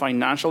show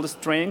financial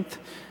strength.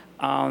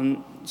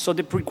 So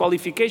the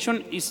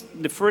pre-qualification is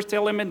the first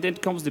element, then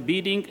comes the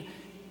bidding,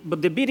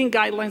 but the bidding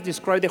guidelines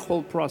describe the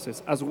whole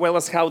process, as well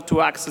as how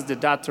to access the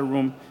data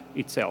room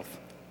itself.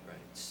 Right.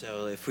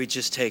 So if we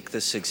just take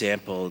this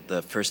example,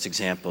 the first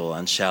example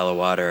on shallow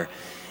water,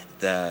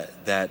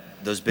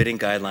 those bidding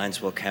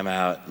guidelines will come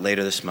out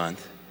later this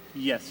month.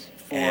 Yes,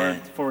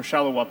 for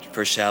shallow water.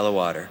 For shallow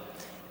water.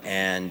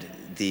 And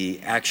the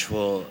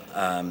actual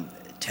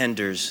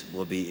tenders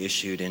will be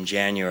issued in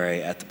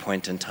January at the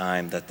point in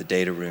time that the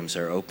data rooms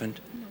are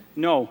opened?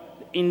 No.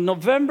 In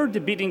November, the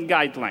bidding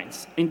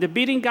guidelines. In the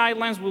bidding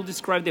guidelines, we'll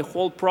describe the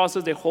whole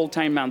process, the whole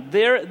timeline.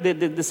 There,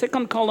 the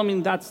second column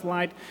in that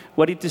slide,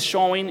 what it is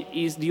showing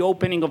is the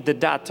opening of the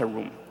data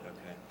room.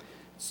 Okay.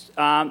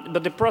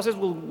 But the process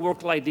will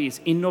work like this.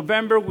 In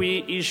November,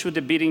 we issue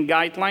the bidding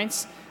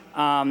guidelines.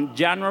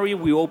 January,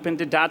 we open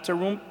the data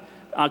room.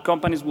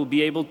 Companies will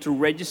be able to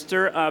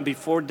register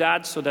before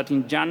that, so that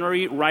in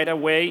January, right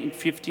away,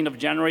 15th of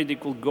January, they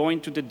could go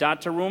into the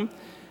data room.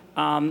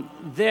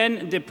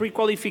 Then the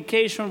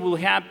pre-qualification will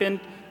happen.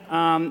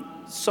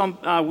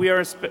 We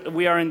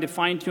are in the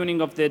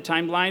fine-tuning of the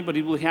timeline, but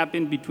it will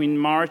happen between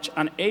March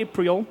and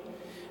April.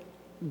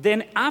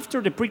 Then after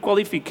the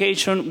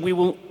pre-qualification, we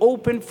will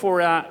open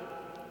for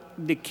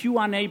the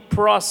Q&A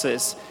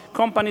process.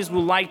 Companies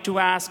would like to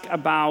ask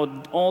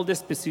about all the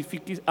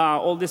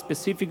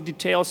specific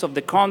details of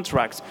the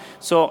contracts.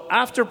 So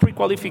after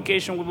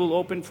pre-qualification, we will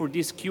open for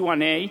this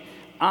Q&A,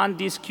 and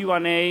this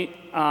Q&A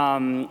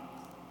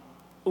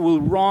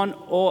will run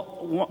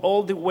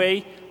all the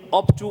way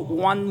up to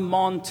 1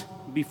 month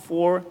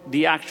before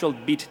the actual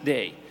bid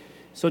day.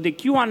 So the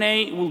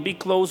Q&A will be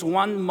closed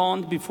 1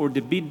 month before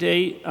the bid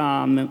day,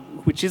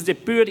 which is the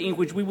period in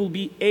which we will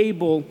be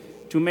able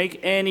to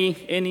make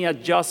any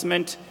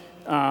adjustment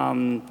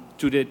to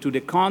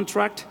the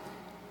contract.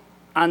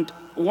 And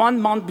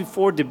 1 month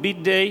before the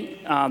bid day,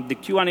 the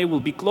Q&A will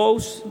be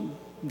closed,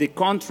 the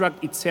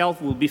contract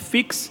itself will be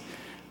fixed,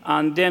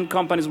 and then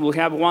companies will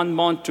have 1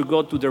 month to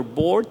go to their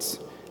boards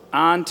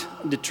and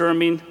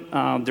determine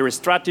their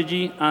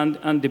strategy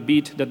and the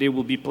bid that they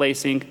will be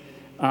placing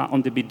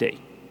on the bid day.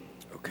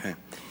 Okay.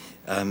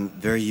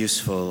 Very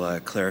useful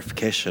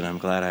clarification. I'm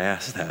glad I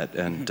asked that,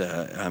 and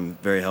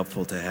very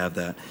helpful to have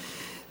that.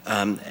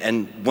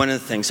 And one of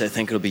the things I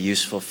think it'll be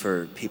useful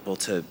for people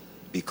to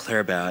be clear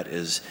about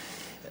is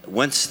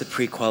once the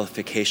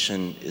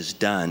pre-qualification is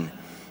done,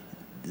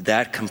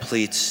 that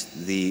completes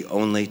the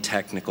only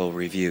technical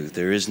review.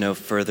 There is no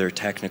further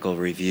technical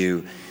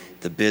review.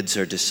 The bids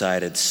are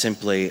decided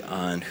simply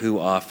on who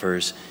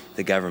offers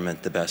the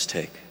government the best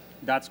take.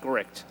 That's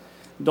correct.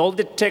 All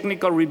the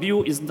technical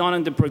review is done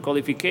in the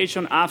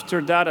pre-qualification. After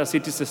that, as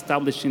it is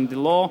established in the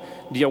law,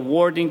 the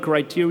awarding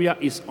criteria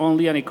is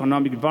only an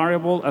economic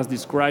variable, as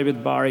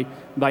described by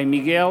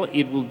Miguel.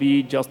 It will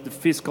be just the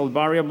fiscal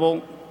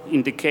variable.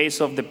 In the case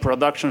of the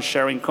production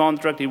sharing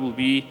contract, it will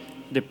be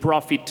the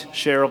profit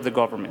share of the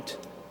government.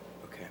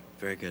 Okay,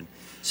 very good.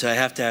 So I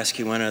have to ask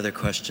you one other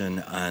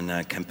question on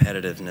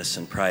competitiveness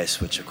and price,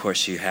 which of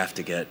course you have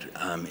to get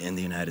in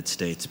the United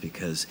States,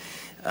 because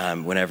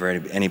whenever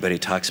anybody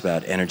talks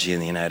about energy in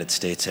the United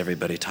States,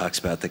 everybody talks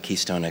about the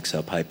Keystone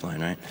XL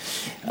pipeline, right?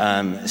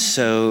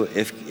 So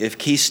if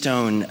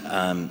Keystone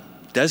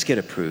does get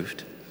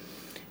approved,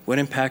 what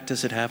impact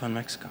does it have on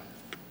Mexico?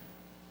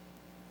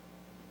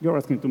 You're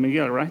asking to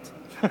Miguel, right?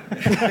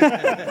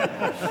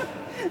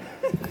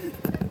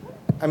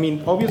 I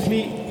mean,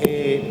 obviously,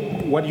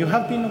 what you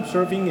have been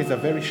observing is a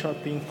very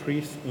sharp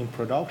increase in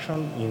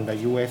production in the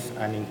US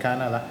and in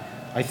Canada,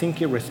 I think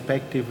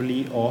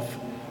irrespectively of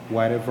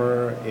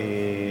whether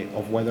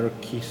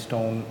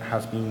Keystone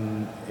has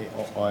been,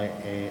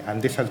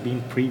 and this has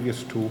been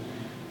previous to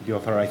the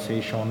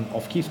authorization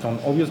of Keystone.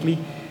 Obviously,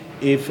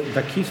 if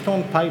the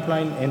Keystone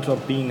pipeline ends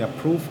up being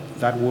approved,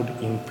 that would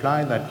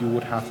imply that you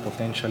would have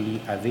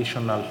potentially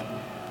additional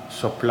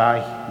supply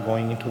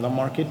going into the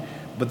market.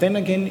 But then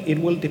again, it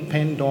will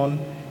depend on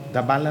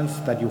the balance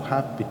that you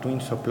have between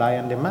supply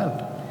and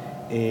demand.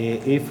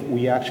 If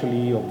we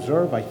actually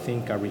observe, I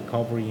think, a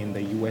recovery in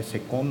the US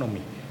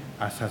economy,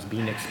 as has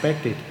been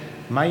expected,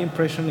 my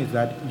impression is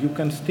that you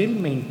can still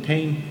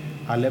maintain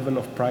a level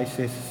of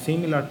prices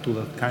similar to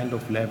the kind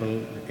of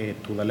level,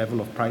 to the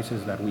level of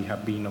prices that we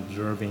have been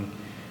observing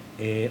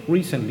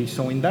recently.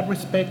 So in that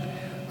respect,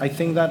 I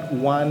think that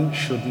one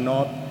should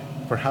not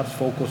perhaps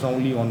focus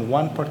only on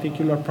one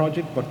particular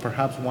project, but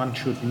perhaps one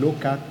should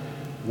look at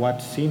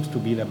what seems to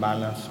be the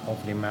balance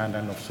of demand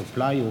and of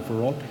supply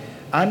overall.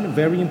 And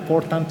very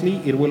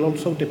importantly, it will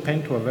also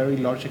depend to a very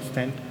large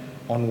extent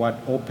on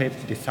what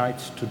OPEC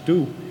decides to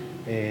do,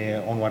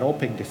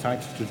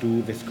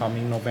 this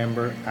coming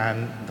November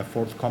and the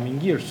forthcoming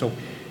year. So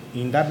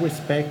in that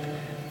respect,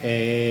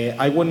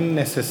 I wouldn't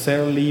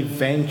necessarily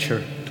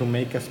venture to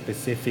make a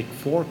specific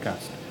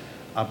forecast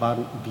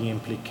about the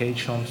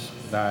implications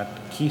that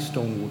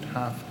Keystone would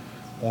have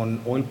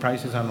on oil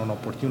prices and on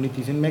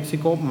opportunities in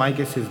Mexico. My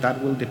guess is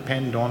that will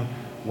depend on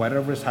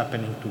whatever is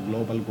happening to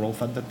global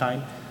growth at the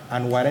time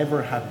and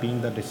whatever have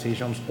been the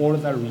decisions or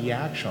the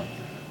reaction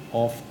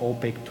of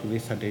OPEC to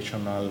this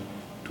additional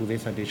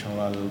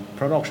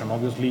production.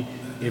 Obviously,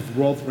 if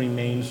growth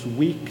remains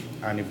weak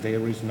and if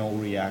there is no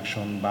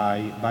reaction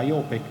by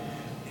OPEC,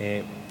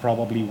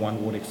 probably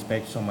one would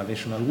expect some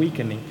additional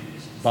weakening.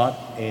 But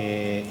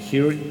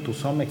here, to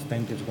some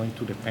extent, it's going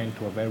to depend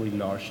to a very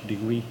large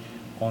degree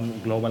on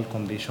global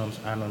conditions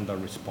and on the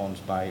response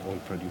by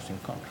oil-producing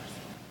countries.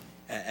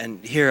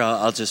 And here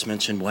I'll just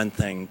mention one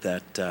thing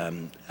that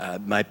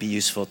might be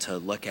useful to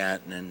look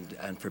at,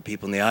 and for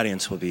people in the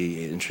audience will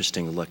be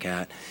interesting to look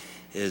at,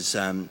 is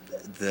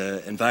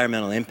the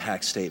environmental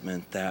impact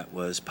statement that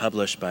was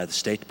published by the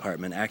State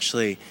Department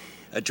actually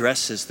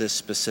addresses this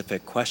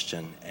specific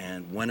question.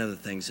 And one of the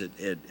things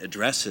it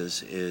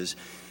addresses is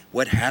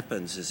what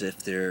happens is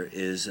if there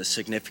is a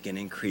significant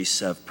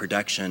increase of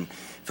production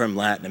from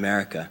Latin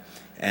America.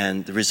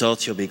 And the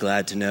results, you'll be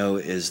glad to know,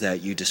 is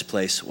that you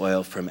displace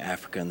oil from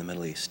Africa and the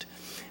Middle East.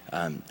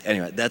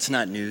 Anyway, that's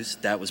not news.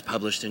 That was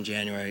published in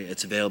January.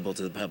 It's available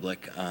to the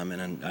public,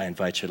 and I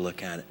invite you to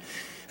look at it.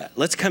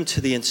 Let's come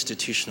to the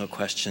institutional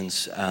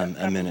questions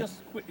a minute.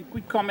 Just a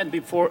quick comment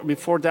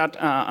before that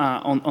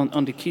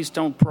on the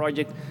Keystone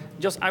project.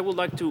 Just I would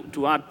like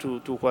to add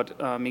to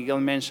what Miguel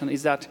mentioned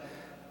is that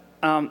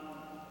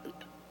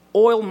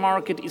oil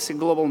market is a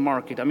global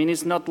market. I mean,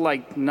 it's not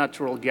like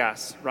natural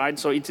gas, right?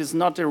 So it is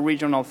not a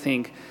regional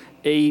thing.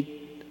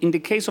 In the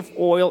case of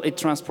oil, a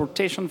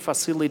transportation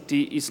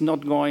facility is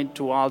not going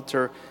to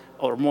alter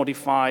or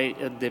modify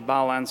the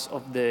balance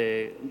of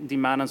the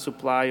demand and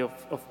supply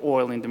of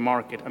oil in the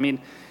market. I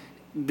mean,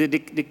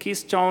 the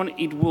Keystone,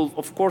 it will,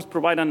 of course,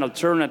 provide an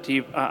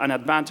alternative, an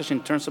advantage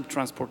in terms of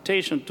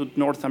transportation to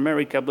North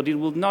America, but it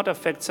will not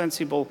affect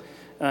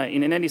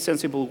in any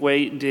sensible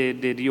way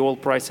the oil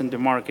price in the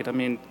market. I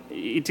mean,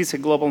 it is a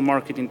global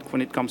market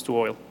when it comes to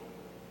oil.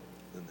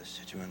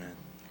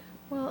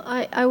 Well,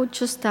 I would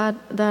just add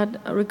that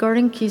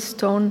regarding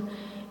Keystone,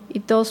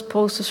 it does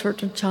pose a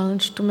certain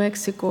challenge to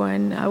Mexico,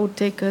 and I would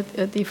take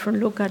a different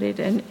look at it.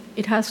 And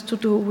it has to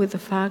do with the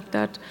fact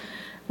that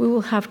we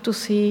will have to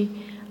see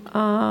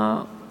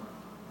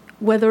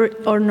whether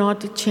or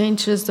not it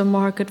changes the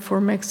market for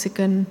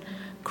Mexican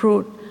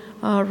crude.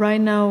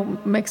 Right now,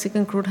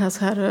 Mexican crude has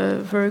had a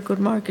very good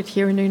market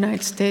here in the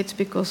United States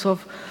because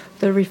of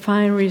the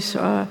refineries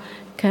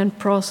can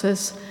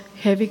process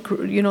heavy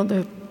crude,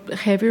 the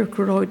heavier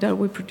crude oil that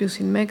we produce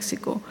in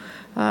Mexico.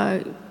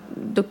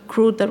 The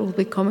crude that will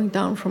be coming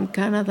down from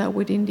Canada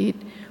would indeed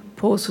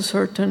pose a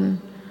certain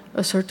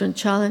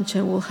challenge,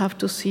 and we'll have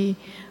to see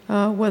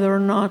whether or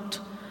not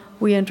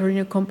we enter in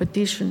a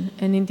competition.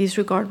 And in this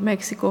regard,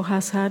 Mexico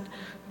has had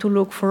to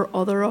look for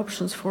other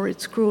options for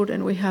its crude,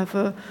 and we have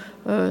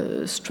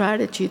a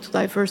strategy to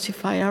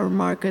diversify our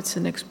markets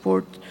and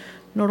export,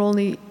 not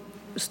only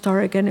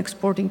start again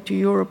exporting to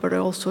Europe, but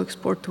also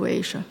export to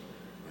Asia.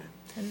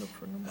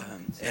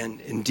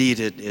 And indeed,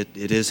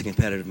 it is a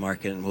competitive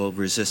market, and we'll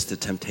resist the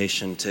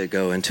temptation to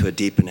go into a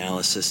deep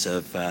analysis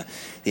of the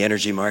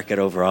energy market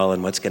overall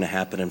and what's going to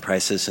happen in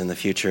prices in the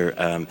future.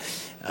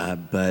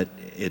 But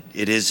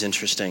it is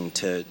interesting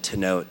to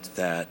note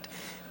that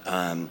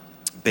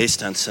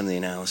based on some of the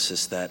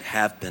analysis that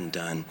have been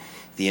done,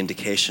 the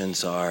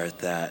indications are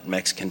that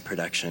Mexican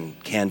production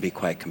can be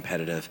quite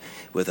competitive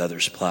with other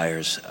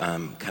suppliers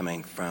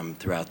coming from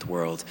throughout the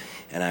world.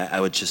 And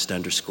I would just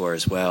underscore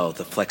as well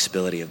the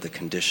flexibility of the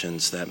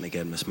conditions that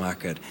Miguel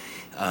Messmacher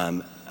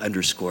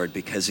underscored,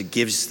 because it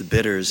gives the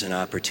bidders an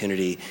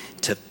opportunity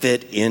to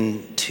fit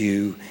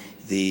into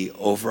the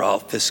overall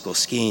fiscal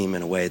scheme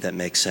in a way that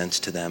makes sense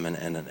to them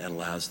and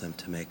allows them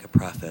to make a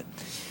profit.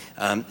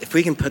 If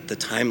we can put the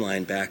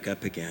timeline back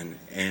up again,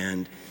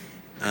 and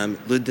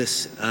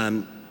Lourdes,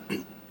 I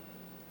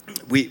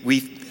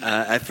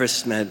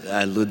first met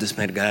Lourdes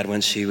Melgar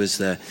when she was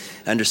the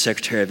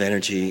Undersecretary of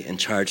Energy in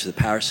charge of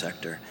the power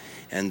sector.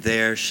 And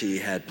there she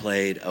had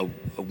played a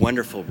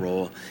wonderful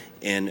role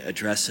in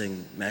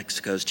addressing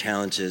Mexico's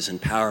challenges in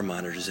power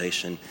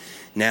modernization.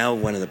 Now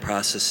one of the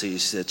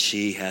processes that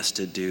she has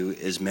to do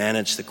is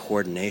manage the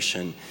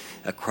coordination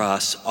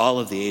across all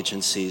of the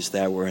agencies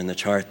that were in the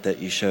chart that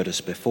you showed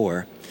us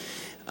before.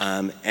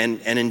 And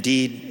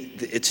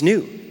indeed, it's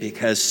new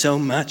because so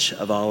much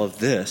of all of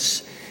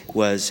this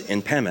was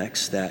in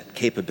Pemex, that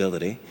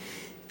capability.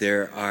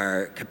 There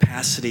are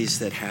capacities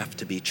that have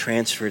to be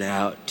transferred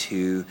out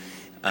to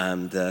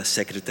the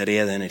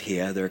Secretaría de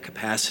Energía. There are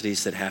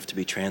capacities that have to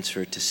be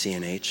transferred to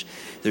CNH.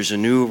 There's a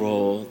new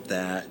role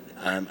that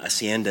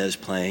Hacienda is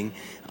playing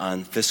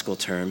on fiscal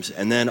terms,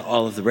 and then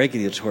all of the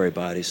regulatory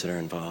bodies that are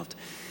involved.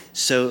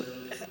 So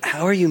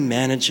how are you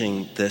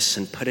managing this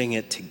and putting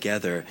it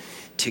together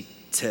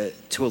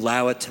to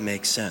allow it to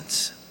make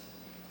sense?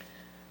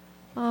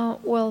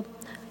 Well,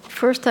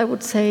 first I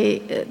would say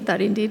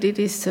that indeed it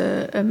is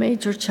a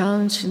major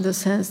challenge in the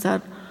sense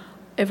that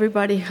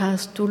everybody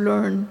has to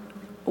learn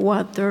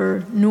what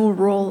their new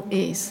role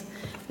is.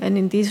 And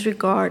in this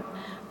regard,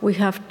 we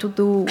have to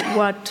do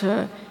what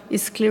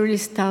is clearly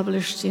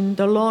established in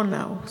the law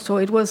now. So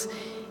it was,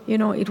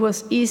 it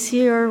was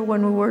easier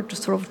when we were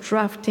sort of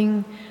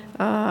drafting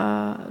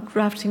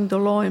the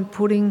law and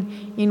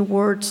putting in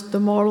words the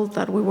model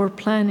that we were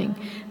planning.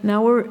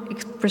 Now we're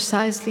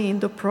precisely in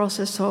the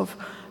process of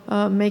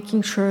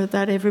making sure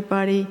that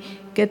everybody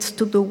gets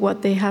to do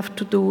what they have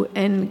to do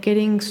and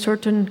getting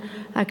certain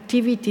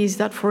activities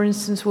that, for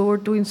instance, we were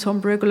doing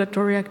some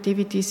regulatory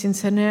activities in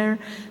CENER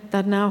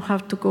that now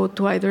have to go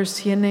to either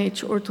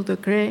CNH or to the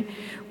CRE.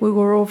 We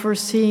were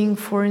overseeing,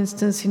 for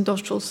instance,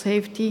 industrial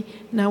safety.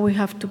 Now we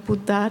have to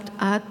put that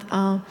at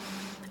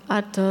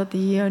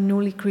the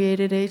newly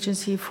created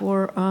Agency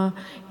for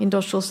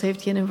Industrial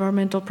Safety and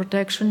Environmental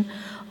Protection.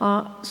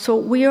 So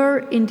we are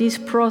in this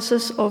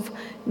process of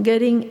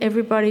getting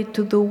everybody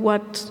to do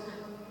what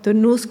the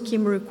new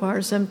scheme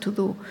requires them to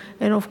do.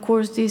 And of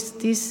course,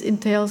 this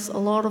entails a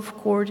lot of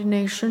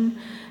coordination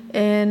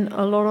and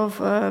a lot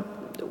of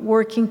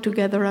working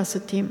together as a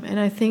team. And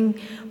I think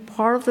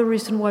part of the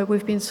reason why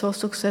we've been so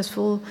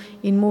successful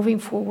in moving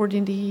forward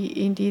in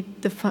the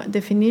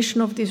definition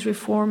of this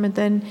reform and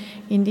then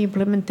in the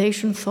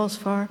implementation thus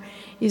far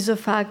is the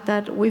fact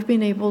that we've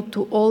been able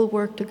to all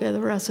work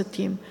together as a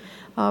team.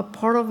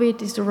 Part of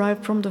it is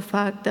derived from the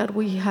fact that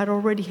we had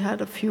already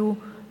had a few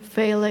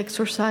failed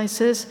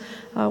exercises,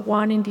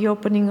 one in the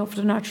opening of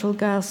the natural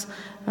gas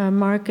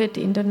market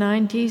in the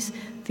 90s,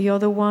 the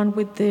other one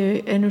with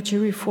the energy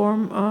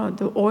reform,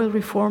 the oil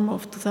reform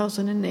of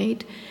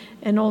 2008,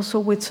 and also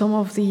with some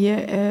of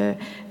the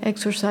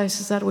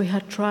exercises that we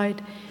had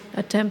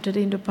attempted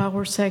in the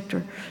power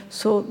sector.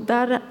 So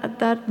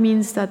that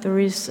means that there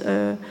is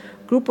a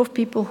group of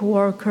people who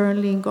are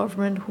currently in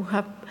government who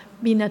have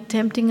been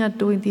attempting at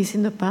doing this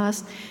in the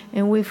past,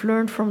 and we've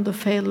learned from the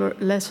failure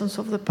lessons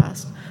of the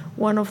past,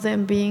 one of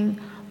them being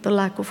the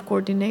lack of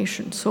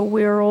coordination. So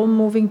we are all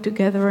moving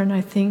together, and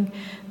I think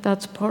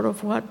that's part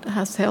of what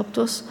has helped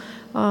us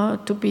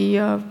to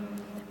be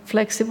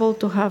flexible,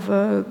 to have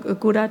a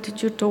good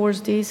attitude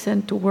towards this,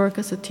 and to work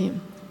as a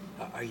team.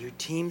 Are your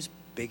teams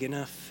big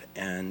enough,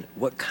 and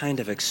what kind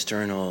of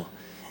external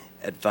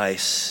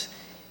advice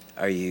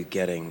are you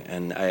getting?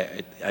 And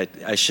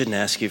I shouldn't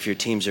ask you if your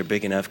teams are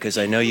big enough, because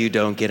I know you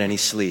don't get any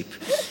sleep.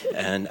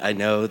 And I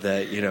know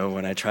that,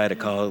 when I try to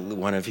call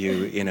one of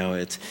you,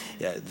 it's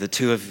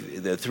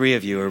the three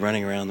of you are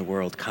running around the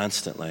world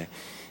constantly.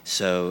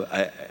 So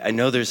I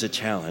know there's a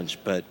challenge,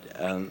 but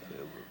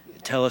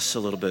tell us a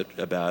little bit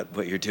about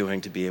what you're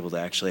doing to be able to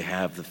actually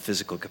have the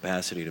physical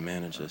capacity to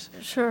manage this.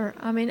 Sure.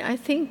 I mean, I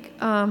think,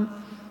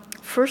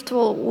 first of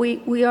all,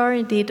 we are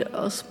indeed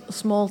a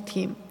small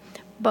team.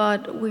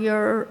 But we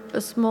are a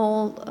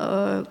small,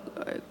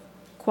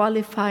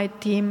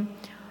 qualified team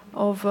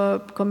of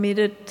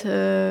committed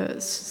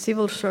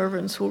civil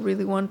servants who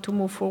really want to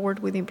move forward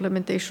with the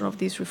implementation of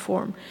this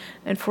reform.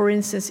 And for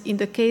instance, in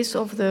the case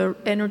of the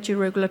Energy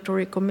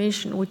Regulatory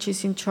Commission, which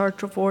is in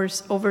charge of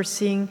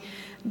overseeing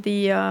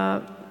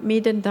the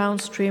mid and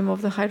downstream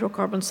of the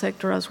hydrocarbon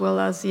sector as well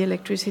as the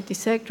electricity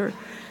sector,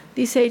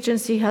 this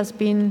agency has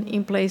been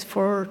in place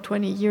for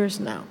 20 years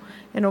now.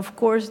 And of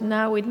course,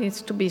 now it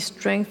needs to be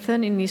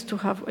strengthened. It needs to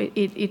have,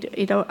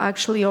 it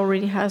actually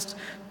already has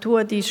 2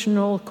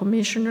 additional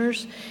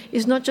commissioners.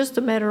 It's not just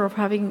a matter of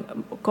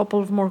having a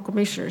couple of more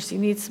commissioners. It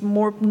needs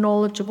more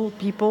knowledgeable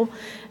people.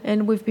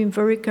 And we've been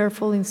very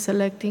careful in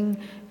selecting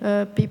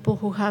people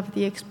who have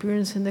the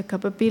experience and the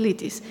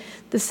capabilities.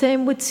 The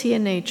same with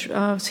CNH.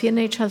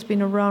 CNH has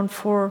been around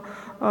for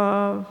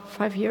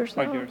 5 years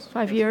now? 5 years.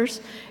 5 years.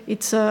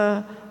 It's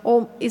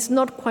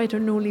not quite a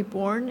newly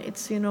born.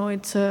 It's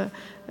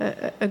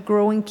a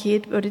growing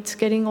kid, but it's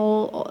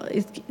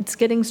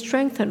getting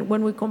strengthened.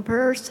 When we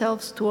compare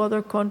ourselves to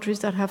other countries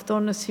that have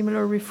done a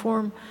similar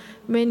reform,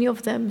 many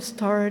of them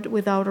started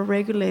without a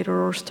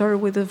regulator or started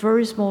with a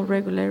very small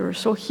regulator.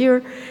 So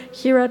here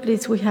at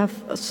least we have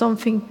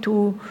something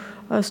to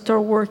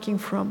start working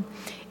from.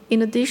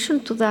 In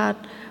addition to that,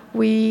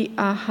 we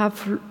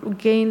have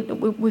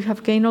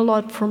gained a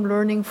lot from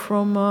learning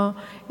from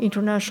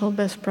international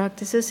best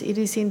practices. It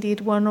is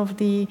indeed one of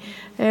the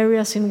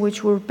areas in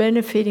which we're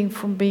benefiting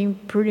from being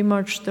pretty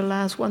much the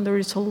last one. There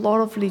is a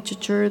lot of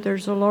literature,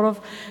 there's a lot of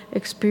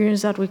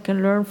experience that we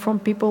can learn from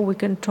people we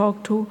can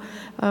talk to.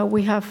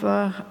 We have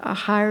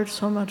hired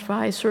some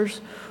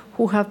advisors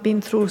who have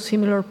been through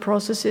similar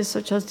processes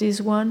such as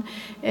this one.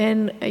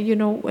 And,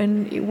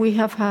 and we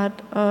have had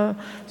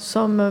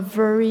some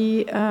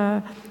very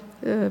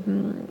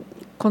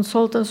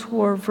consultants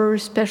who are very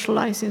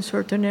specialized in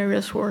certain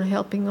areas who are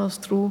helping us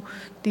through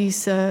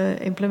this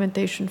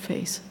implementation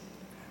phase.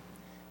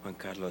 Juan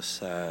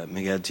Carlos,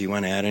 Miguel, do you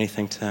want to add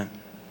anything to that?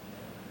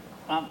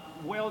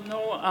 Well,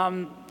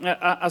 no.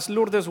 As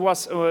Lourdes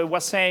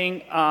was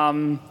saying,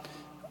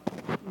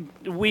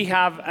 we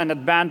have an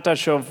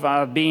advantage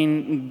of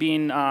being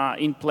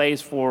in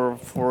place for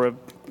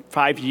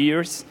 5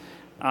 years.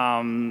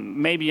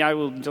 Maybe I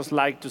would just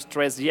like to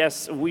stress,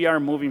 yes, we are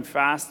moving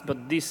fast,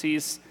 but this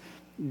is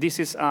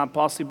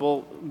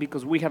possible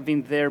because we have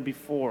been there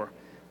before.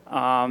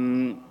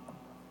 The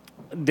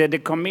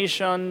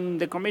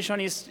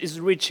commission is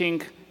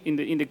reaching in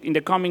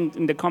the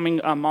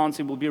coming months.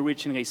 It will be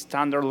reaching a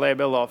standard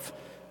level of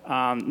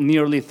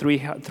nearly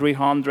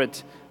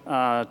 300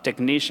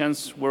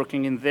 technicians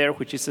working in there,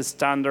 which is a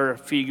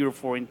standard figure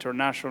for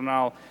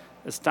international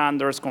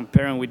standards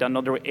comparing with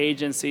other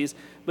agencies.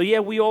 But yeah,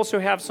 we also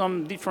have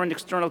some different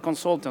external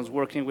consultants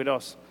working with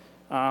us.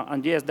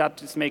 And yes,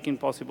 that is making it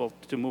possible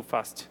to move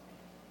fast.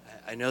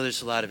 I know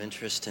there's a lot of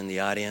interest in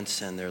the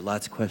audience, and there are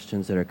lots of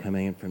questions that are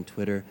coming in from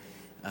Twitter.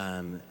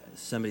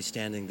 Somebody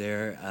standing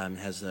there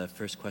has the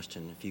first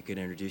question. If you could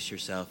introduce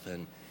yourself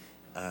and...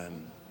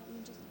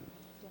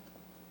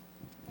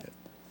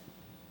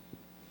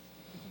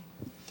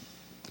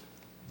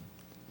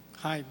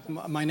 Hi,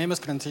 my name is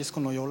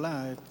Francisco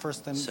Noyola.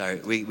 Sorry,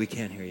 we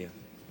can't hear you.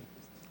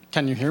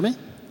 Can you hear me?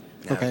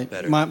 No, okay.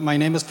 Better. My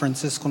name is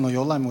Francisco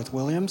Noyola. I'm with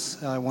Williams.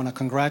 I want to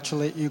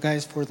congratulate you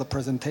guys for the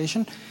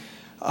presentation.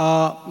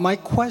 My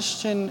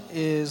question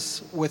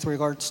is with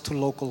regards to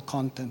local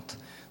content.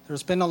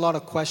 There's been a lot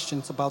of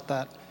questions about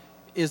that.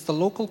 Is the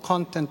local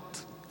content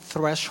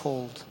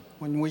threshold,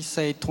 when we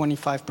say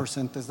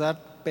 25%, is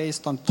that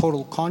based on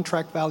total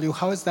contract value?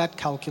 How is that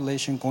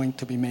calculation going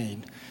to be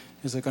made?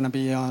 Is it going to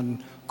be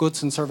on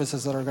goods and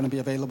services that are going to be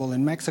available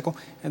in Mexico?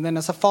 And then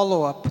as a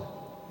follow-up,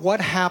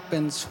 what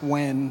happens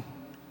when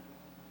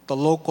the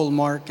local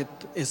market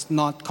is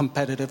not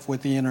competitive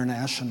with the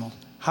international?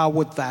 How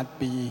would that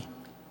be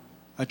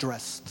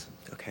addressed?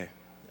 Okay,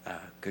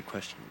 good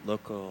question.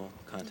 Local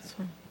content.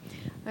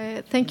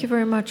 Thank you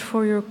very much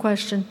for your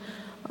question.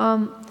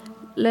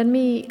 Let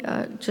me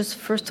just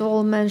first of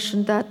all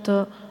mention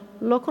that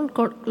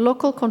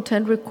local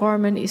content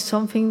requirement is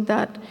something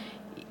that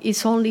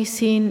is only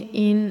seen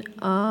in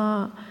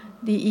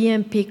the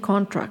EMP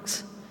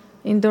contracts.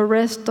 In the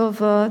rest of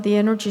the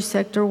energy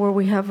sector where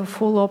we have a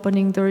full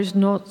opening, there is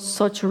not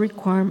such a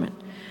requirement.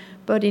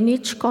 But in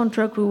each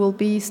contract, we will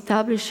be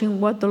establishing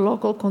what the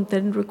local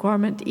content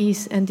requirement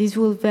is, and this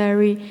will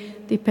vary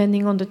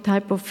depending on the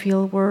type of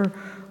field where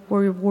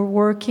we're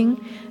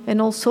working.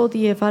 And also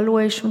the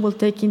evaluation will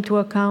take into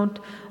account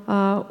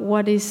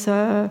what is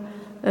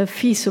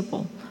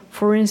feasible.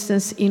 For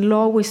instance, in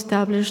law, we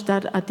established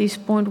that at this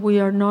point we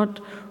are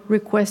not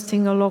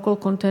requesting a local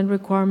content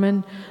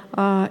requirement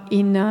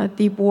in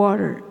deep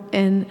water.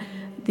 And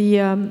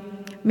the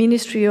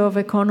Ministry of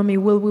Economy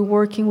will be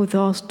working with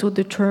us to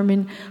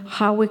determine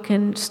how we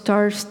can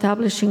start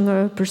establishing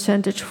a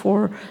percentage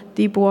for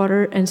deep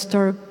water and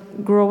start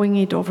growing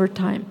it over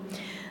time.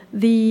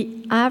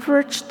 The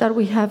average that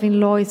we have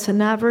in law is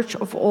an average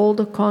of all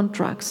the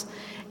contracts.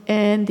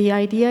 And the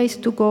idea is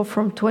to go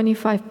from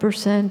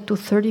 25% to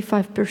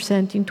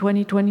 35% in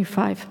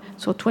 2025.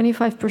 So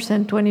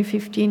 25%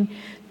 2015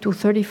 to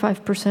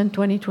 35%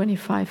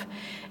 2025.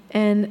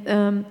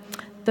 And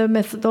the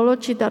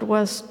methodology that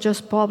was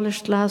just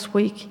published last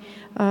week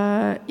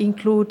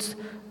includes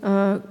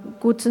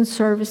goods and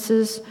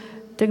services,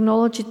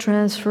 technology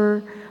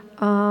transfer,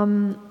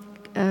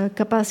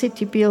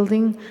 capacity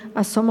building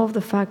as some of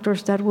the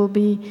factors that will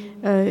be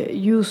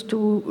used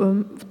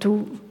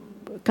to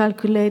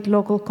calculate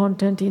local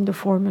content in the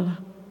formula.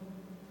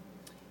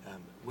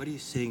 What are you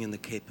seeing in the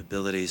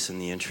capabilities and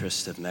the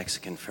interest of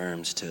Mexican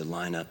firms to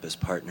line up as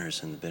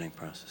partners in the bidding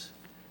process?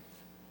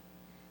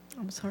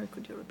 I'm sorry,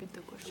 could you repeat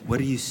the question? What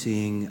are you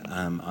seeing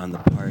on the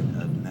part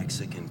of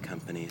Mexican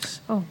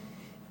companies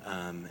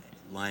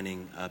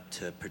lining up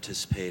to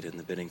participate in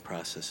the bidding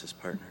process as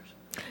partners?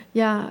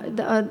 Yeah,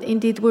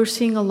 indeed, we're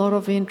seeing a lot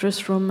of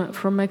interest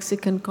from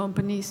Mexican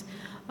companies.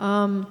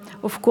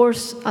 Of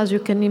course, as you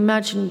can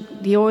imagine,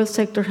 the oil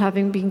sector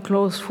having been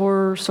closed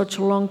for such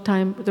a long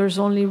time, there's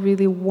only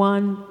really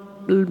one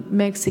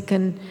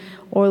Mexican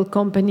oil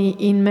company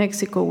in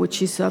Mexico,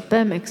 which is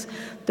Pemex.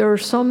 There are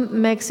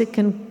some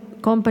Mexican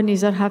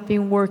companies that have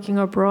been working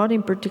abroad,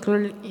 in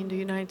particular in the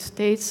United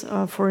States,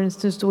 for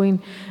instance,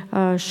 doing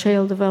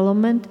shale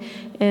development,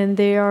 and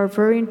they are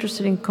very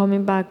interested in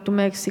coming back to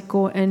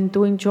Mexico and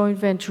doing joint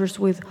ventures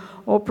with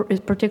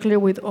particularly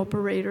with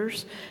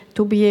operators,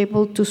 to be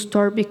able to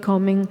start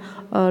becoming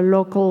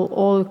local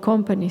oil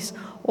companies.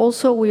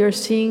 Also, we are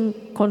seeing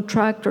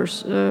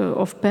contractors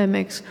of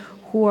Pemex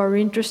who are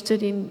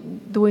interested in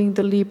doing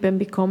the leap and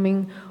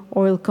becoming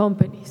oil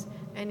companies.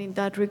 And in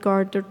that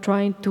regard, they're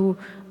trying to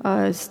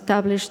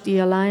establish the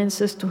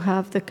alliances to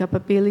have the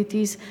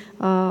capabilities,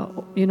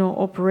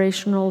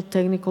 operational,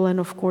 technical, and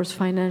of course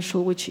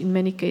financial, which in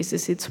many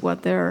cases it's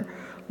what they're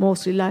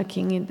mostly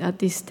lacking at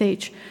this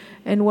stage.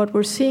 And what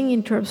we're seeing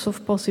in terms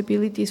of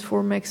possibilities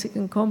for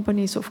Mexican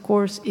companies, of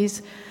course,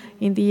 is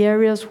in the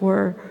areas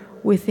where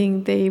we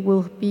think they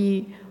will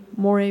be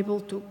more able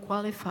to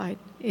qualify.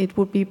 It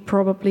would be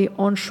probably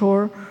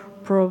onshore,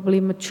 probably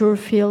mature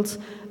fields.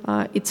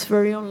 It's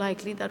very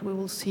unlikely that we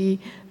will see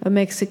a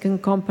Mexican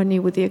company,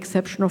 with the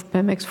exception of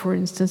Pemex, for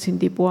instance, in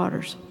deep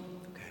waters.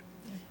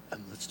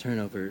 Okay. Let's turn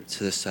over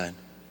to this side.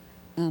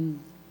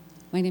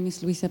 My name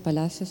is Luisa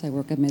Palacios. I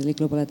work at Medley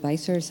Global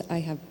Advisors. I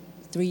have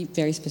 3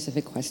 very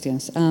specific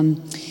questions.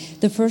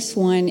 The first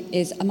one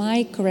is, am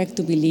I correct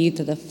to believe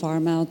that the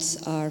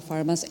farm-outs are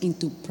farm-outs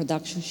into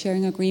production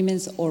sharing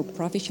agreements or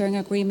profit sharing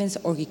agreements,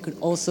 or it could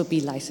also be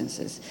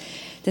licenses?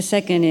 The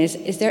second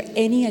is there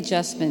any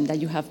adjustment that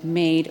you have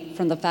made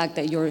from the fact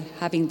that you're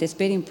having this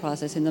bidding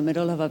process in the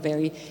middle of a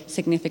very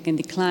significant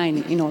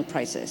decline in oil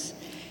prices?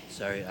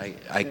 Sorry,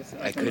 I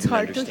couldn't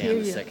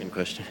understand the second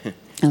question.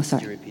 Oh,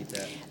 sorry. Could you repeat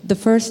that? The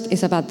first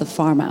is about the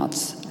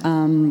farm-outs.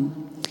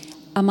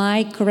 Am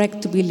I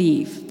correct to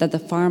believe that the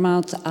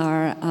farm-outs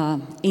are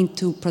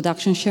into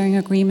production sharing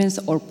agreements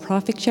or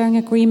profit sharing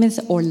agreements,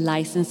 or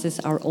licenses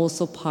are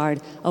also part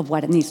of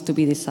what needs to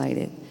be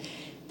decided?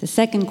 The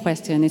second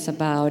question is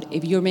about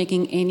if you're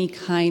making any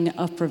kind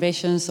of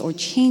provisions or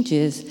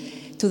changes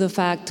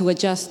to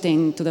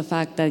adjusting to the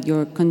fact that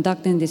you're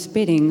conducting these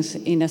biddings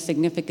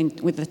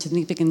with a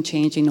significant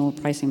change in oil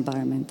price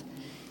environment.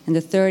 And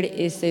the third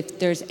is if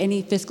there's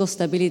any fiscal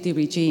stability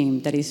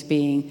regime that is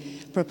being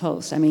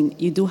proposed. I mean,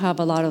 you do have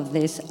a lot of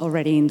this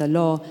already in the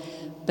law,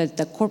 but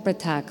the corporate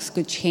tax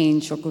could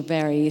change or could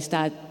vary. Is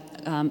that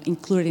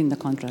included in the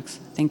contracts?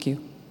 Thank you.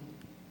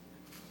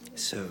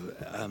 So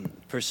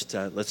first,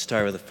 let's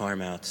start with the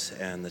farm-outs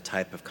and the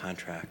type of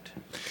contract.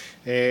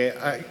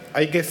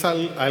 I guess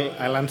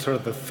I'll answer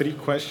the 3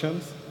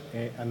 questions,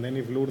 and then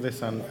if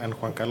Lourdes and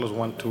Juan Carlos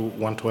want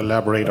to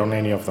elaborate on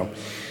any of them.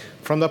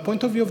 From the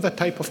point of view of the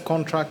type of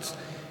contracts,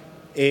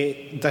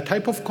 the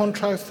type of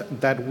contracts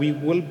that we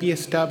will be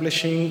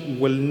establishing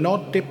will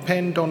not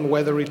depend on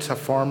whether it's a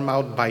farm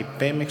out by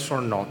Pemex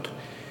or not.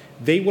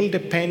 They will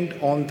depend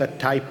on the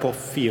type of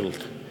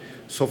field.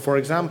 So, for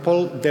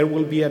example, there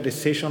will be a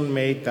decision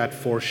made that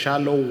for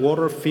shallow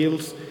water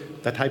fields,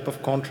 the type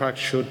of contract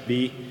should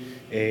be,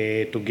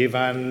 to give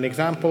an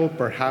example,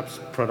 perhaps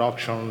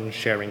production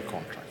sharing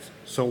contracts.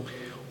 So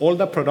all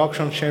the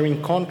production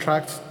sharing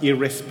contracts,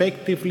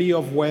 irrespectively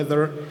of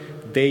whether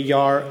they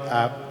are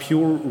a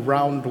pure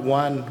round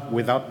 1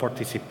 without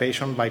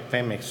participation by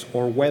Pemex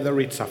or whether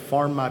it's a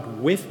format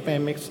with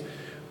Pemex,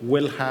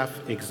 will have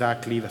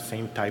exactly the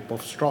same type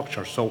of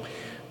structure. So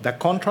the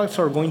contracts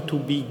are going to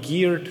be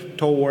geared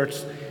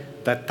towards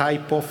the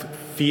type of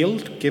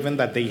field, given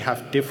that they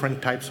have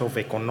different types of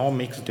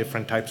economics,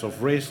 different types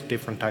of risk,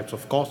 different types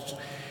of costs.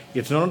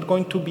 It's not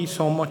going to be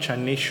so much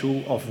an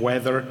issue of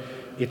whether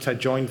it's a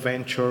joint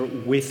venture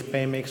with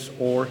Pemex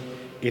or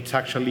it's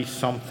actually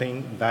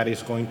something that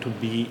is going to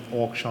be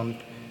auctioned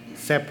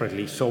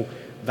separately. So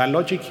the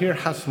logic here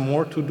has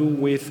more to do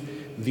with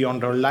the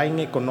underlying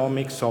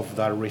economics of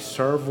the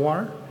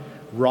reservoir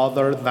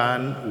rather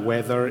than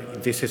whether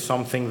this is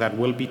something that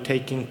will be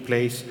taking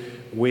place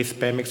with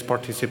Pemex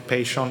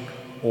participation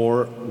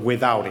or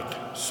without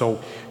it. So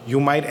you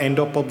might end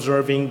up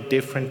observing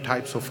different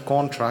types of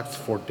contracts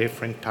for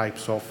different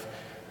types of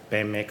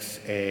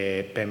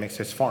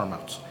Pemex's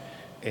farm-outs.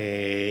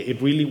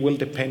 It really will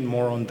depend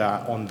more on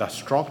the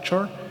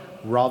structure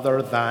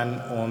rather than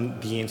on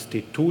the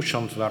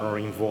institutions that are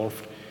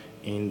involved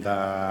in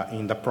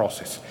the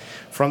process.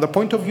 From the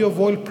point of view of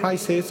oil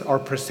prices, our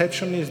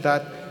perception is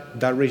that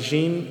the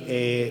regime,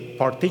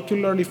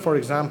 particularly, for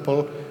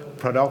example,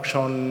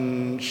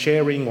 production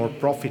sharing or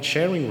profit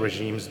sharing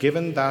regimes,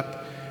 given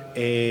that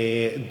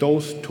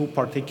those 2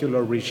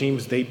 particular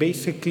regimes, they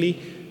basically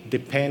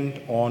depend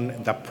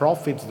on the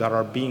profits that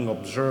are being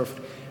observed,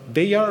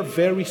 they are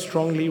very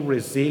strongly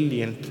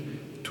resilient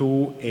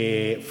to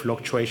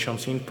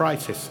fluctuations in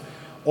prices.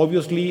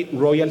 Obviously,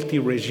 royalty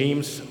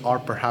regimes are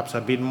perhaps a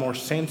bit more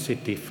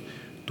sensitive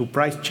to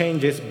price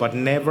changes, but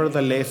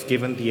nevertheless,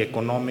 given the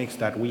economics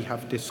that we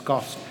have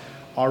discussed,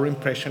 our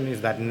impression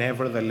is that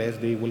nevertheless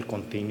they will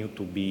continue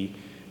to be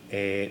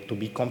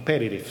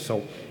competitive.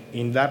 So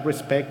in that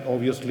respect,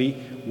 obviously,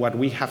 what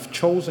we have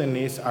chosen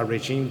is a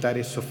regime that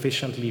is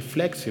sufficiently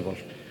flexible,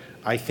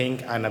 I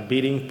think, and a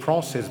bidding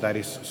process that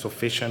is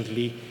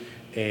sufficiently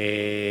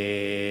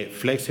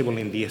flexible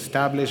in the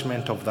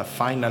establishment of the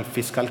final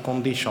fiscal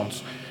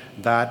conditions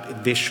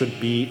that this should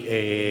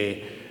be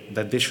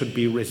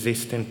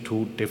resistant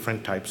to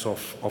different types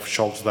of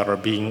shocks that are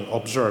being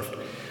observed.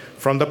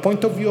 From the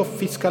point of view of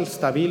fiscal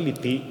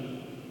stability,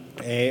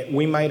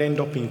 We might end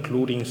up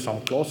including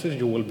some clauses.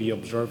 You will be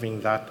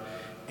observing that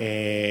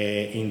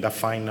in the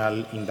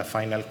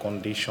final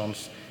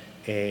conditions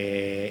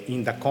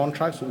in the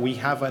contracts. We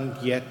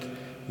haven't yet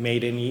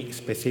made any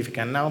specific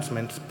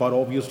announcements, but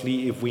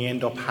obviously if we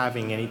end up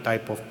having any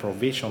type of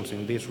provisions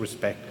in this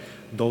respect,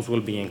 those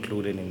will be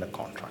included in the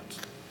contracts.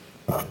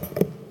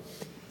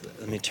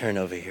 Let me turn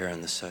over here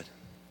on this side.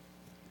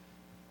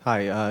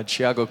 Hi,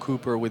 Thiago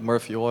Cooper with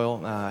Murphy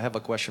Oil. I have a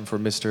question for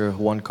Mr.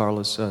 Juan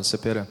Carlos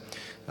Zepeda.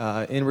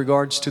 In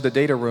regards to the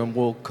data room,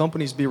 will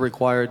companies be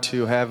required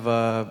to have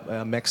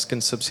a Mexican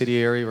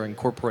subsidiary or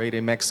incorporate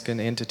a Mexican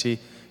entity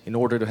in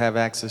order to have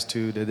access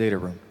to the data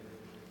room?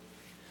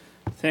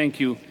 Thank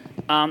you.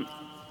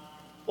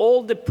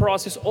 All the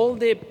process, all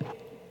the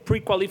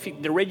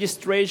the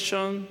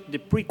registration, the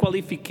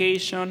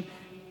pre-qualification,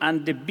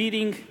 and the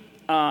bidding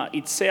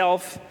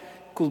itself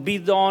could be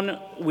done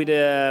with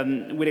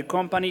a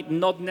company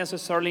not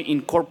necessarily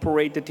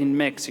incorporated in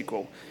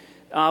Mexico.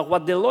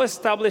 What the law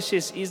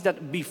establishes is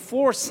that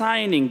before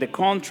signing the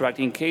contract,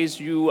 in case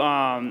you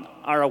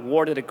are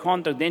awarded a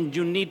contract, then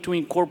you need to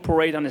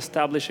incorporate and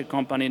establish a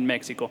company in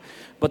Mexico.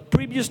 But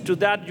previous to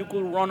that, you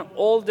could run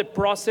all the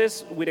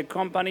process with a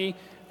company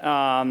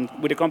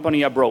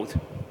abroad.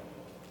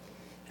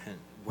 And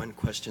one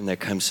question that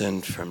comes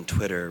in from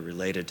Twitter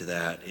related to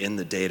that, in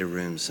the data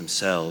rooms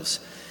themselves,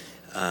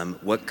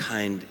 what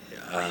kind,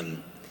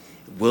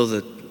 will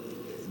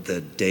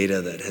the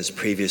data that has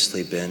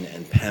previously been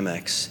in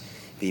Pemex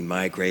be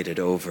migrated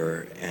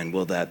over, and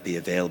will that be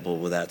available?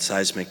 Will that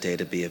seismic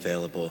data be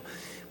available?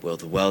 Will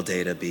the well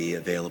data be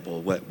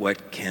available?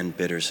 What can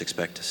bidders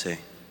expect to see?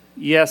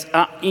 Yes,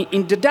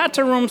 in the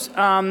data rooms,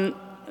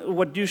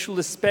 what you should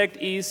expect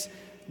is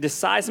the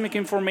seismic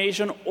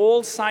information,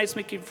 all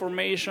seismic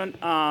information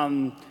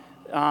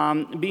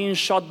being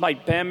shot by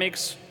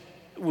Pemex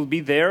will be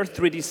there,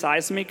 3D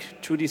seismic,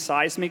 2D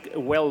seismic,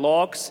 well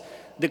logs,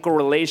 the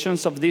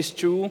correlations of these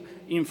two,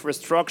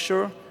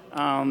 infrastructure,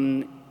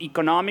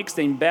 economics,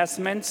 the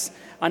investments,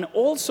 and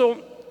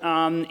also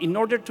in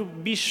order to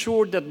be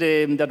sure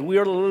that we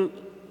are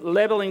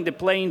leveling the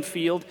playing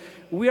field,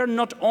 we are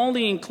not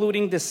only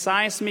including the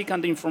seismic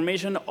and the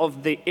information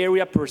of the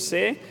area per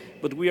se,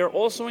 but we are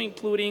also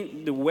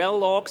including the well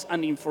logs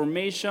and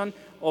information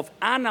of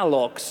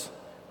analogs,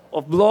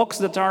 of blocks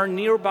that are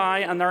nearby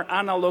and are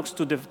analogs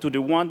to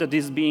the one that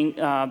is being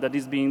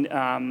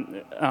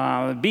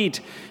bid.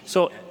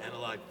 So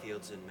analog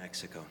fields in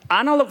Mexico.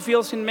 Analog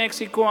fields in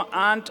Mexico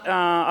and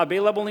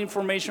available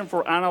information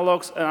for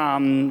analogs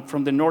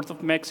from the north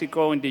of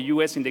Mexico in the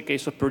U.S. in the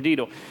case of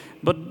Perdido.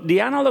 But the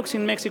analogs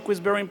in Mexico is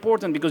very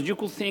important because you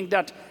could think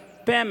that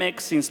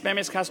Pemex, since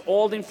Pemex has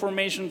all the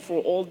information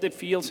for all the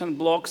fields and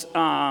blocks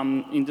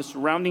in the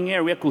surrounding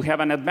area, could have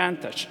an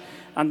advantage.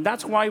 And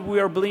that's why we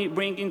are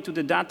bringing to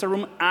the data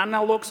room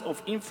analogs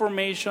of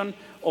information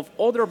of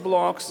other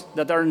blocks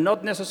that are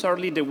not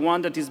necessarily the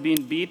one that is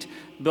being bid,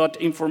 but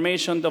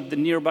information of the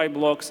nearby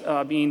blocks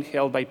being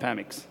held by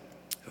Pemex.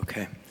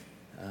 Okay.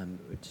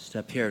 Just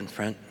up here in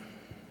front.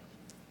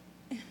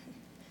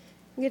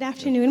 Good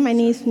afternoon. My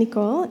name is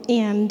Nicole,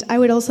 and I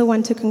would also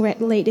want to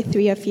congratulate the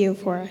three of you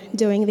for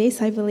doing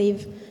this. I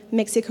believe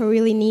Mexico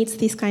really needs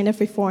these kind of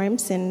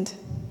reforms, and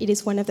it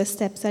is one of the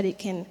steps that it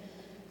can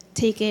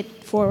take it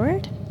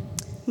forward.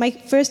 My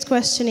first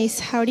question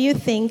is, how do you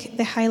think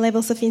the high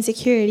levels of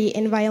insecurity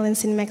and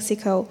violence in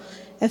Mexico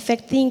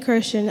affect the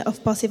incursion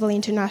of possible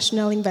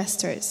international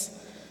investors?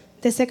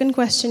 The second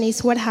question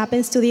is, what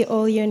happens to the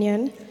oil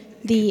union?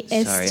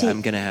 Sorry,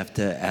 I'm going to have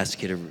to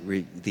ask you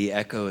to the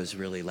echo is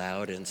really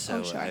loud, and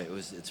so sure.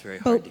 It's very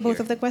hard to hear. Both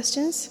of the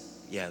questions?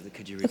 Yeah,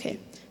 could you repeat? Okay.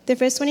 The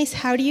first one is,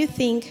 how do you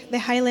think the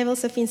high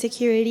levels of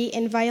insecurity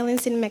and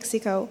violence in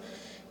Mexico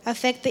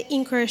affect the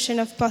incursion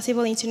of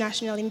possible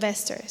international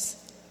investors?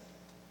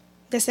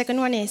 The second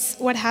one is,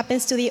 what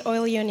happens to the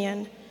oil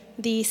union,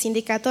 the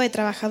Sindicato de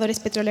Trabajadores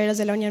Petroleros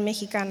de la Unión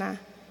Mexicana,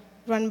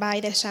 run by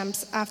the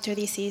Champs after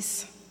this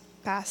is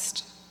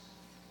passed?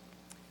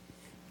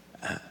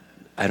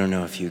 I don't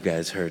know if you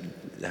guys heard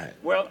that.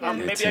 Well,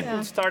 maybe I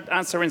could start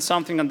answering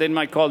something and then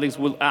my colleagues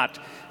will add.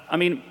 I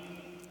mean,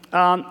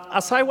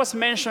 as I was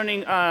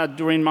mentioning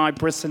during my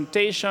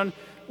presentation,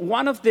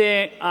 one of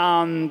the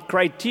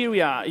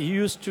criteria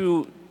used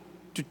to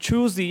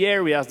choose the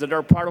areas that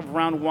are part of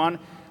round one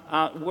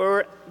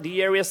were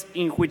the areas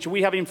in which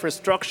we have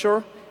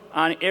infrastructure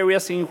and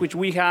areas in which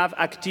we have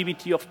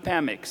activity of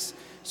Pemex.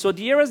 So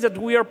the areas that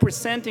we are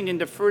presenting in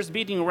the first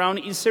bidding round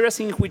is areas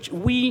in which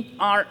we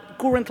are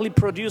currently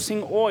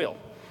producing oil.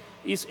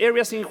 It's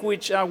areas in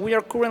which we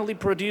are currently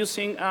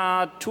producing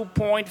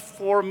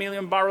 2.4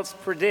 million barrels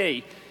per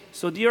day.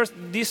 So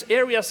these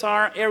areas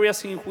are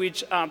areas in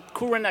which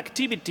current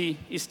activity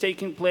is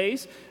taking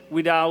place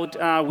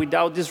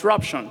without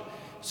disruption.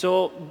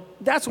 So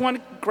that's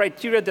one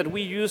criteria that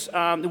we use.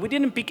 We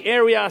didn't pick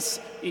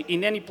areas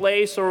in any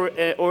place or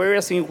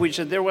areas in which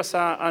there was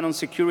an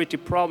insecurity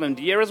problem.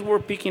 The areas we're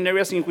picking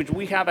areas in which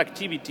we have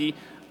activity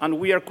and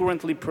we are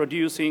currently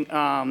producing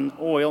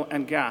oil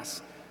and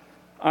gas.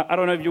 I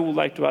don't know if you would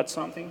like to add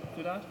something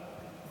to that?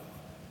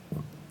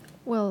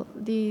 Well,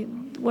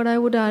 what I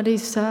would add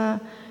is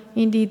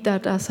indeed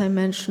that, as I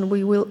mentioned,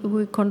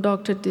 we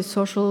conducted the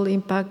social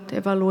impact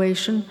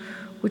evaluation,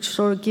 which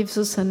sort of gives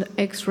us an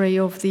X-ray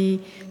of the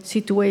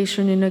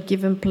situation in a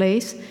given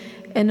place.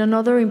 And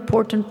another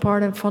important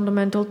part and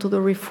fundamental to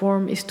the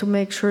reform is to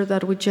make sure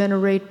that we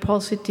generate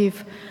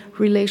positive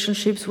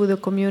relationships with the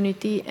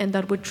community and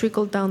that we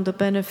trickle down the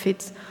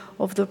benefits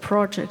of the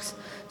projects.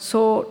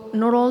 So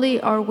not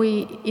only are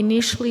we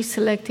initially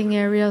selecting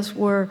areas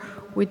where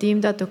we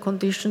deem that the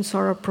conditions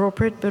are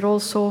appropriate, but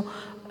also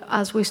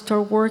as we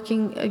start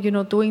working,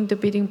 doing the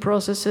bidding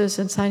processes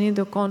and signing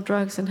the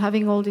contracts and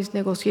having all these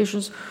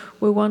negotiations,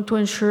 we want to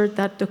ensure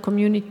that the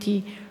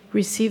community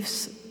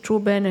receives true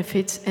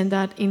benefits, and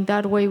that in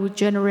that way we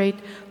generate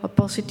a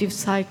positive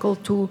cycle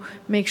to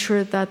make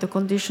sure that the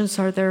conditions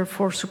are there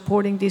for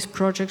supporting these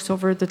projects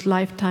over the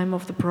lifetime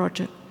of the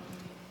project.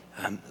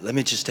 Let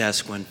me just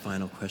ask one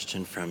final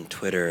question from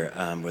Twitter,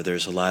 where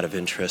there's a lot of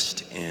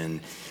interest in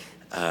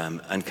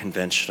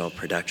unconventional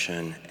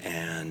production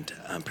and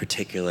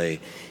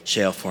particularly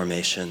shale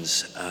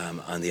formations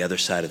on the other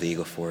side of the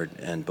Eagle Ford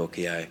and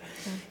Boquillay.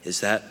 Is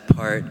that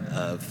part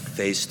of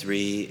phase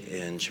 3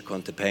 in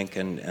Chicontepec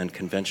and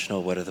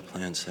conventional? What are the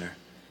plans there?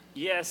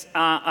 Yes,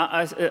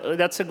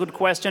 that's a good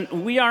question.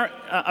 We are,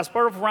 as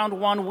part of round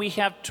 1, we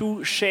have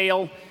two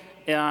shale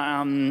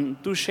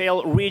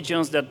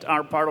regions that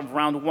are part of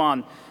round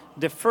 1.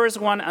 The first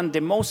one and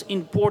the most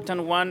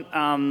important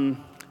one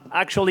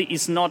actually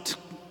is not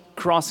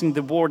crossing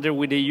the border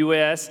with the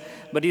U.S.,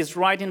 but it's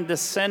right in the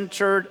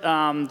center,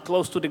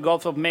 close to the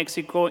Gulf of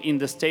Mexico in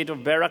the state of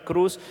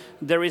Veracruz.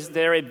 There is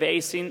a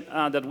basin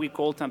that we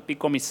call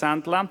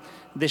Tampico-Misantla.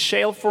 The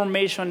shale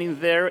formation in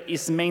there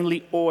is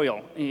mainly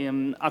oil.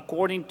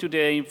 According to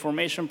the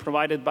information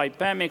provided by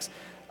Pemex,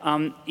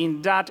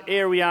 in that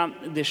area,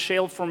 the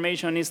shale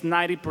formation is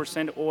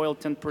 90% oil,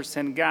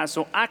 10% gas.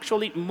 So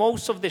actually,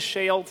 most of the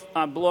shale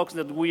blocks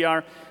that we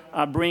are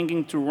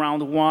bringing to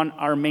round 1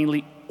 are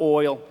mainly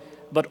oil.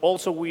 But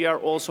also, we are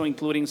also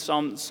including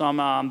some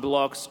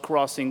blocks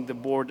crossing the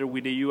border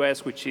with the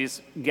U.S., which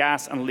is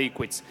gas and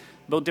liquids.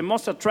 But the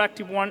most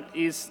attractive one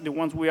is the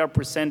ones we are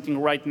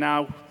presenting right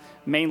now,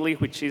 mainly,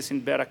 which is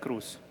in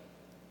Veracruz.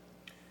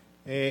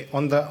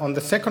 On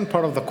the second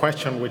part of the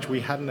question, which we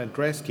hadn't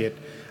addressed yet,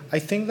 I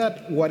think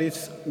that what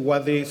is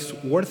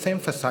worth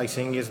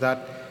emphasizing is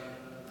that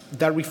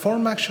the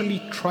reform actually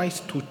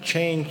tries to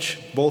change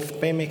both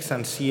Pemex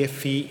and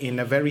CFE in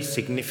a very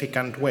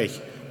significant way.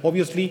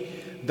 Obviously,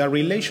 the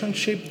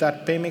relationship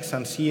that Pemex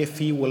and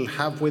CFE will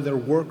have with their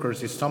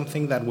workers is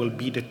something that will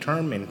be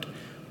determined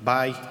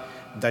by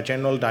the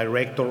general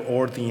director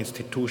or the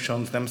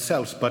institutions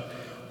themselves. But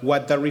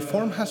what the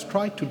reform has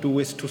tried to do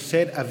is to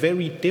set a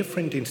very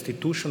different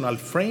institutional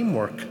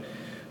framework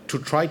to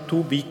try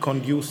to be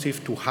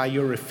conducive to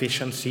higher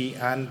efficiency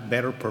and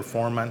better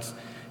performance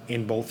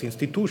in both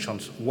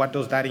institutions. What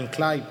does that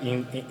imply,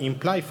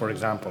 for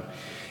example?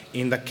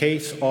 In the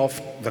case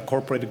of the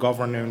corporate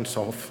governance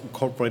of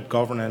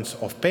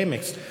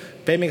Pemex,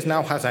 Pemex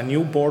now has a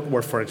new board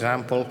where, for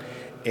example,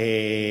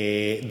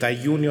 the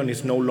union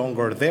is no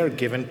longer there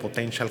given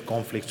potential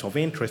conflicts of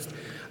interest.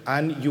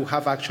 And you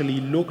have actually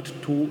looked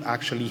to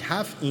actually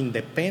have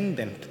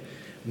independent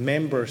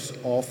members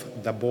of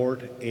the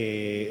board,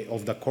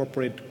 of the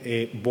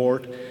corporate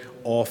board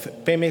of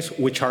Pemex,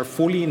 which are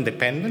fully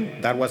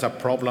independent. That was a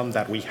problem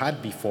that we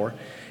had before.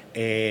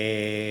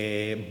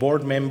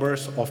 Board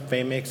members of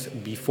Pemex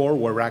before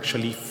were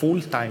actually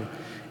full-time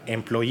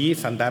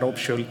employees, and that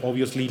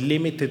obviously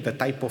limited the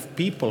type of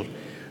people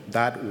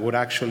that would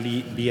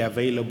actually be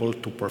available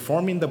to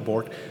perform in the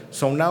board.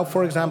 So now,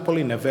 for example,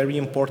 in a very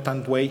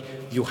important way,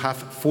 you have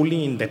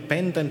fully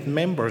independent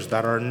members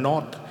that are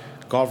not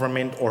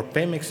government or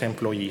Pemex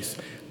employees.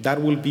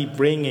 That will be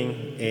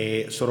bringing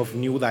a sort of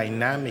new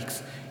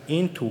dynamics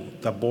into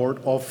the board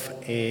of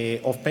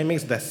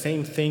Pemex. The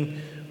same thing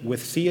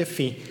with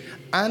CFE.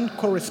 And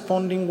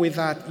corresponding with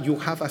that, you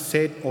have a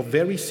set of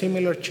very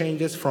similar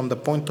changes from the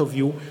point of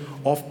view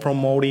of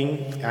promoting,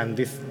 and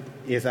this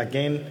is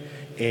again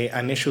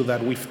an issue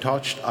that we've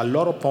touched a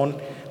lot upon,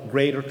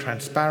 greater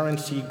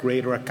transparency,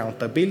 greater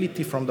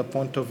accountability from the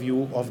point of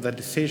view of the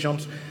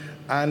decisions,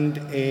 and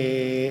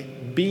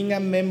being a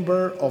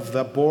member of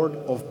the board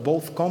of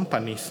both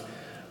companies,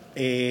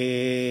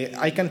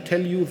 I can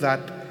tell you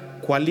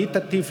that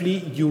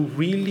qualitatively you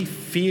really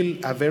feel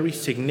a very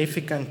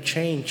significant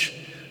change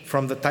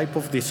from the type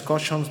of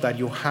discussions that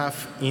you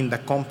have in the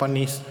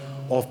companies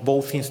of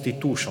both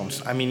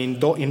institutions. I mean,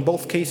 in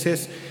both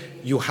cases,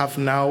 you have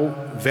now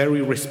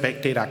very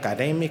respected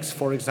academics,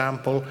 for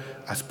example,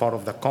 as part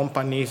of the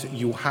companies.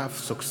 You have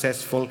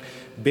successful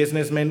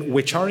businessmen,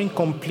 which are in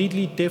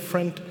completely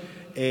different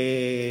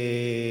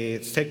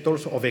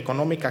sectors of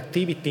economic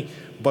activity,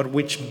 but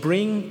which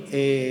bring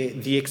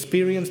the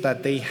experience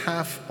that they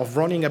have of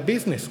running a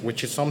business,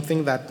 which is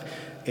something that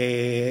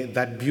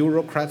that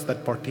bureaucrats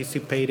that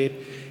participated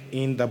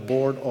in the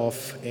board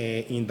of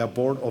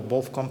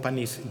both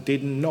companies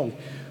didn't know.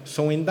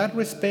 So in that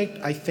respect,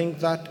 I think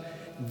that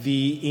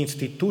the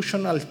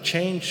institutional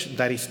change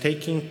that is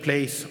taking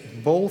place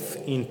both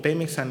in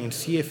Pemex and in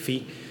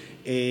CFE,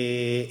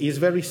 is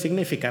very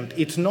significant.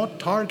 It's not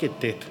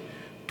targeted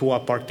to a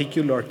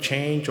particular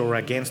change or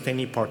against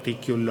any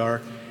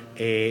particular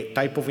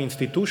type of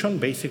institution.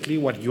 Basically,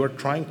 what you're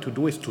trying to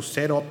do is to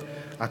set up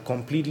a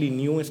completely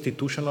new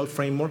institutional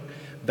framework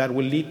that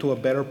will lead to a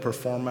better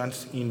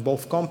performance in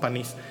both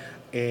companies.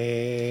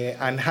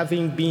 And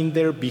having been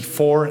there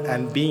before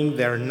and being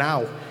there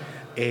now,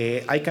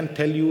 I can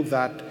tell you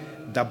that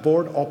the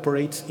board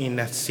operates in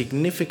a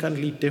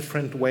significantly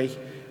different way,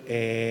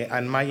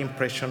 and my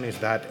impression is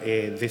that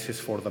this is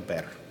for the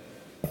better.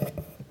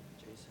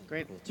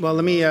 Great. Well,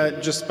 let me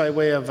just by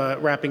way of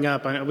wrapping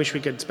up, I wish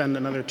we could spend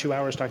another 2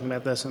 hours talking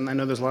about this, and I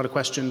know there's a lot of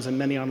questions and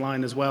many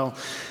online as well,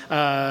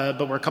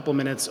 but we're a couple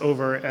minutes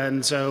over.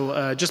 And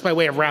so just by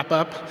way of wrap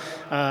up,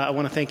 I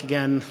want to thank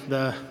again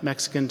the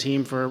Mexican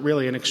team for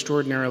really an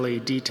extraordinarily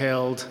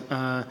detailed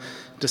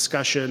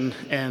discussion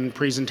and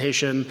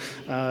presentation,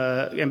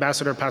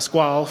 Ambassador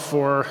Pascual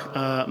for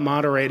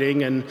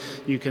moderating, and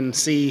you can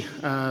see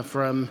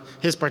from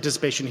his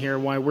participation here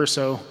why we're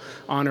so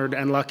honored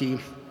and lucky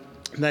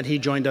that he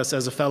joined us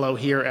as a fellow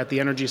here at the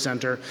Energy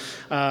Center.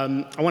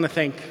 I want to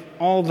thank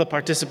all the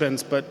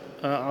participants, but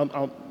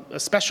a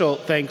special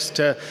thanks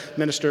to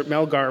Minister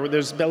Melgar.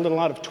 There's been a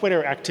lot of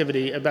Twitter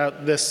activity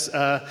about this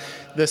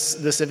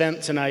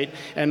event tonight,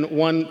 and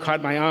one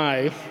caught my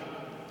eye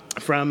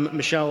from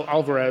Michelle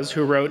Alvarez,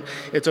 who wrote,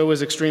 "It's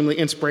always extremely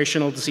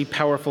inspirational to see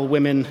powerful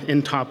women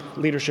in top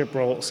leadership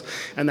roles."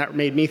 And that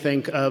made me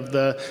think of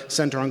the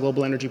Center on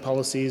Global Energy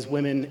Policy's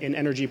Women in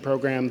Energy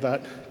program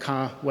that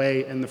Ka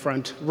Wei in the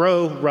front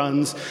row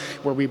runs,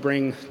 where we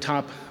bring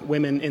top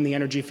women in the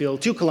energy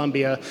field to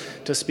Colombia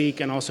to speak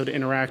and also to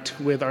interact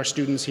with our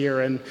students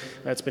here. And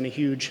that's been a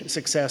huge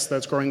success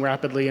that's growing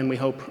rapidly, and we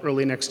hope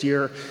early next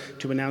year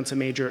to announce a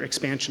major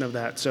expansion of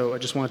that. So I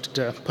just wanted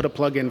to put a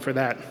plug in for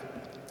that.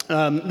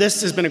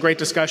 This has been a great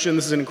discussion.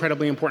 This is an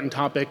incredibly important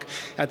topic.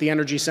 At the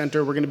Energy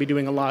Center, we're going to be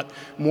doing a lot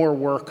more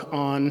work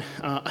on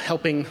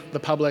helping the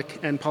public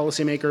and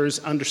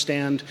policymakers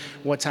understand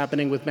what's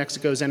happening with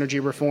Mexico's energy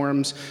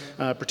reforms.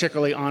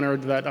 Particularly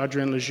honored that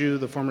Adrien Lejeune,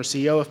 the former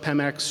CEO of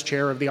Pemex,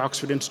 chair of the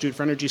Oxford Institute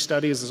for Energy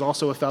Studies, is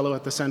also a fellow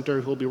at the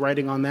center who will be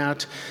writing on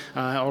that.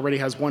 Already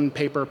has one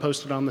paper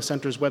posted on the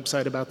center's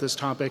website about this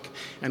topic,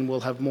 and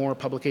we'll have more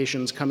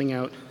publications coming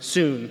out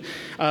soon.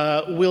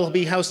 We'll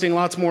be hosting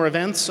lots more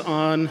events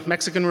on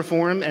Mexican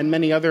reform and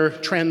many other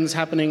trends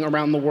happening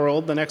around the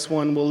world. The next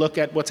one will look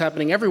at what's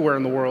happening everywhere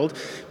in the world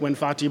when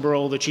Fatih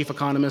Birol, the chief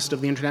economist of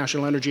the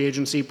International Energy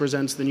Agency,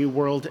 presents the new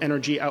World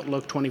Energy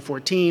Outlook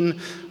 2014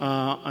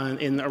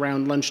 in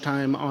around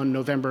lunchtime on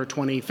November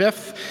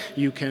 25th.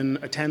 You can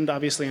attend,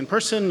 obviously, in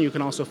person. You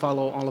can also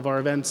follow all of our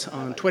events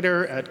on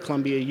Twitter at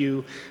Columbia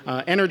U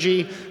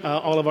Energy.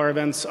 All of our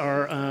events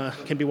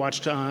can be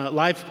watched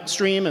live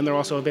stream, and they're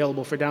also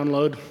available for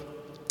download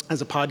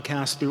as a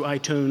podcast through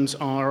iTunes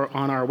or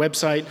on our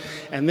website.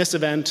 And this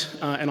event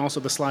and also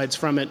the slides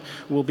from it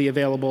will be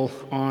available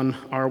on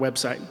our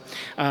website.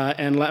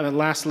 And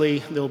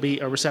lastly, there'll be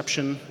a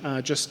reception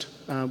just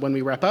when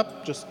we wrap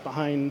up, just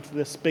behind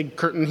this big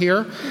curtain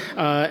here.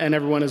 And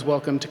everyone is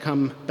welcome to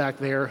come back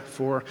there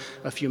for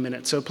a few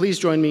minutes. So please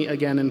join me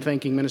again in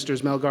thanking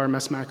Ministers Melgar,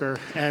 Messmacher,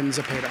 and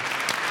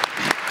Zepeda.